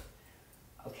do.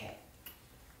 Okay.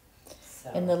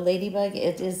 So. And the Ladybug,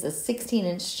 it is a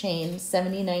 16-inch chain,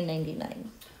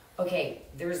 $79.99. Okay,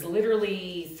 there's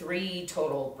literally 3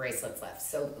 total bracelets left.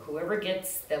 So whoever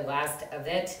gets the last of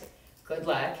it, good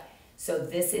luck. So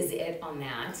this is it on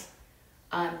that.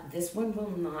 This one will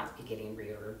not be getting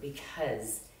reordered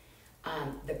because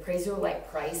the Prazolite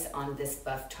price on this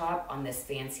buff top, on this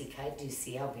fancy cut, do you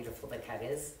see how beautiful the cut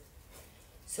is?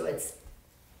 So it's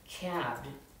cabbed,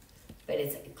 but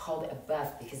it's called a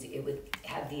buff because it would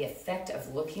have the effect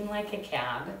of looking like a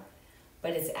cab,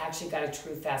 but it's actually got a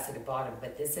true faceted bottom.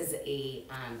 But this is a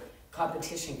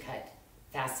competition cut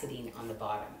faceting on the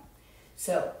bottom.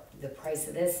 So the price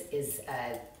of this is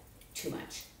too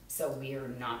much. So we are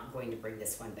not going to bring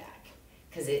this one back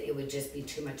because it would just be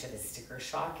too much of a sticker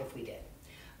shock if we did.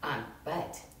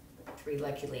 But 3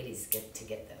 lucky ladies get to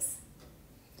get this.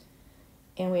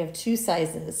 And we have 2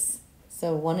 sizes.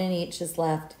 So 1 in each is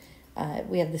left.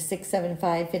 We have the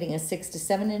 675 fitting a 6 to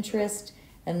 7 inch wrist.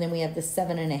 And then we have the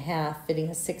 7.5 fitting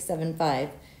a 675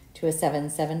 to a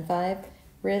 775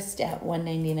 wrist at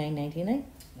 $199.99.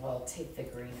 Well, I'll take the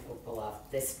green opal off.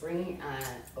 The spring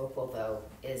opal though,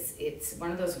 it's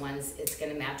one of those ones, it's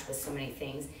gonna match with so many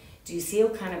things. Do you see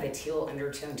kind of a teal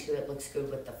undertone too? It looks good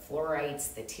with the florites,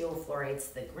 the teal florites,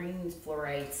 the green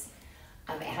florites.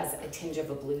 It has a tinge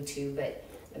of a blue too, but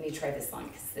let me try this on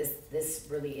because this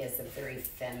really is a very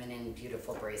feminine,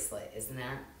 beautiful bracelet, isn't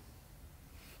that?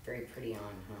 Very pretty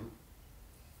on, huh?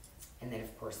 And then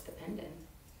of course the pendant.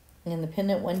 And the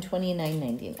pendant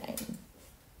 $129.99.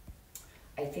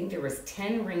 I think there was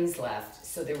 10 rings left,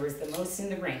 so there was the most in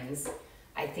the rings.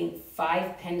 I think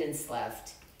 5 pendants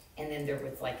left, and then there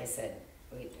was, like I said,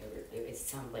 wait, it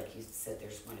sounded like you said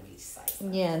there's one of each size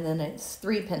left. Yeah, and then it's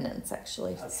 3 pendants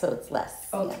actually, Okay. so it's less.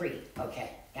 Oh, yeah. 3,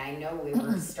 okay. I know we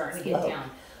were starting to get down.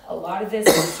 A lot of this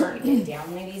is starting to get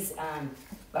down, ladies,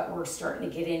 but we're starting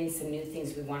to get in some new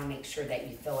things. We want to make sure that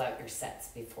you fill out your sets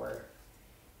before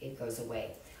it goes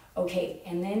away. Okay,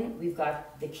 and then we've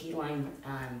got the key lime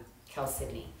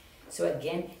chalcedony. So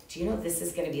again, do you know this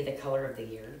is going to be the color of the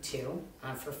year too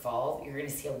for fall? You're going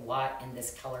to see a lot in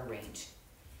this color range.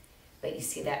 But you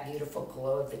see that beautiful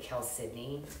glow of the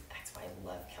chalcedony? That's why I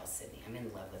love chalcedony. I'm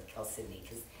in love with chalcedony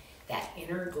because that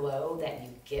inner glow that you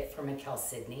get from a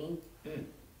chalcedony,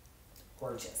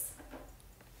 gorgeous.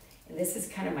 And this is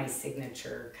kind of my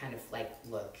signature kind of like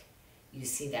look. You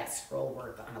see that scroll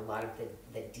work on a lot of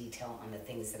the detail on the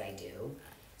things that I do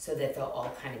so that they'll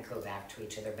all kind of go back to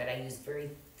each other. But I use very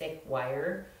thick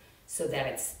wire so that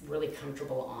it's really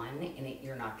comfortable on and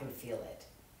you're not going to feel it.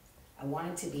 I want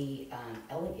it to be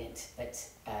elegant, but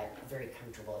very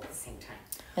comfortable at the same time.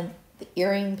 And the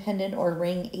earring, pendant, or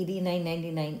ring,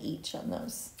 $89.99 each on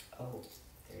those. Oh,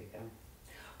 there you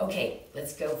go. Okay,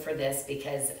 let's go for this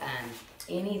because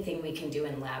anything we can do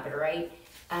in labradorite.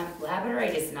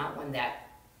 Labradorite is not one that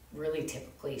really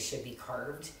typically should be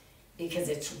carved because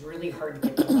it's really hard to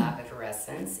get the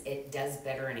labradorescence. It does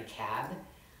better in a cab,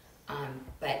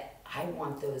 but I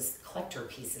want those collector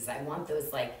pieces. I want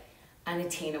those like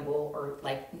unattainable or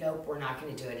like, nope, we're not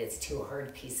going to do it. It's too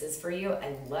hard pieces for you.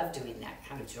 I love doing that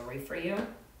kind of jewelry for you.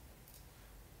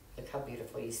 Look how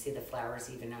beautiful. You see the flowers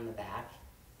even on the back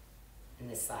and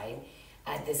the side.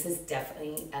 This is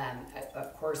definitely,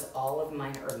 of course, all of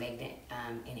mine are magnet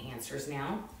enhancers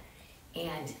now.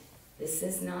 And this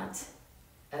is not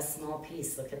a small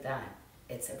piece. Look at that.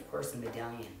 It's, of course, a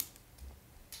medallion.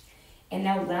 And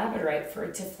now labradorite, for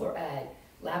it to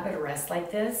labradoresce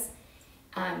like this,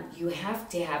 you have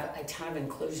to have a ton of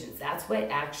inclusions. That's what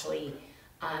actually,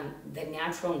 the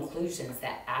natural inclusions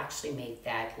that actually make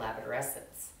that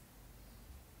labradorescence.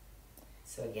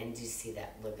 So again, do you see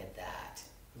that? Look at that.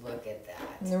 Look at that.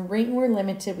 And the ring, we're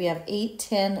limited. We have 8,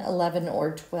 10, 11,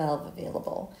 or 12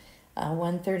 available.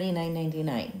 $139.99.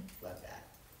 Love that.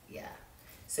 Yeah.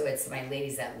 So it's my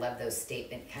ladies that love those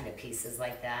statement kind of pieces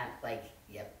like that. Like,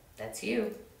 yep, that's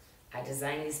you. I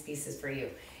designed these pieces for you.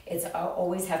 It's, I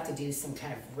always have to do some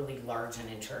kind of really large and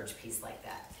in charge piece like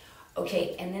that.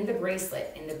 Okay, and then the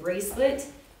bracelet. And the bracelet,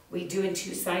 we do in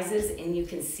 2 sizes, and you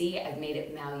can see I've made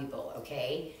it malleable,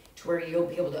 okay? To where you'll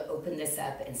be able to open this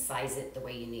up and size it the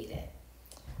way you need it.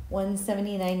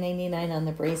 $179.99 on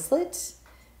the bracelet.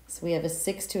 So we have a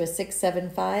 6 to a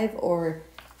 6.75, or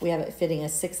we have it fitting a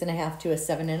 6.5 to a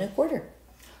 7 1/4.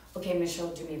 Okay, Michelle,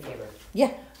 do me a favor.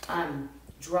 Yeah.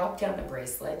 Drop down the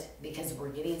bracelet because we're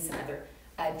getting some other.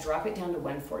 Drop it down to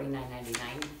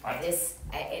 $149.99. This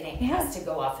and it has to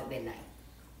go off at midnight.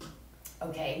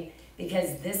 Okay,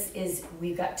 because this is,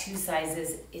 we've got 2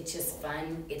 sizes. It's just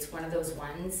fun. It's one of those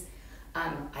ones.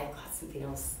 I've got something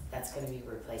else that's going to be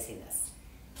replacing this.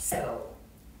 So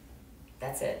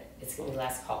that's it. It's going to be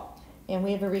last call. And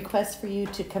we have a request for you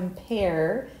to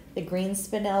compare the green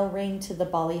spinel ring to the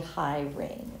Bali High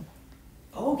ring.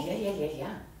 Oh,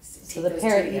 yeah. So the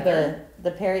Paraiba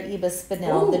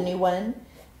Spinel, the new one,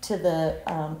 to the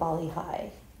Bali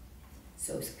High.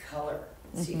 So it's color,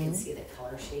 so you can see the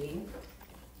color shading.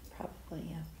 Probably,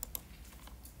 yeah.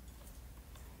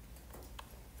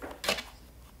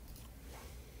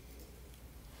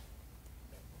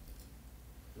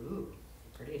 Ooh,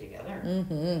 pretty together.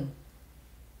 Mm-hmm.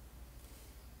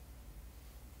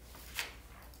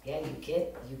 Yeah,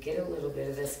 you get a little bit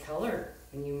of this color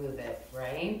when you move it,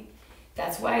 right?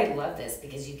 That's why I love this,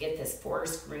 because you get this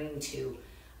forest green to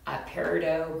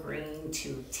peridot green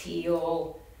to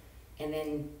teal, and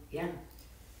then, yeah,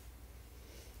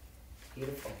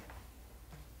 beautiful.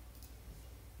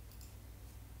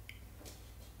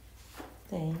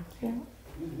 Thank you.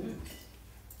 Mm-hmm.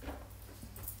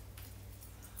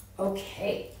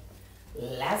 Okay,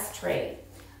 last tray.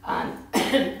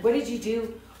 What did you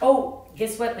do? Oh,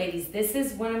 guess what, ladies? This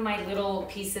is one of my little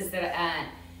pieces that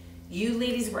you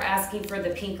ladies were asking for, the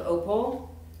pink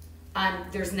opal.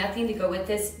 There's nothing to go with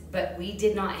this, but we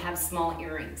did not have small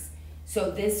earrings. So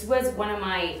this was one of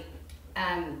my,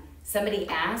 somebody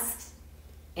asked,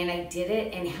 and I did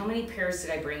it. And how many pairs did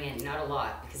I bring in? Not a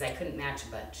lot, because I couldn't match a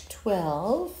bunch.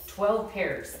 12. 12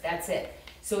 pairs, that's it.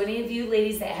 So any of you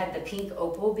ladies that had the pink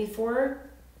opal before,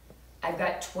 I've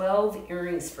got 12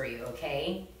 earrings for you,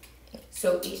 okay?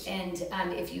 So, and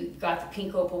if you got the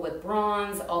pink opal with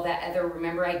bronze, all that other,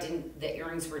 remember the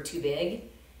earrings were too big.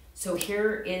 So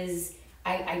here is,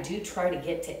 I do try to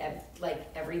get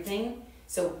to everything.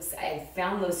 So I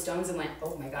found those stones and went,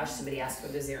 oh my gosh, somebody asked for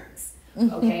those earrings,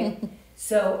 okay?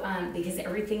 So, because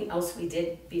everything else we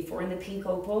did before in the pink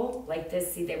opal, like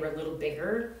this, see, they were a little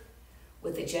bigger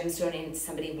with the gemstone, and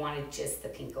somebody wanted just the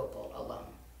pink opal alone,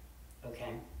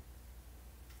 okay?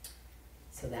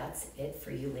 So that's it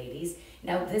for you ladies.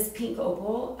 Now this pink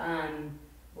opal,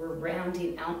 we're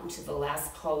rounding out into the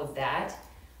last call of that.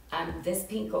 This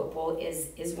pink opal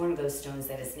is one of those stones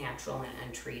that is natural and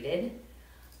untreated.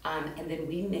 And then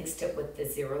we mixed it with the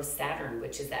Zero Saturn,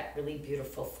 which is that really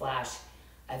beautiful flash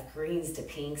of greens to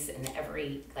pinks and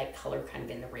every color kind of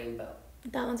in the rainbow.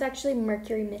 That one's actually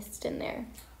mercury mist in there.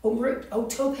 Oh,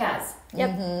 topaz.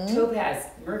 Yep. Topaz,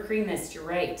 mercury mist, you're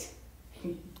right.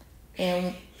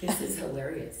 And this is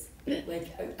hilarious.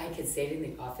 I could say it in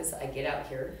the office. I get out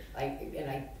here, and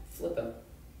I flip them.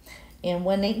 And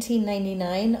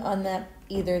 $119.99 on that,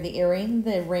 either the earring,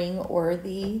 the ring, or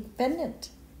the pendant.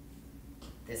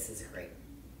 This is great.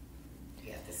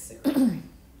 Yeah, this is a great ring.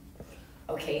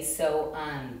 Okay, so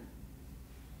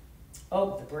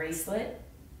the bracelet.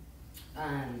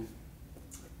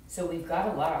 So we've got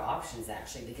a lot of options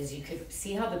actually, because you could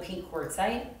see how the pink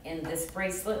quartzite in this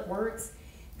bracelet works.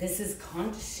 This is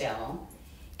conch shell,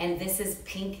 and this is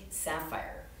pink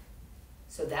sapphire.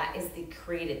 So that is the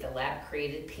lab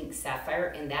created pink sapphire,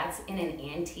 and that's in an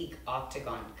antique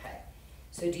octagon cut.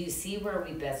 So do you see where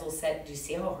we bezel set? Do you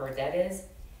see how hard that is?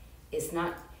 It's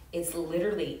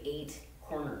literally 8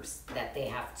 corners that they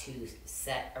have to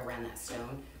set around that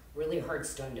stone. Really hard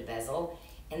stone to bezel.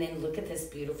 And then look at this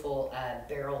beautiful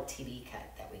barrel TV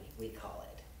cut that we call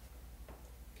it.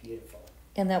 Beautiful.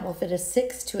 And that will fit a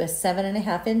 6 to a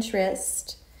 7.5 inch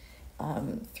wrist.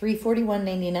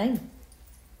 $341.99.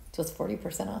 So it's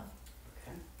 40% off.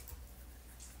 Okay.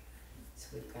 So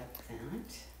we've got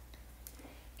that.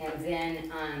 And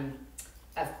then,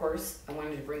 of course, I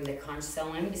wanted to bring the conch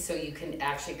shell in so you can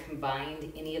actually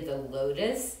combine any of the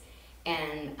lotus,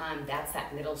 and that's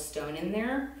that middle stone in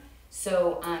there.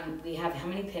 So we have how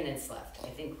many pendants left? I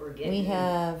think we're getting... We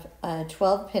have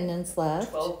 12 pendants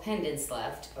left. 12 pendants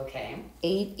left, okay.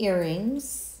 8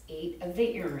 earrings. 8 of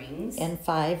the earrings. And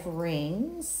 5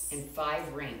 rings. And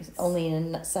 5 rings. Only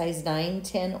in size 9,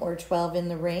 10, or 12 in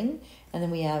the ring. And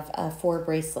then we have 4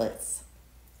 bracelets.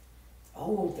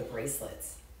 Oh, the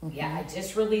bracelets. Mm-hmm. Yeah, I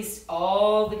just released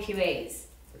all the QAs.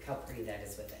 Look how pretty that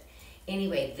is with it.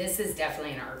 Anyway, this is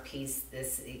definitely an art piece.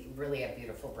 This is really a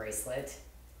beautiful bracelet.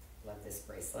 Love this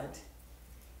bracelet.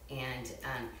 And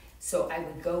so I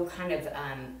would go kind of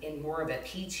in more of a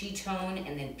peachy tone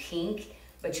and then pink,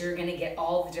 but you're gonna get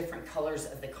all the different colors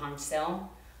of the conch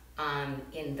shell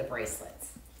in the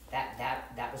bracelets.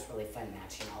 That was really fun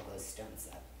matching all those stones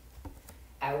up.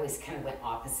 I always kind of went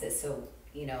opposite, so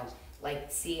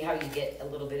see how you get a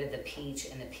little bit of the peach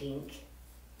and the pink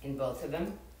in both of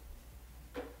them.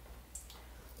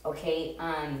 Okay,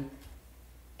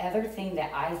 other thing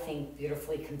that I think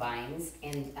beautifully combines,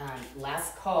 and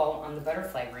last call on the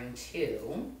butterfly ring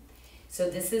too.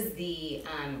 So this is the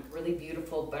really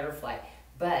beautiful butterfly,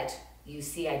 but you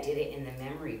see I did it in the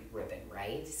memory ribbon,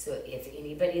 right? So if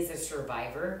anybody's a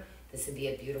survivor, this would be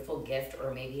a beautiful gift,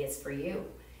 or maybe it's for you.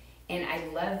 And I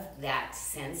love that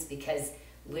sense because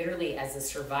literally as a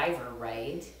survivor,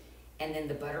 right? And then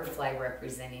the butterfly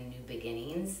representing new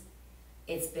beginnings.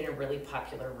 It's been a really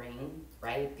popular ring,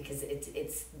 right? Because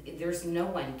it's there's no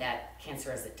one that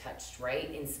cancer hasn't touched, right?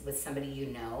 And with somebody you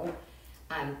know,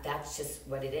 that's just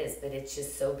what it is. But it's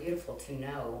just so beautiful to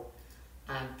know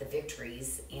the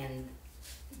victories and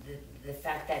the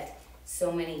fact that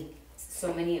so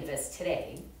many of us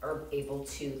today are able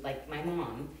to, like my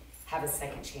mom, have a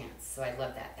second chance. So I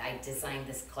love that. I designed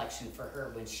this collection for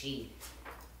her when she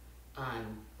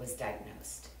was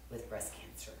diagnosed with breast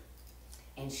cancer.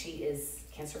 And she is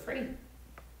cancer free.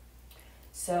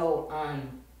 So,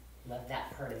 love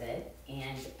that part of it.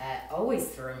 And always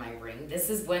throw in my ring. This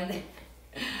is one that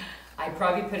I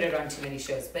probably put it on too many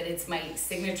shows, but it's my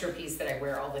signature piece that I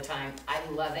wear all the time. I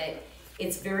love it.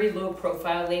 It's very low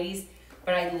profile, ladies,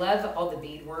 but I love all the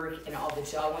beadwork and all the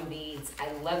jawline beads.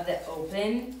 I love the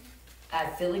open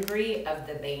filigree of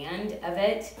the band of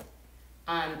it.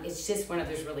 It's just one of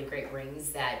those really great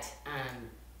rings that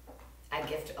I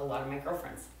gift a lot of my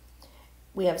girlfriends.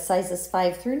 We have sizes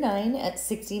 5 through 9 at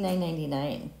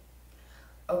 $69.99.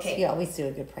 Okay. You always do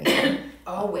a good price.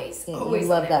 Always. You Always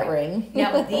love that ring.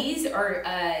 Now these are,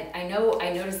 I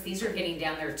noticed these are getting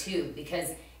down there too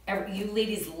because you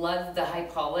ladies love the high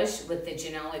polish with the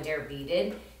Janyl Adair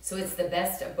beaded. So it's the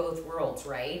best of both worlds,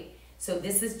 right? So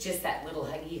this is just that little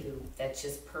huggy hoop that's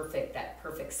just perfect, that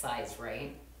perfect size,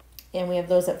 right? And we have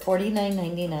those at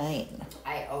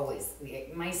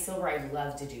 $49.99. My silver, I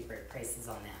love to do great prices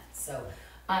on that. So,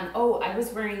 I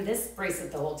was wearing this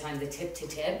bracelet the whole time, the tip to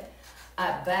tip,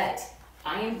 but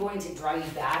I am going to draw you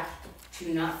back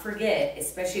to not forget,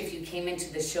 especially if you came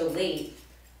into the show late,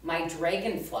 my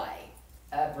dragonfly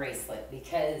bracelet,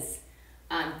 because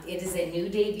it is a new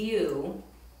debut,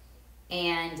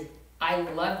 and I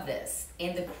love this.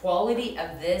 And the quality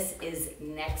of this is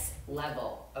next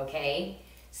level, okay?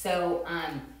 So,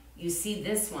 you see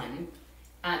this one.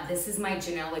 This is my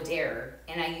Janyl Adair,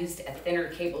 and I used a thinner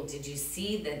cable. Did you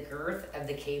see the girth of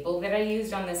the cable that I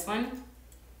used on this one?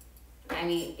 I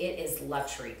mean, it is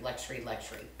luxury, luxury,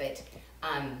 luxury. But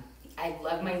I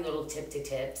love my little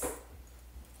tip-to-tips.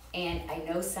 And I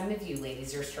know some of you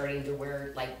ladies are starting to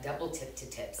wear like double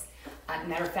tip-to-tips.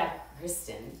 Matter of fact,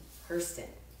 Hurston.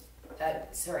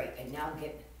 Sorry, and now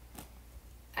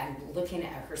I'm looking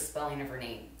at her spelling of her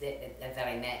name that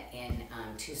I met in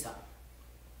Tucson.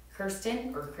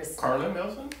 Kirsten or Kristen? Carla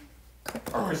Nelson?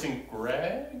 Or Kristen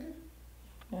Gregg?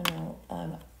 No.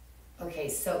 Okay,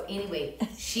 so anyway,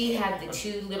 she had the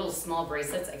two little small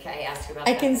bracelets. I asked her about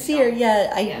I that. can see her,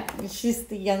 yeah. Yeah. She's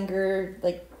the younger,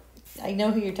 like, I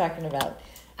know who you're talking about.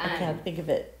 I can't think of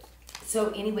it.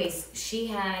 So anyways, she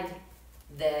had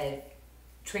the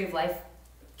Tree of Life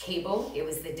cable. It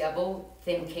was the double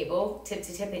thin cable, tip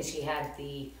to tip, and she had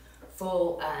the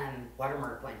full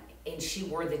watermark one. And she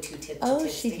wore the two tip to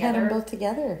tips she together. had them both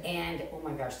together. And oh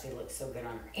my gosh, they look so good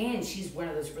on her. And she's one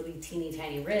of those really teeny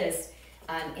tiny wrists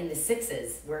in the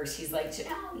 6s where she's like,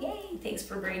 oh, yay, thanks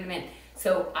for bringing them in.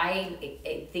 So I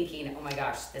thinking, oh my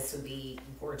gosh, this would be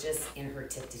gorgeous in her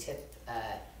tip to tip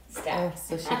stack. Oh,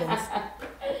 so she does.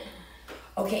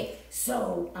 Okay,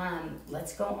 so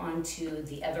let's go on to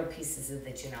the other pieces of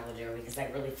the Janyl Adair because I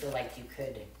really feel like you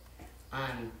could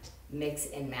mix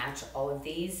and match all of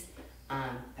these. But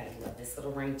I love this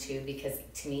little ring too because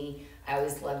to me, I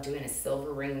always love doing a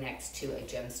silver ring next to a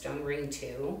gemstone ring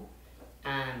too.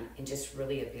 And just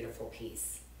really a beautiful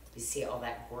piece. You see all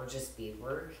that gorgeous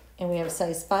beadwork. And we have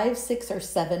size 5, 6, or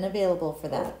 7 available for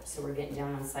that. Oh, so we're getting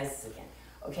down on sizes again.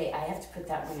 Okay, I have to put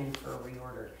that one in for a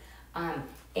reorder.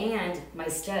 And my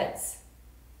studs.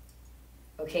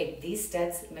 Okay, these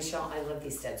studs, Michelle, I love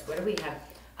these studs. What do we have?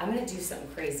 I'm gonna do something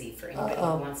crazy for anybody who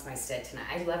wants my stud tonight.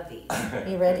 I love these.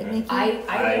 You ready, Mickey?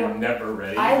 I'm never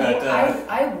ready.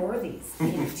 I wore these.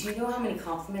 And do you know how many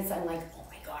compliments I'm like, oh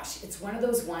my gosh, it's one of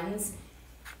those ones.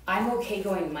 I'm okay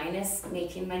going minus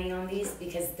making money on these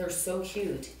because they're so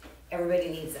cute. Everybody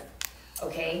needs them.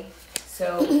 Okay?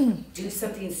 So do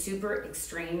something super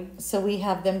extreme. So we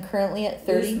have them currently at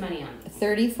Lose money on these.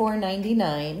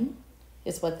 $34.99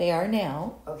 is what they are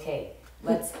now. Okay,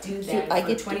 let's do them I for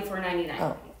get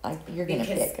 $24.99. Oh, you're gonna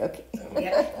pick. Okay.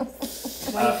 Yep.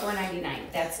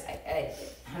 $24.99. That's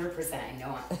 100%. I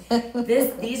know.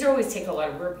 These always take a lot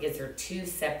of work because they're two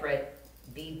separate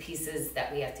bead pieces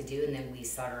that we have to do, and then we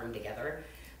solder them together.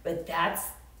 But that's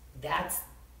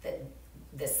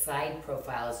the side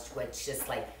profile is what's just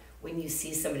like when you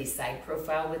see somebody's side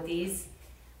profile with these.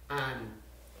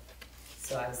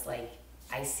 So I was like,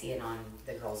 I see it on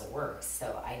the girls at work,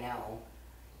 so I know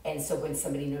And so when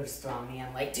somebody noticed on me,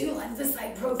 I'm like, do you like the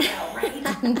side profile, right?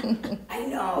 I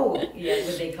know. Yeah,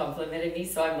 when they complimented me,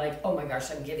 so I'm like, oh my gosh,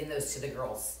 I'm giving those to the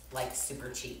girls, like super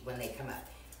cheap when they come up.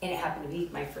 And it happened to be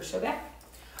my first show back.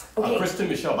 Okay. Kristen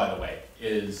Michelle, by the way,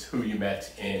 is who you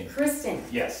met in. Kristen.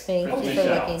 Yes. Thank you Kristen for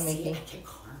Michelle. looking, See, Mickey. I can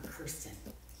call her Kristen.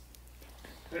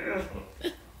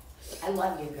 I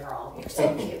love you, girl. You're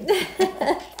so cute.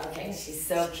 Okay, she's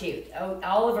so cute. Oh,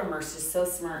 all of them are just so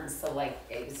smart and so like,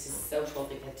 it was just so cool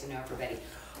to get to know everybody.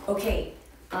 Okay,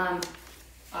 I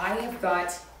have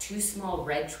got 2 small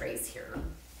red trays here.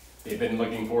 They've been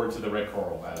looking forward to the red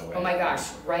coral, by the way. Oh my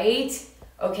gosh, right?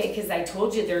 Okay, because I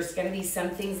told you there's gonna be some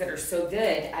things that are so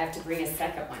good, I have to bring a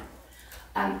second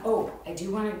one. Oh, I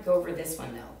do wanna go over this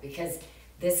one though, because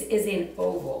this is in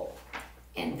oval.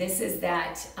 And this is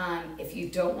that, if you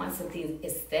don't want something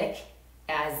as thick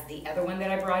as the other one that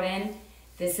I brought in,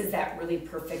 this is that really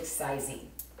perfect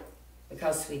sizing. Look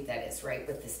how sweet that is, right,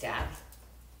 with the stack.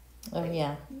 Oh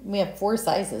yeah, we have 4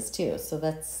 sizes too. So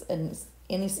that's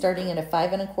any starting at a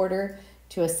 5 1/4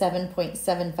 to a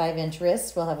 7.75 inch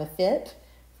wrist will have a fit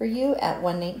for you at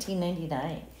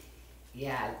 $119.99.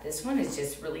 Yeah, this one is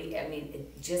just really,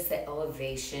 just the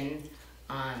elevation,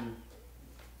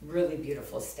 really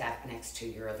beautiful stack next to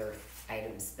your other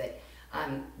items. But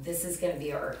this is going to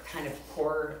be our kind of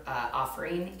core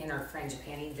offering in our fringe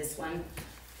panty. This one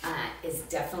is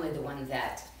definitely the one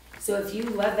that, so if you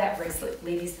love that bracelet,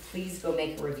 ladies, please go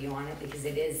make a review on it, because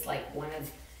it is like one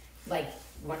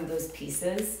of those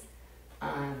pieces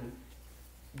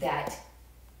that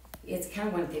it's kind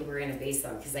of one thing we're going to base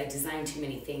on, because I designed too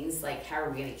many things. Like, how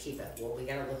are we going to keep it? Well, we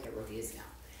got to look at reviews now.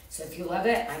 So if you love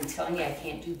it, I'm telling you, I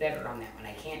can't do better on that one.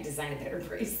 I can't design a better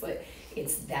bracelet.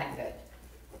 It's that good.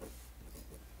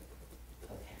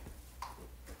 Okay.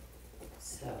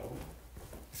 So,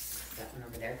 that one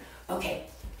over there. Okay,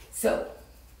 so,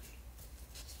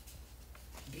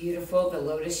 beautiful, the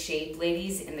lotus shape,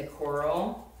 ladies, in the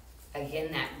coral.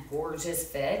 Again, that gorgeous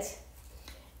fit.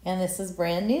 And this is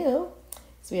brand new.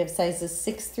 So we have sizes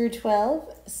 6 through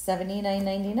 12,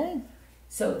 $79.99.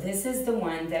 So this is the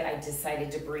one that I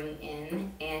decided to bring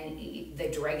in, and the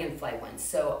dragonfly one.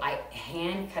 So I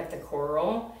hand cut the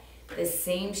coral, the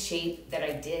same shape that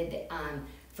I did.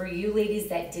 For you ladies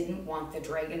that didn't want the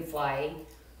dragonfly,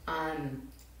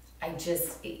 I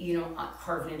just,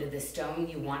 carved into the stone.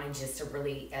 You wanted just a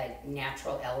really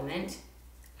natural element.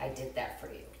 I did that for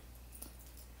you.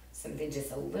 Something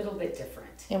just a little bit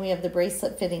different. And we have the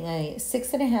bracelet fitting a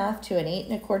 6 1/2 to an 8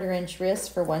 1/4 inch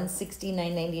wrist for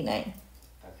 $169.99.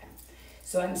 Okay.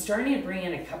 So I'm starting to bring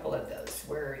in a couple of those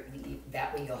where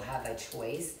that way you'll have a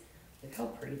choice. Look how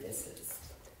pretty this is.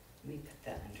 Let me put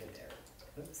that under there.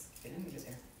 Oops, get under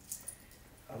there.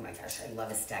 Oh my gosh, I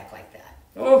love a stack like that.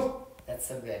 Oh, that's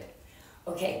so good.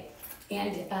 Okay,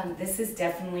 and this is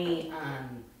definitely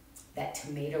that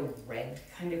tomato red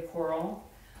kind of coral.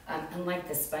 Unlike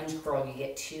the sponge coral, you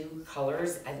get 2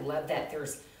 colors. I love that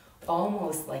there's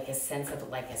almost like a sense of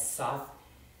like a soft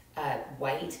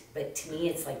white, but to me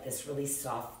it's like this really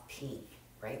soft pink,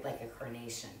 right? Like a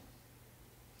carnation.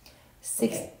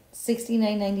 Okay.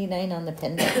 $69.99 on the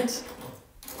pendant.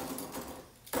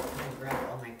 I'm gonna grab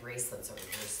all my bracelets over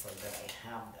here so that I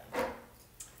have them.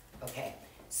 Okay,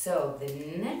 so the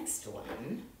next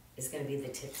one is gonna be the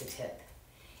tip to tip.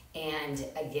 And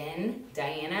again,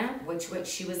 Diana, which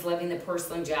she was loving the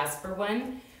porcelain jasper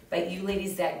one, but you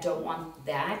ladies that don't want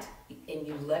that and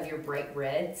you love your bright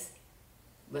reds,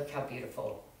 look how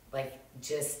beautiful. Like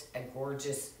just a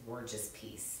gorgeous, gorgeous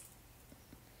piece.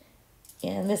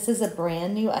 And this is a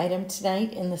brand new item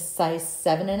tonight in the size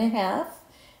 7 1/2.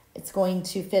 It's going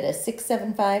to fit a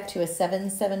 6.75 to a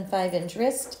 7.75 inch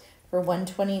wrist for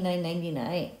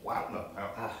 $129.99. Wow,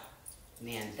 no.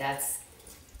 Man,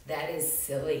 that is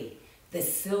silly. The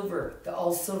silver, the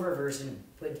all silver version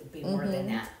would be more than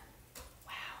that.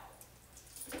 Wow.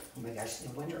 Oh my gosh,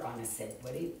 no wonder Anna said,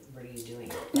 what are you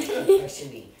doing? Like, you question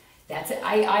me. That's it.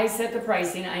 I set the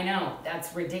pricing, I know.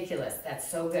 That's ridiculous. That's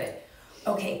so good.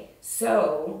 Okay,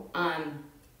 so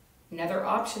another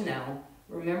option though,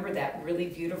 remember that really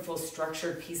beautiful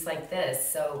structured piece like this.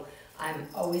 So I'm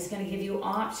always gonna give you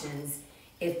options.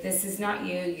 If this is not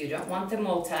you, you don't want the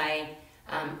multi,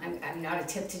 I'm not a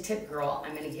tip-to-tip girl.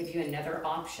 I'm going to give you another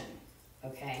option,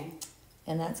 okay?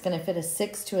 And that's going to fit a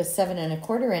 6 to a 7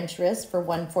 1/4 inch wrist for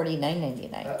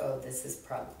 $149.99. This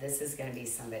is going to be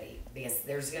somebody, because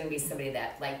there's going to be somebody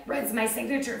that like red's my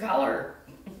signature color.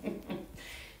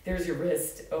 There's your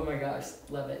wrist. Oh my gosh,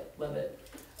 love it, love it.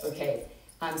 Okay,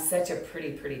 such a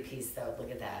pretty piece though.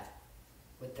 Look at that,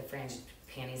 with the fringed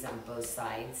panties on both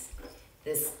sides.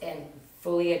 This and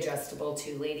fully adjustable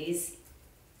too, ladies.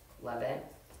 Love it.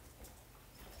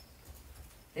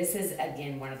 This is,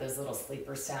 again, one of those little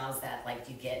sleeper styles that like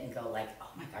you get and go like, oh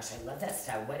my gosh, I love that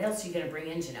style. What else are you gonna bring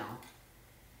in, Janyl?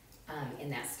 In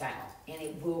that style. And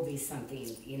it will be something,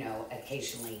 you know,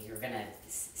 occasionally you're gonna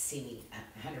see me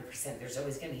 100%. There's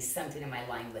always gonna be something in my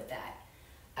line with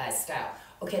that style.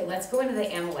 Okay, let's go into the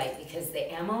Amylite, because the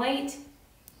Amylite,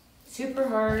 super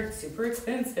hard, super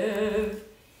expensive,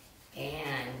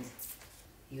 and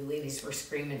you ladies were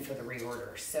screaming for the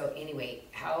reorder. So anyway,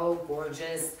 how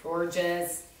gorgeous,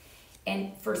 gorgeous.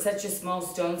 And for such a small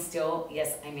stone still,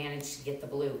 yes, I managed to get the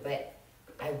blue, but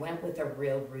I went with a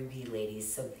real ruby,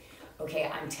 ladies. So,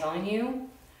 okay, I'm telling you,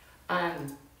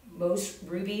 most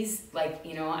rubies, like,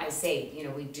 you know, I say, you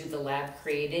know, we do the lab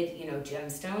created, you know,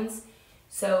 gemstones.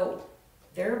 So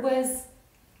there was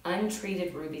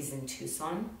untreated rubies in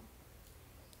Tucson.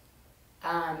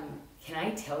 Can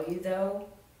I tell you though,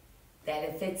 that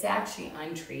if it's actually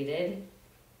untreated,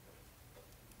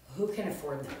 who can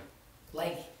afford them?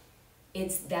 Like,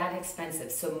 it's that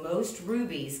expensive. So most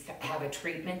rubies have a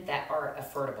treatment that are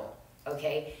affordable,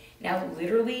 okay? Now,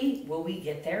 literally, will we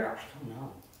get there? I don't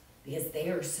know, because they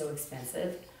are so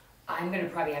expensive. I'm gonna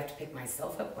probably have to pick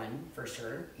myself up one, for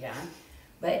sure, yeah.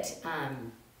 But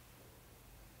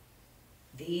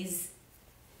these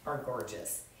are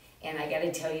gorgeous. And I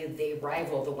gotta tell you, they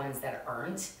rival the ones that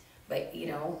aren't. But, you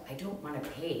know, I don't want to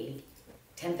pay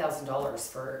 $10,000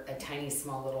 for a tiny,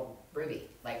 small little ruby.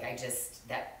 Like, I just,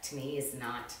 that to me is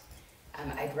not,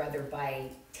 I'd rather buy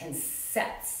 10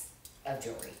 sets of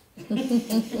jewelry.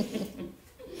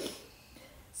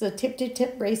 So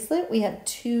tip-to-tip bracelet, we have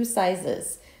 2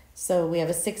 sizes. So we have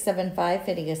a 675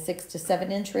 fitting a 6 to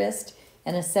 7 inch wrist,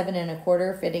 and a 7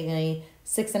 1/4 fitting a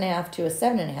 6.5 to a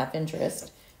 7.5 inch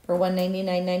wrist for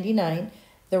 $199.99.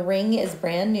 The ring is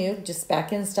brand new, just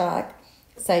back in stock.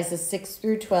 Sizes 6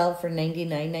 through 12 for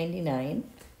 $99.99.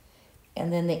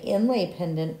 And then the inlay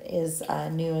pendant is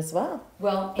new as well.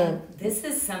 Well, and this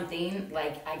is something,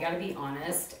 like, I gotta be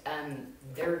honest,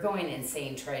 they're going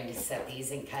insane trying to set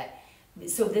these and cut.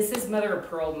 So this is mother of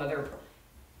pearl, mother of pearl.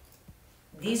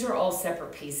 These are all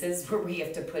separate pieces where we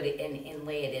have to put it in and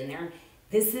lay it in there.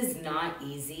 This is not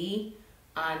easy,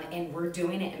 and we're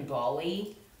doing it in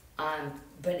Bali.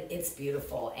 But it's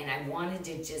beautiful, and I wanted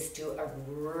to just do a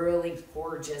really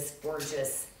gorgeous,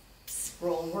 gorgeous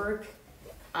scroll work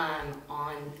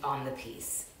on the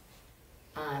piece.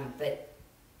 But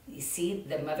you see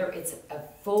the mother, it's a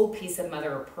full piece of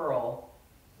mother of pearl,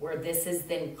 where this is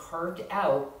then carved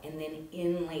out and then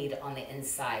inlaid on the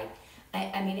inside.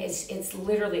 I mean, it's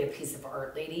literally a piece of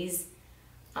art, ladies.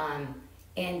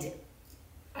 And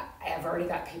I've already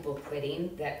got people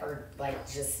quitting that are like,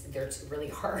 just, they're really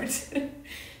hard.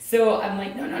 So I'm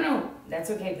like, no,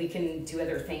 that's okay. We can do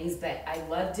other things, but I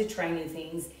love to try new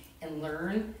things and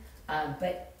learn.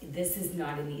 But this is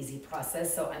not an easy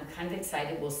process. So I'm kind of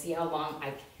excited. We'll see how long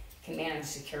I can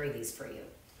manage to carry these for you.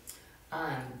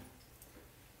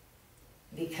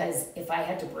 Because if I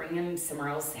had to bring them somewhere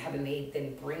else, have them made,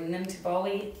 then bring them to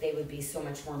Bali, they would be so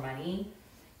much more money.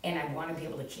 And I want to be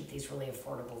able to keep these really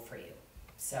affordable for you.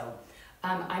 So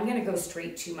I'm going to go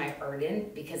straight to my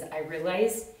Ardent, because I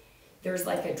realized there's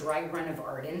like a dry run of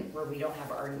Ardent where we don't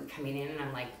have Ardent coming in, and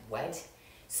I'm like, what?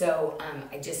 So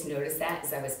I just noticed that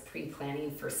as I was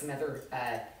pre-planning for some other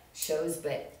shows,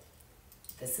 but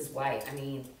this is why. I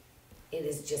mean, it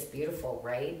is just beautiful,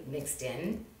 right? Mixed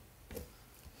in.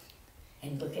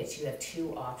 And look at, you have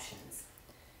 2 options.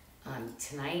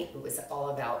 Tonight it was all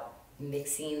about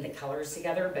mixing the colors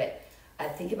together, but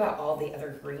think about all the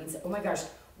other greens. Oh my gosh,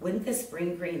 wouldn't this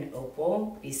spring green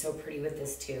opal be so pretty with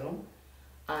this too?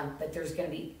 But there's gonna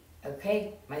be,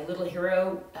 okay, my little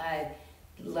hero,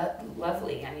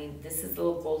 lovely. I mean, this is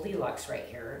little Goldilocks right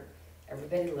here.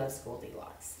 Everybody loves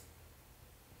Goldilocks.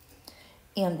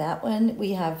 And that one,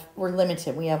 we're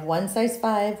limited. We have 1 size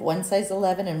 5, 1 size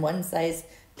 11, and 1 size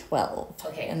 12.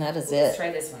 Okay. And that is let's it.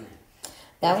 try this one then.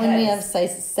 That one we have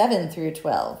sizes 7 through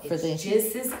 12 for the. It's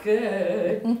just as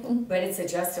good, but it's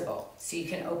adjustable, so you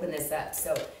can open this up.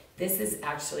 So this is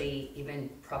actually even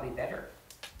probably better,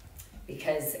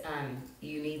 because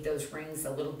you need those rings a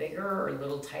little bigger or a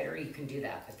little tighter. You can do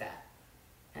that with that.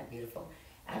 Isn't that beautiful?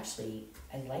 Actually,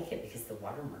 I like it because the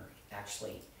watermark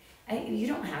actually. You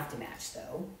don't have to match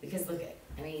though, because look at,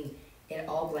 I mean, it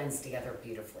all blends together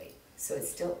beautifully. So it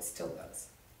still goes.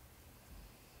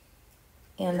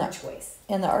 And Your choice.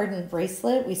 And the Ardent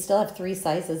bracelet, we still have 3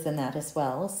 sizes in that as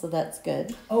well, so that's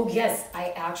good. Oh yes, I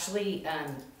actually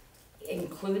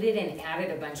included and added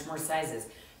a bunch more sizes.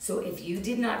 So if you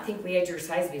did not think we had your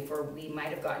size before, we might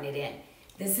have gotten it in.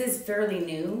 This is fairly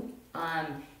new,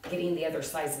 getting the other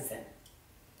sizes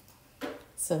in.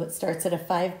 So it starts at a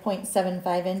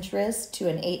 5.75 inch wrist to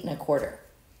an 8 1/4.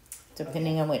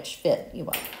 depending on which fit you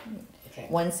want. Okay.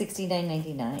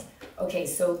 $169.99. Okay,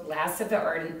 so last of the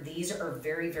ardent, these are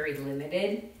very, very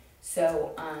limited.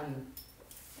 So,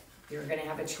 you're gonna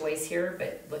have a choice here,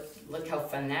 but look how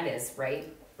fun that is, right?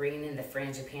 Bringing in the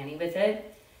frangipani with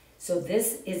it. So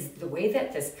this is, the way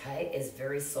that this cut is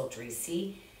very sultry.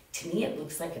 See, to me it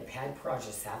looks like a Pad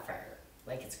Praja sapphire,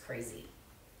 like it's crazy.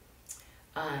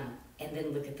 And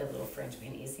then look at the little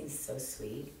frangipani, isn't he so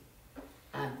sweet?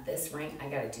 This ring, I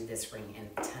gotta do this ring and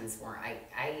tons more.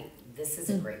 This is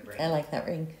a great ring. I like that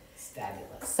ring. It's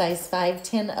fabulous. Size 5,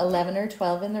 10, 11, or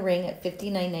 12 in the ring at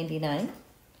 $59.99.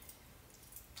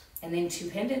 And then 2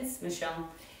 pendants, Michelle.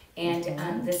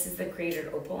 And this is the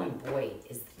created opal, and boy,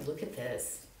 look at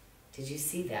this. Did you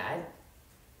see that?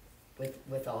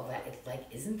 With all that,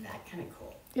 isn't that kind of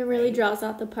cool? It really draws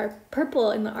out the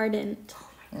purple in the ardent. Oh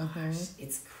my gosh,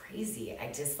 it's crazy.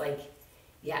 I just I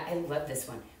love this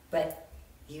one. But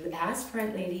you asked for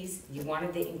it, ladies. You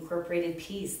wanted the incorporated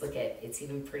piece. Look at, it's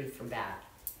even pretty from back.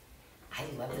 I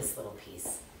love this little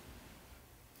piece.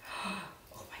 Oh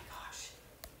my gosh.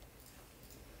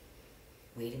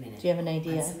 Wait a minute. Do you have an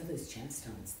idea? On some of those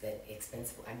gemstones, the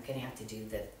expensive, I'm gonna have to do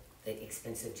the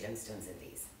expensive gemstones in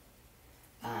these.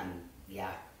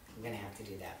 Yeah, I'm gonna have to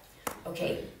do that.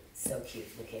 Okay, so cute,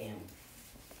 look at him.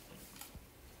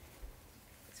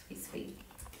 Sweet, sweet.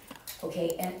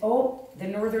 Okay, and the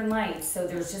Northern Lights, so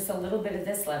there's just a little bit of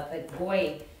this left, but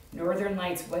boy, Northern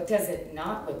Lights, what does it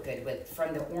not look good with?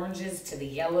 From the oranges to the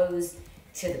yellows,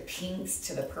 to the pinks,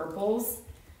 to the purples,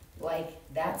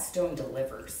 that stone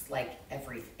delivers,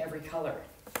 every color.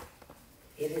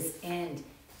 It is, and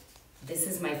this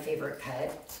is my favorite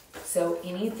cut. So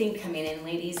anything coming in,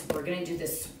 ladies, we're gonna do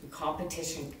this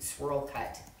competition swirl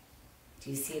cut. Do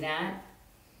you see that?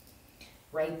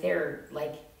 Right there,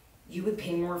 you would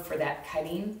pay more for that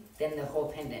cutting than the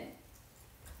whole pendant.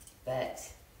 But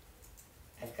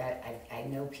I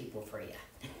know people for you.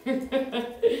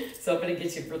 So I'm gonna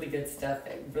get you really good stuff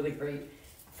at really great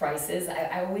prices.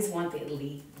 I always want the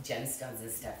elite gemstones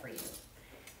and stuff for you.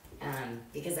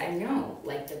 Because I know,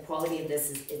 the quality of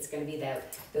this it's gonna be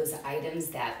those items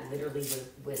that literally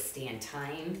withstand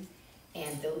time,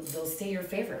 and they'll stay your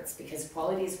favorites, because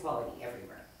quality is quality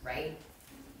everywhere, right?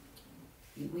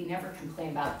 We never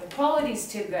complain about the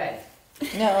quality's too good.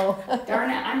 No.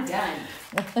 Darn it, I'm done.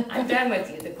 I'm done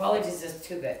with you. The quality's just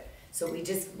too good. So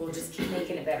we'll just keep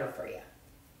making it better for you.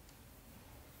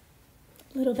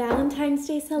 Little Valentine's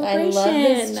Day celebration. I love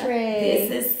this tray.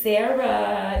 This is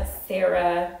Sarah.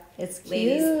 Sarah. It's cute.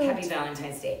 Ladies, happy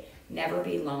Valentine's Day. Never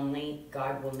be lonely.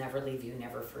 God will never leave you,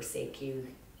 never forsake you.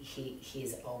 He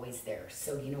is always there.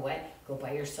 So you know what? Go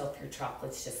buy yourself your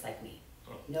chocolates just like me.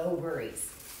 No worries.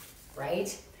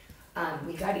 Right?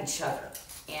 We got each other.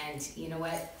 And you know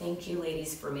what? Thank you,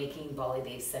 ladies, for making Bali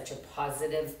Babe such a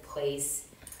positive place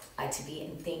to be.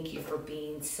 And thank you for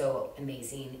being so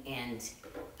amazing and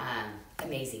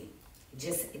amazing.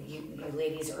 Just, you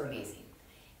ladies are amazing.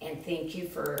 And thank you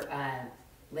for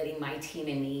letting my team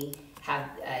and me have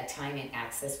time and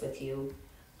access with you.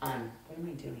 What am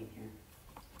I doing here?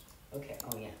 Okay,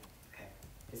 oh yeah, okay.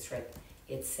 It's right.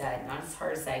 It's not as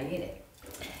hard as I made it.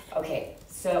 Okay,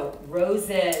 so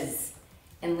roses.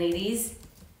 And ladies,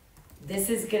 this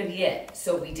is gonna be it.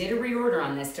 So we did a reorder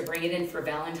on this to bring it in for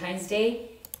Valentine's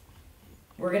Day.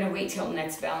 We're gonna wait till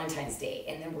next Valentine's Day,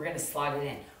 and then we're gonna slot it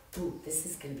in. Ooh, this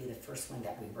is gonna be the first one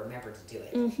that we remember to do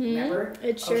it. Remember?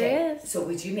 It sure is. So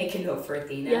would you make a note for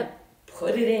Athena? Yep.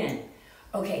 Put it in.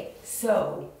 Okay,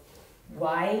 so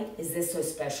why is this so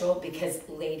special? Because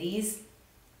ladies,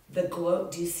 the glow,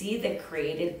 do you see the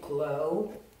created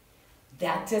glow?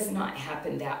 That does not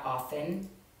happen that often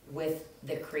with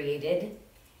the created.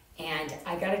 And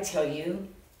I gotta tell you,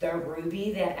 the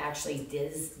ruby that actually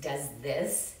does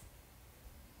this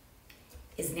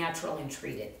is natural and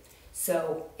treated.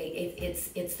 So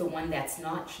it's the one that's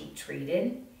not heat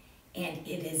treated, and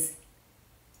it is,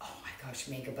 oh my gosh,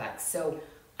 mega bucks. So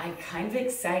I'm kind of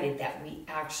excited that we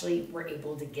actually were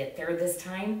able to get there this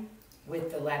time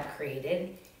with the lab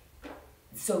created.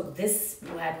 So this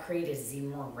lab created is even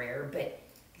more rare, but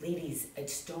ladies, a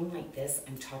stone like this,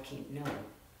 I'm talking, no,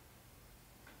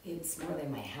 it's more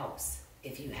than my house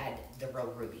if you had the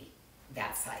real ruby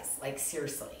that size.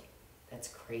 Seriously, that's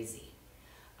crazy.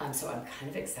 So I'm kind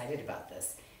of excited about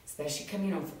this, especially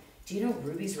coming on. Do you know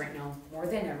rubies right now, more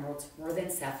than emeralds, more than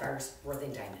sapphires, more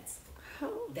than diamonds?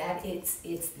 How? That it's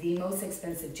the most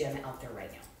expensive gem out there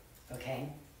right now. Okay,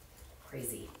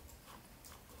 crazy.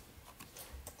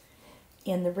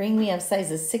 In the ring, we have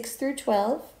sizes 6 through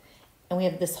 12. And we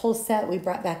have this whole set we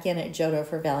brought back in at Jodo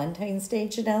for Valentine's Day,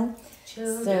 Janyl.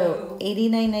 Jodo. So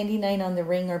 $89.99 on the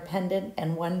ring or pendant,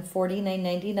 and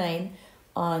 $149.99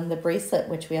 on the bracelet,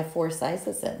 which we have 4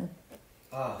 sizes in.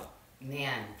 Oh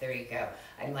man, there you go.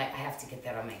 I'm like, I have to get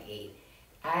that on my 8.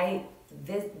 I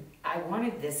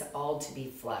wanted this all to be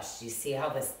flush. You see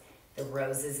how the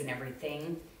roses and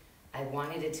everything? I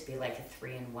wanted it to be like a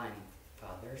 3-in-1.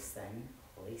 Father, Son,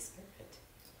 Holy Spirit.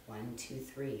 1, 2,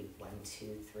 3. 1,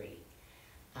 2, 3.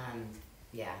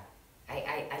 Yeah.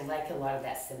 I like a lot of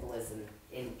that symbolism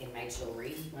in my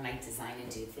jewelry when I design and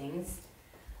do things.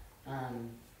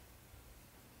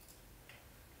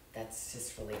 That's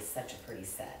just really such a pretty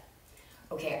set.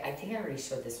 Okay, I think I already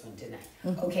showed this one, didn't I?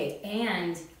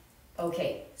 Mm-hmm.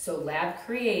 Okay, so lab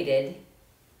created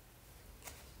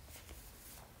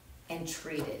and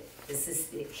treated. This is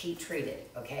heat treated,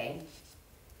 okay?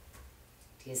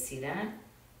 Do you see that?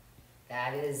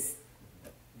 That is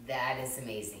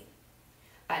amazing.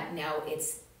 Now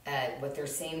it's, what they're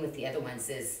saying with the other ones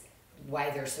is why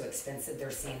they're so expensive.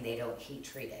 They're saying they don't heat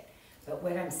treat it. But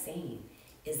what I'm saying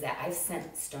is that I've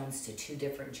sent stones to 2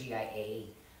 different GIA,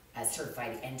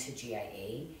 certified and to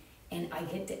GIA, and I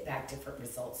get back different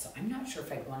results. So I'm not sure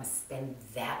if I'd want to spend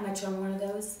that much on one of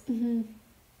those. Mm-hmm.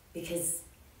 Because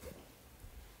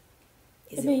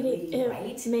is it really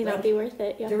right? It may not be worth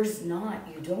it, yeah. There's not,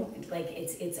 you don't, like,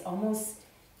 it's almost,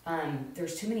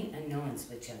 there's too many unknowns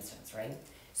with gemstones, right?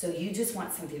 So you just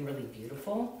want something really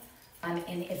beautiful, and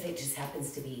if it just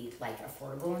happens to be, like,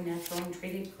 affordable and natural and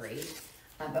treated, great.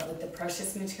 But with the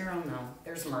precious material, no,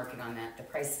 there's a market on that. The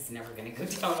price is never gonna go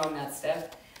down on that stuff.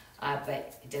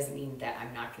 But it doesn't mean that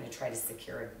I'm not gonna try to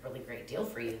secure a really great deal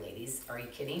for you ladies. Are you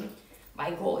kidding?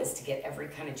 My goal is to get every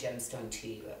kind of gemstone to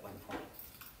you at one point.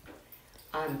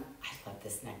 I love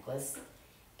this necklace.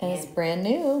 And it's brand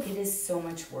new. It is so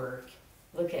much work.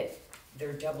 Look at,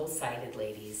 they're double-sided,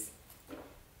 ladies.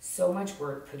 So much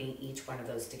work putting each one of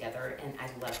those together, and I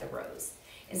love the rose.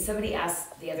 And somebody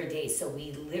asked the other day, so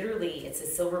we literally, it's a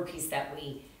silver piece that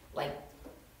we like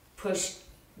push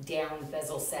down the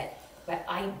bezel set, but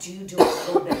I do a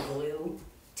little bit of glue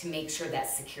to make sure that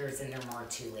secures in there more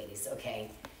too, ladies, okay?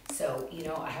 So, you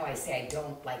know how I say I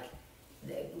don't like,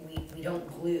 we don't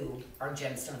glue our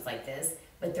gemstones like this,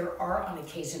 but there are on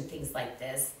occasion things like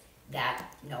this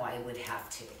that, no, I would have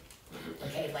to.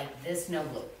 Okay, like this, no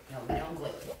glue. No, we don't glue.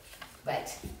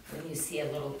 But when you see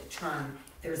a little term,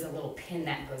 there's a little pin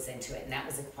that goes into it, and that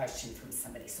was a question from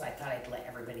somebody, so I thought I'd let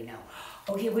everybody know.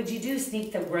 Okay, what'd you do?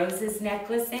 Sneak the roses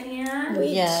necklace in here? We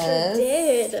Yes. sure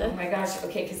did. Oh my gosh,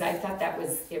 okay, because I thought that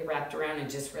was it wrapped around and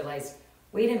just realized,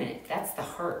 wait a minute, that's the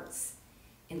hearts.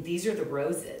 And these are the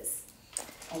roses.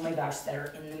 Oh my gosh, that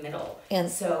are in the middle. And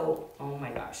so, oh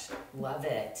my gosh, love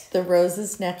it. the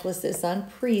roses necklace is on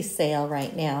pre-sale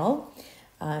right now.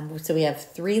 So we have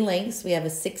 3 lengths. We have a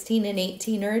 16, an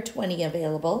 18, or a 20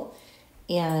 available.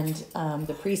 And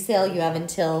the pre-sale you have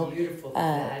until Beautiful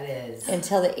that is.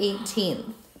 until the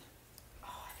 18th.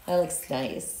 That looks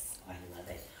nice. I love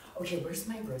it. Okay, where's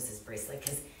my roses bracelet?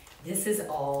 Because this is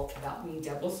all about me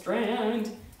double strand.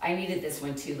 I needed this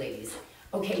one too, ladies.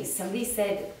 Okay, somebody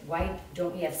said, why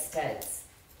don't we have studs?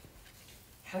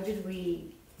 How did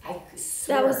we, I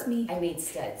swore That was me. I made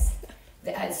studs.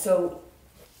 We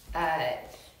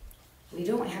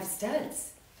don't have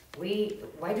studs.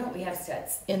 Why don't we have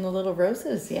studs? In the little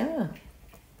roses, yeah.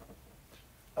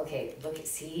 Okay, look,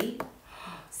 see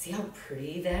how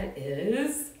pretty that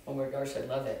is? Oh my gosh, I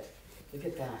love it. Look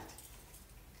at that.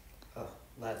 Oh,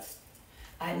 love.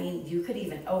 I mean, you could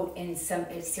even, and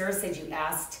Sarah said you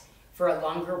asked for a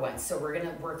longer one, so we're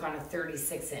gonna work on a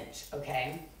 36-inch,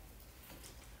 okay?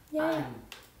 Yeah.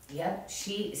 Yep,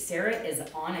 Sarah is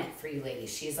on it for you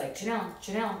ladies. She's like, Janyl,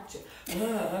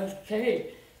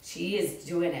 okay. She is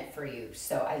doing it for you,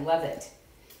 so I love it.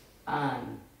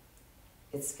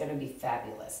 It's gonna be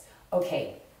fabulous.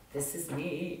 Okay, this is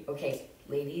me. Okay,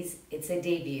 ladies, it's a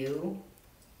debut.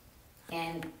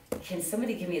 And can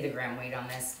somebody give me the gram weight on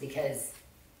this? Because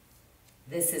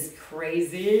this is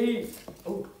crazy.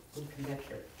 Oh, come back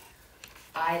here.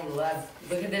 I love,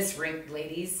 look at this ring,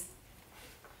 ladies.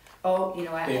 Oh, you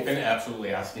know what? They've been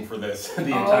absolutely asking for this the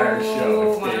entire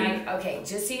show. It's been Okay,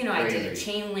 just so you know, I did a crazy.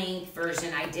 chain link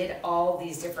version. I did all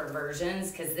these different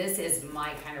versions because this is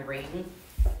my kind of ring.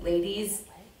 Ladies,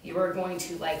 you are going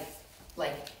to like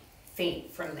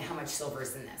faint from how much silver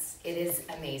is in this. It is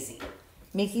amazing.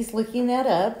 Mickey's looking that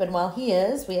up, and while he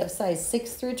is, we have size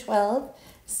 6 through 12,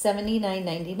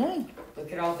 $79.99.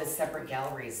 Look at all the separate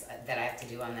galleries that I have to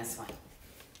do on this one.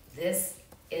 This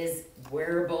is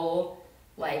wearable,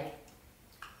 like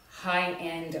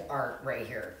high-end art right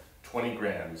here. 20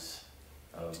 grams.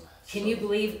 Can you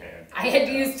believe I had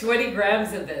to use 20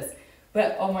 grams of this?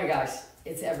 But oh my gosh,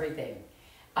 it's everything.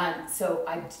 So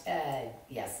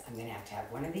yes, I'm gonna have to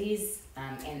have one of these,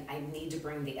 and I need to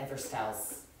bring the other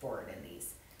styles forward in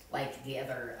these, like the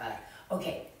other.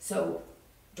 Okay, so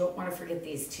don't want to forget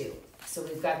these two. So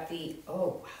we've got the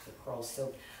wow, the coral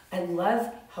soap. I love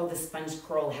how the sponge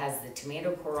coral has the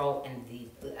tomato coral and the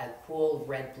cool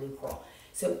red blue coral.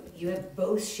 So you have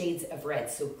both shades of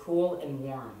red, so cool and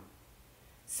warm.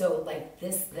 So like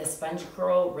this, the sponge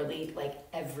coral, really like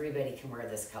everybody can wear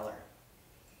this color.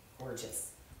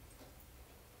 Gorgeous.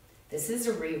 This is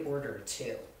a reorder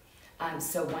too.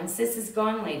 So once this is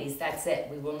gone, ladies, that's it.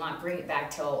 We will not bring it back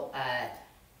till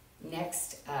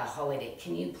next holiday.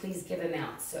 Can you please give them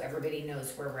out so everybody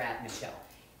knows where we're at, Michelle?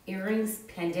 Earrings,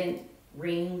 pendant,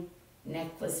 ring,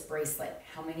 necklace, bracelet.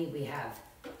 How many we have?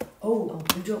 Oh,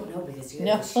 you don't know because you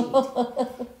have the sheet.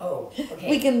 Oh, okay.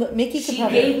 We can, Mickey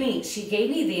can She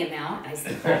gave me the amount. I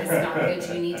said, that is not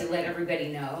good. You need to let everybody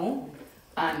know.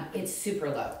 It's super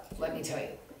low, let me tell you.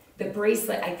 The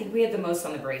bracelet, I think we had the most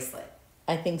on the bracelet.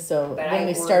 I think so. But when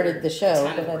we started the show. A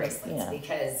ton of bracelets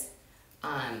because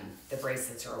the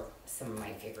bracelets are some of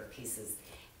my favorite pieces.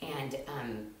 And,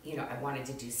 you know, I wanted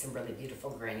to do some really beautiful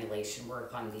granulation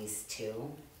work on these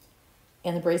too.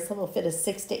 And the bracelet will fit a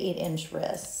 6 to 8 inch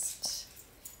wrist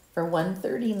for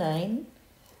 $139.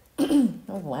 Oh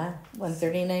wow,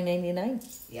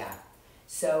 $139.99. Yeah.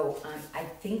 So I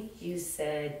think you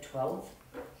said 12.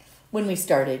 When we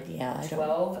started, yeah.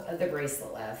 12 of the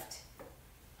bracelet left.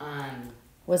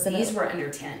 Wasn't these it? were under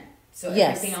 10. So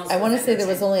Yes, everything else I want to was say under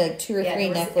there was 10. only like 2 or 3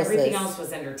 necklaces. Everything else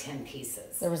was under 10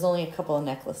 pieces. There was only a couple of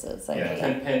necklaces. I know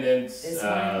 10 pendants, This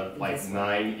one, like this one.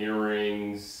 9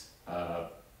 earrings,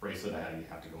 bracelet. You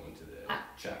have to go into the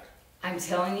check. I'm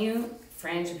telling you,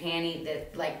 frangipani,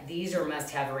 that like these are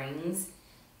must-have rings.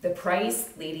 The price,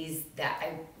 ladies, that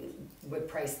I would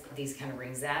price these kind of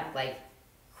rings at, like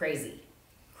crazy.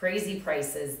 Crazy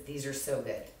prices. These are so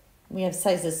good. We have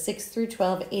sizes 6 through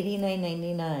 12,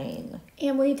 $89.99.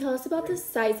 And will you tell us about the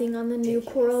sizing on the new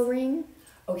Ridiculous. coral ring?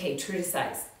 Okay, true to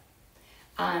size.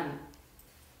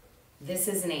 This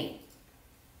is an 8.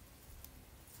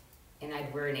 And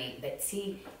I'd wear an 8, but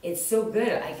see, it's so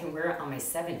good. I can wear it on my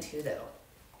 7 too, though.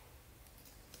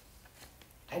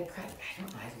 I don't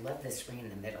know, I love this ring in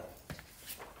the middle.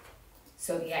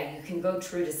 So yeah, you can go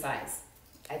true to size.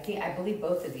 I believe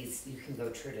both of these you can go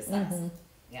true to size. Mm-hmm.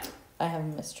 Yeah. I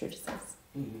haven't missed true to size.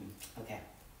 Mm-hmm. Okay.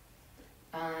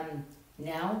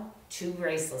 Now 2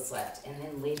 bracelets left, and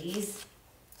then ladies,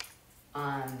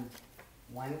 1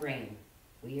 ring.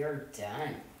 We are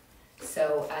done.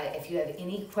 So if you have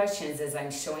any questions as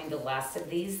I'm showing the last of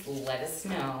these, let us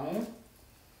know.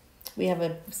 We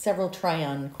have several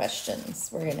try-on questions.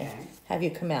 We're going to Okay. have you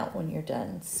come out when you're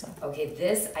done. So Okay,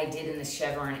 this I did in the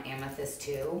chevron amethyst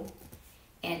too.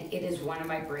 And it is one of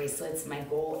my bracelets. My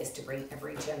goal is to bring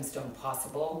every gemstone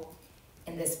possible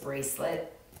in this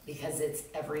bracelet because it's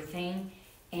everything.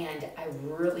 And I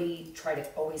really try to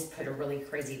always put a really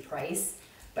crazy price,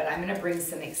 but I'm gonna bring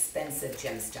some expensive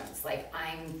gemstones. Like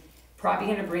I'm probably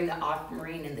gonna bring the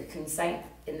aquamarine and the kunzite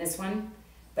in this one,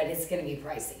 but it's gonna be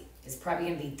pricey. It's probably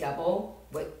gonna be double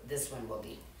what this one will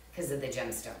be because of the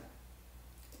gemstone.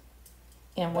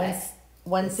 and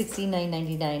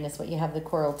 $169.99 is what you have the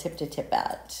coral tip to tip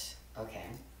at. Okay.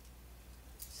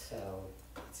 So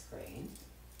that's great.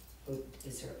 Oh,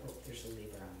 there's a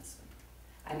lever on this one.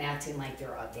 I'm acting like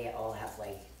they all have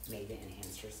like mega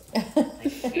enhanced or something.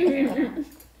 Okay.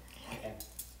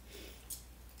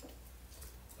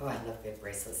 Oh, I love good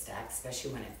bracelet stacks,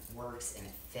 especially when it works and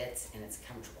it fits and it's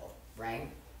comfortable, right?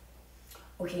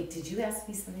 Okay, did you ask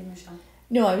me something, Michelle?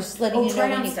 No, I was just letting you know try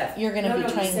when on stuff. you're going to No, be you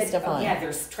trying said- stuff on. Yeah,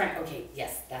 there's trying. Okay,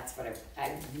 yes, that's what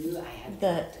I knew I had.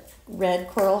 The red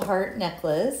coral heart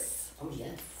necklace. Oh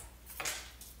yes.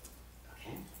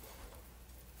 Okay.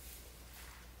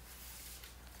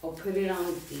 I'll put it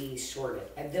on the shortest,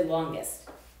 the longest.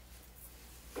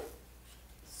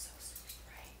 So sweet,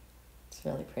 right? It's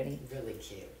really pretty. Really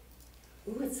cute.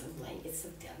 Ooh, it's so light. It's so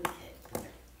delicate.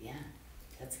 Yeah,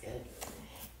 that's good.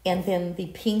 And then the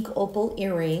pink opal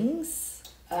earrings.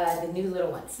 The new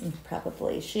little ones.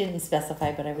 Probably. She didn't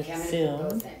specify, but I would Okay, I'm gonna put assume.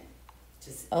 both in.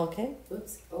 Just, Okay.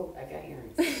 oops. Oh, I got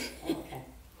earrings. Oh, okay.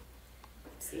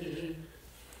 See.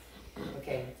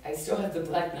 Okay, I still have the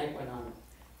black night one on.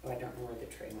 Oh, I don't know where the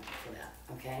tray went for that.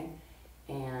 Okay,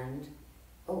 and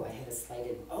oh, I had a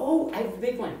slided. Oh, I have a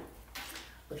big one.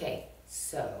 Okay,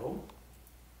 so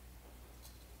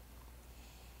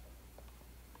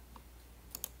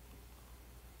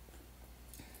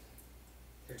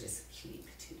they're just cutie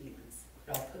patootie ones,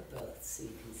 but I'll put both so you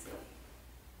can see.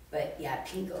 But yeah,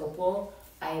 pink opal.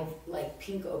 I've, like,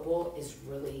 pink opal is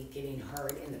really getting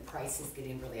hard and the price is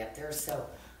getting really up there, so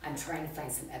I'm trying to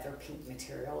find some other pink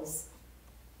materials.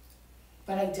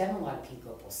 But I've done a lot of pink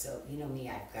opal, so you know me,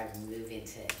 I've got to move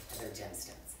into other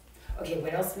gemstones. Okay,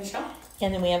 what else, Michelle?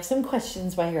 And then we have some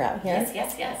questions while you're out here.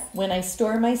 Yes. When I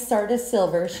store my SARDA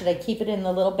silver, should I keep it in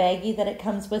the little baggie that it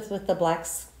comes with the black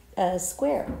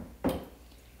square?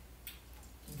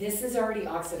 This is already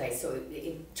oxidized, so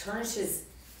it tarnishes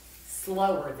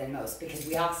slower than most because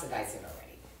we oxidize it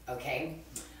already, okay?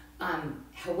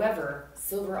 However,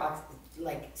 silver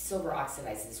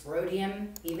oxidizes.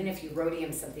 Rhodium, even if you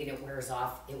rhodium something, it wears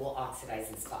off, it will oxidize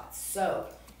in spots. So,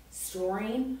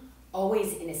 storing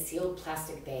always in a sealed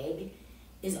plastic bag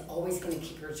is always going to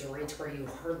keep your jewelry to where you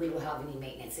hardly will have any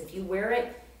maintenance. If you wear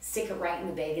it, stick it right in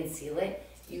the bag and seal it.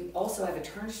 You also have a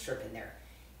tarnish strip in there.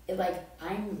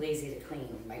 I'm lazy to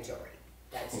clean my jewelry.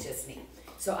 That's just me.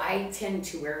 So I tend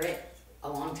to wear it a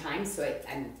long time, so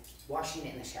I'm washing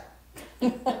it in the shower.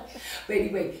 But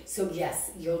anyway, so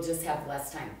yes, you'll just have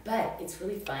less time. But it's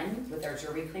really fun with our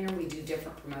jewelry cleaner. We do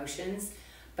different promotions,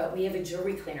 but we have a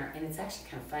jewelry cleaner, and it's actually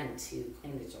kind of fun to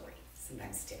clean the jewelry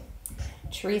sometimes too.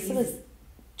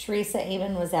 Teresa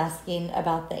even was asking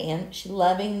about she's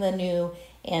loving the new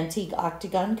antique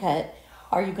octagon cut.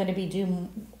 Are you going to be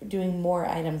doing more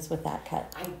items with that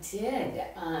cut? I did.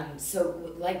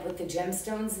 So like with the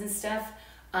gemstones and stuff,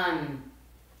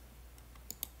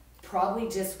 probably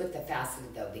just with the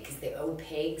faceted though, because the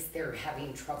opaques, they're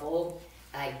having trouble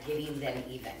getting them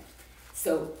even.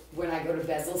 So when I go to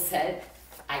bezel set,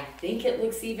 I think it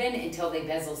looks even until they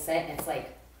bezel set, and it's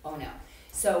like, oh no.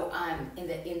 So in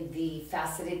the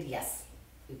faceted, yes,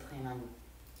 we plan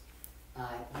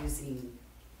on using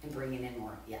and bringing in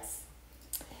more. Yes,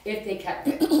 if they cut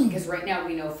good, because right now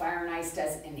we know Fire and Ice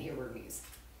does, and Hayward Muse.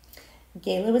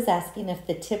 Gayla was asking if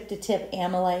the tip-to-tip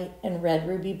amylite and red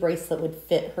ruby bracelet would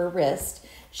fit her wrist.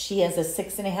 She has a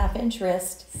 6.5-inch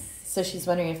wrist, so she's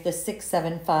wondering if the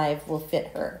 675 will fit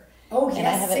her. Oh And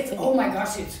yes, oh my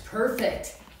gosh, it's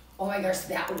perfect. Oh my gosh,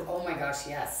 oh my gosh,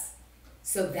 yes.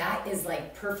 So that is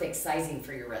like perfect sizing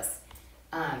for your wrist.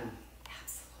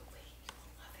 Absolutely, you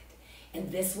will love it. And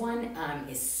this one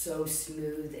is so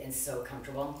smooth and so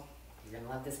comfortable. You're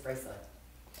gonna love this bracelet.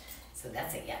 So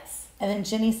that's a yes. And then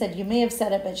Jenny said, you may have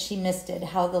said it, but she missed it,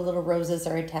 how the little roses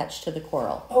are attached to the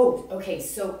coral. Oh, okay,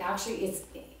 so actually it's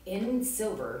in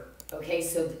silver, okay,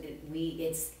 so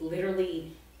it's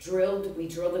literally drilled, we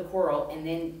drill the coral, and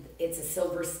then it's a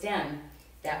silver stem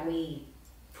that we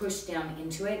push down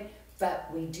into it,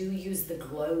 but we do use the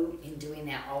glow in doing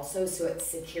that also, so it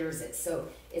secures it. So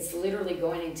it's literally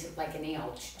going into like a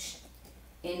nail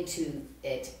into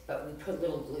it, but we put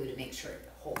little glue to make sure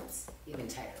it holds even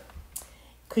tighter.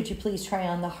 Could you please try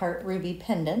on the heart ruby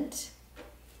pendant?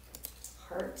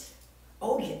 Heart.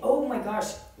 Oh yeah. Oh my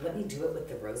gosh. Let me do it with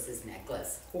the roses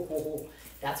necklace.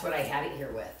 That's what I had it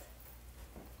here with.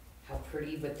 How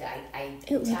pretty with that. I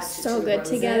It attached looks it so to the good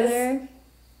roses. together.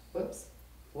 Whoops.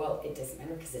 Well, it doesn't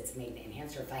matter because it's made an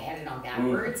enhancer. If I had it on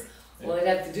backwards, all I'd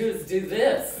have to do is do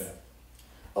this. Yeah.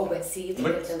 Oh, but see,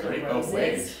 look at the little great roses. both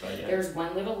ways, but yeah. There's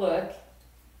one little look.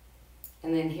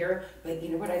 And then here, but you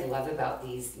know what I love about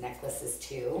these necklaces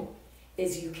too,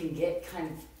 is you can get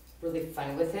kind of really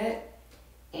fun with it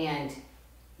and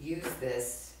use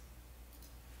this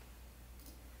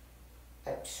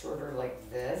up shorter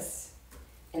like this,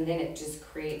 and then it just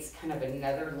creates kind of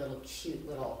another little cute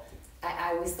little,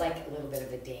 I always like a little bit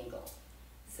of a dangle.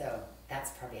 So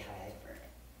that's probably how I'd wear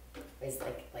it. It's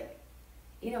like,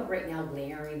 you know, right now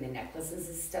layering the necklaces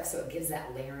and stuff, so it gives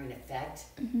that layering effect,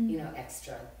 you know,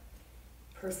 extra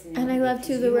personality. And I love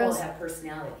too the rose. You all have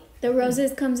personality. The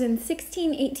roses comes in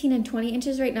 16, 18, and 20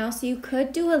 inches right now, so you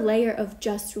could do a layer of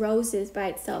just roses by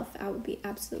itself. That would be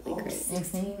absolutely great.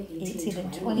 16, 18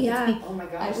 and 20. 20. Yeah. Oh my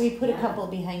gosh. We put a yeah. couple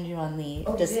behind you on the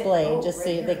Oh, you did? display Oh, just right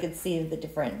so here. they could see the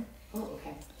different. Oh,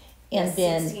 okay. And Yeah,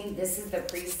 then 16, this is the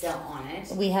pre-sale on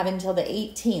it. we have until the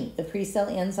 18th. The pre-sale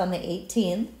ends on the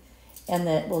 18th, and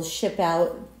that will ship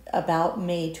out about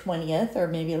May 20th or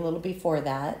maybe a little before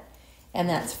that. And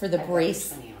that's for the I've got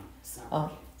bracelet. 20 on, so.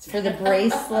 Oh, it's for the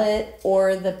bracelet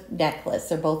or the necklace.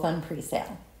 They're both on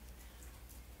pre-sale.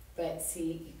 But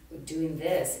see, doing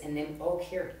this, and then, oh,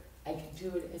 here, I can do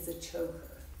it as a choker.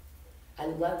 I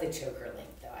love the choker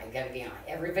length, though. I gotta be honest.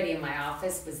 Everybody in my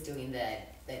office was doing the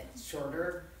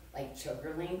shorter, like,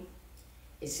 choker length.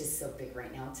 It's just so big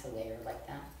right now to layer like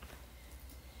that.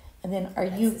 And then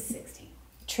That's the 16.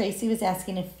 Tracy was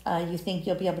asking if you think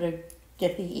you'll be able to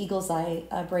get the Eagle's Eye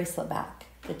bracelet back,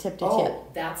 the tip to tip. Oh,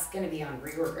 that's gonna be on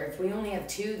reorder. If we only have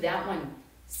 2, that one,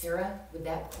 Sarah, would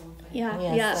that qualify? Yeah,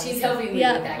 Yes. yeah. She's helping me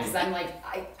Yeah. with that, because I'm like,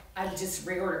 I just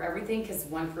reorder everything because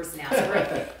one person asked for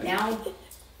it. Now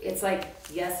it's like,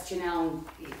 yes, Janyl,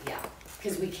 yeah,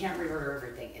 because we can't reorder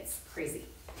everything. It's crazy.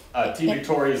 T.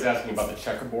 Victoria is asking about the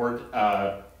checkerboard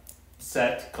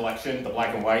set collection, the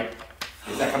black and white.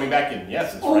 Is that coming back in?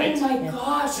 Yes, it's right. Oh my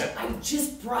gosh, Yep. I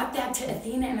just brought that to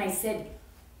Athena and I said,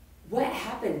 what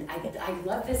happened? I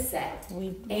love this set. We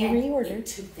And reordered. it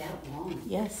took that long.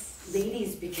 Yes.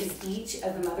 Ladies, because each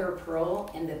of the mother of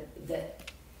pearl and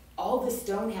all the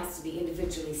stone has to be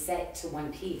individually set to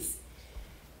one piece.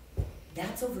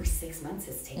 That's over 6 months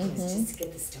it's taken us just to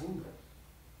get the stone.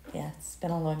 Yeah, it's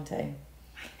been a long time.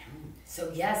 I know.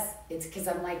 So yes, it's because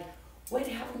I'm like, what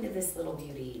happened to this little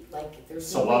beauty? Like, there's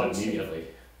Sold no out way to- immediately.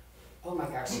 Oh my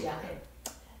gosh, yeah.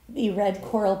 The red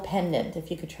coral pendant,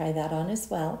 if you could try that on as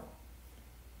well.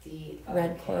 The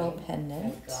Red okay, coral pendant.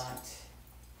 I've got.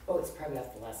 Oh, it's probably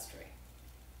off the last tray.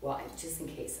 Well, just in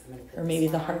case, I'm gonna put. Or this maybe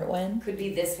the on. heart one. Could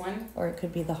be this one, Or it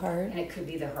could be the heart. and it could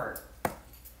be the heart.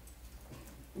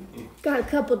 Got a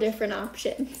couple different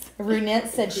options.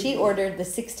 Brunette said she ordered the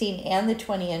 16 and the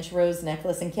 20-inch rose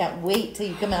necklace and can't wait till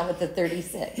you come out with the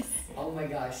 36. Oh my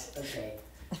gosh. Okay.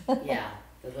 Yeah,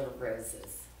 the little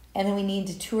roses. And then we need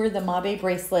to tour the Mabe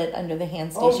bracelet under the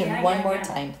hand Oh, station yeah, one yeah, more yeah.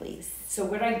 time, please. So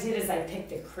what I did is I picked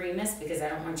the creamiest because I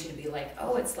don't want you to be like,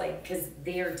 oh, it's like, because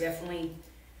they are definitely.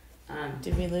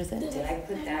 Did we lose it? Did I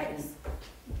put that in?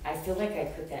 I feel like I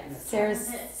put that in the.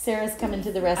 Sarah's coming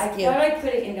to the I rescue. thought I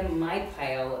put it into my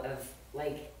pile of,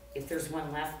 like, if there's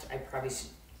one left, I probably should,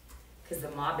 because the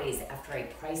Mabes, after I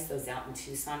price those out in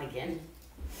Tucson again,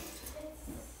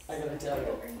 I gotta tell you.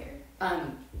 Over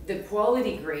here. The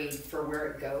quality grade for where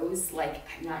it goes, like,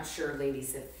 I'm not sure,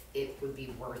 ladies, if it would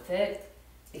be worth it,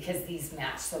 because these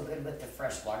match so good with the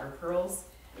freshwater pearls.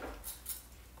 I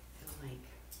feel like,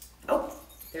 oh,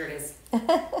 there it is.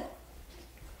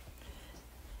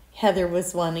 Heather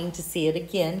was wanting to see it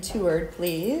again. Toured,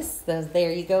 please. So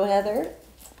there you go, Heather.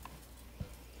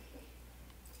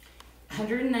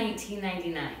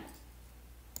 $119.99.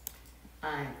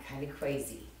 Kind of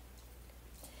crazy.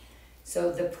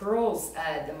 So the pearls,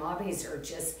 the Mabes are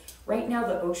just, right now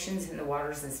the oceans and the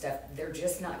waters and stuff, they're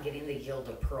just not getting the yield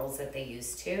of pearls that they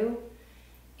used to.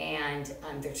 And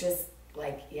they're just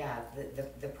like, yeah,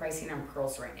 the pricing on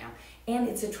pearls right now. And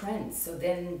it's a trend. So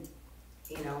then,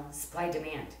 you know, supply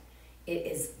demand. It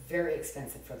is very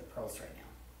expensive for the pearls right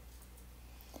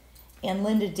now. And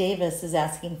Linda Davis is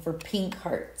asking for pink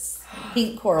hearts,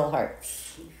 pink coral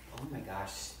hearts. Oh my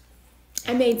gosh.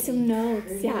 I made some notes,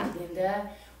 Pretty, yeah. Linda.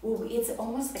 Well, it's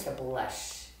almost like a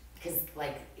blush, because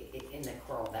like in the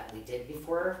coral that we did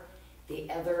before, the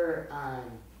other,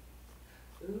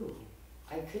 ooh,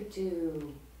 I could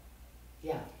do,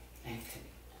 yeah, I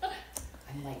could.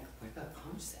 I'm like, what about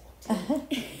concept? I could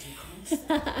do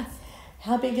concept.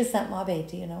 How big is that Mabe?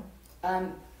 Do you know?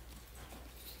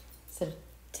 Is it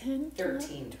 10,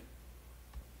 13.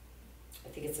 I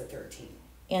think it's a 13.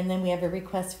 And then we have a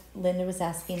request. Linda was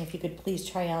asking if you could please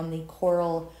try on the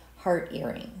coral heart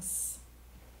earrings.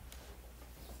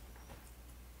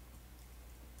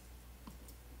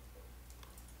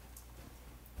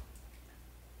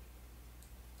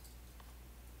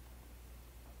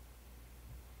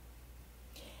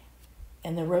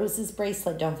 And the roses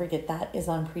bracelet, don't forget that is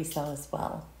on pre-sale as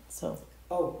well. So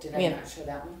Oh, did I We have- not show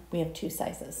that one? we have 2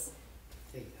 sizes.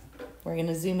 There you go. We're going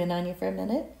to zoom in on you for a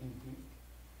minute.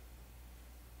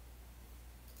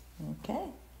 Okay.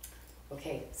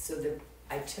 Okay, so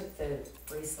I took the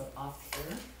bracelet off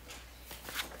here.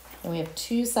 And we have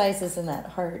 2 sizes in that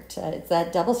heart. It's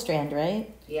that double strand,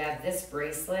 right? Yeah, this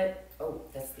bracelet, oh,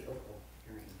 that's the opal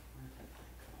earring. Where did I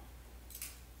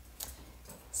put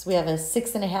it? So we have a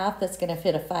 6.5 that's going to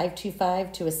fit a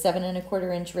 5.25 to a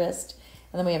 7.25 inch wrist.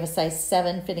 And then we have a size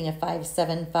 7 fitting a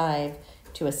 5.75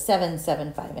 to a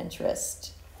 7.75 inch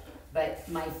wrist. But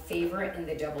my favorite in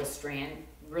the double strand,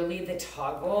 really the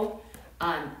toggle,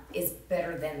 is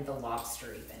better than the lobster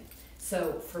even.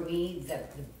 So for me, the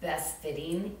best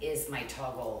fitting is my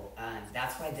toggle.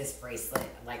 That's why this bracelet,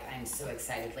 like, I'm so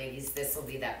excited, ladies. This will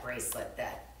be that bracelet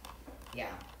that, yeah,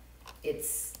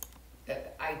 it's,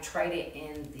 I tried it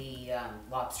in the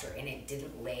lobster and it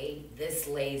didn't lay. This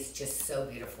lays just so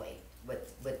beautifully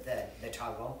with the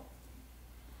toggle.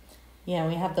 Yeah,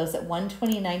 we have those at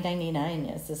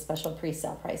 $129.99 is the special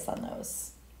pre-sale price on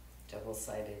those.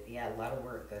 Double-sided, yeah, a lot of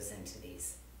work goes into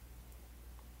these.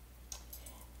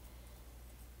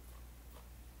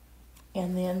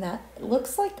 And then that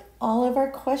looks like all of our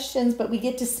questions, but we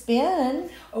get to spin.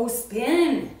 Oh,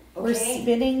 spin! Okay. We're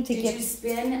spinning to Did get you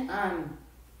spin,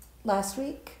 last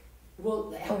week.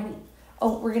 well, how many?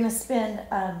 Oh, we're going to spin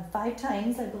 5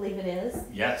 times, I believe it is.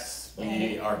 Yes,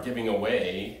 we are giving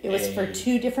away. It was for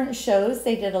 2 different shows.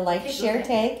 They did a like, Okay, share, good.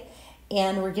 tag,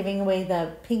 and we're giving away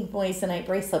the pink moissanite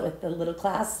bracelet with the little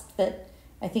clasp that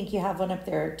I think you have one up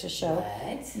there to show.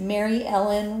 What? Mary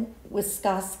Ellen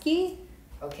Wiskoski.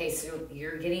 Okay, so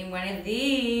you're getting one of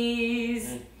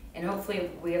these. And hopefully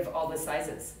we have all the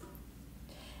sizes.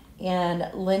 And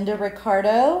Linda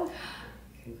Ricardo.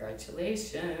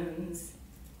 Congratulations.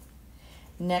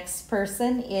 Next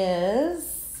person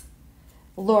is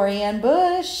Lorianne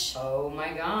Bush. Oh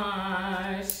my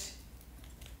gosh.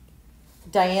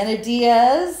 Diana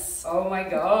Diaz. Oh my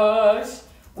gosh.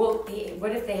 Well,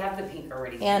 what if they have the pink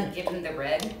already? Can And- we give them the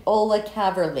red? Ola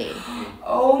Caverly.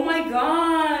 Oh my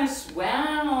gosh.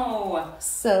 Wow.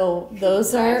 So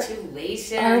those are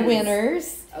Congratulations. our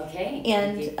winners. Okay.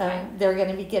 And they're going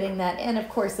to be getting that. And of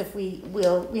course, if we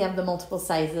have the multiple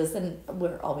sizes, and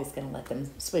we're always going to let them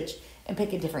switch and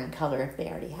pick a different color if they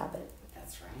already have it.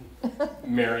 That's right.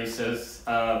 Mary says,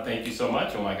 thank you so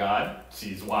much. Oh my God.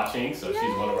 She's watching, so she's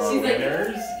one of our She's like-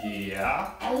 winners.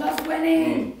 Yeah. I love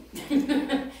winning.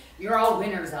 You're all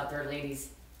winners out there, ladies.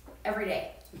 Every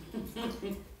day.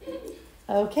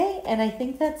 Okay, and I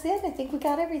think that's it. I think we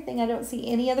got everything. I don't see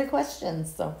any other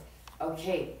questions. So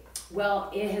Okay.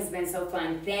 Well, it has been so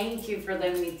fun. Thank you for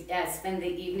letting me spend the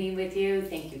evening with you.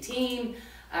 Thank you, team,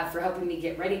 for helping me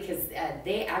get ready, because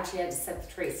they actually had to set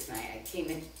the trays tonight. I came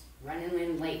in running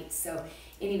in late. So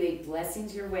anyway,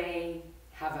 blessings your way.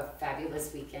 Have a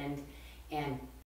fabulous weekend. And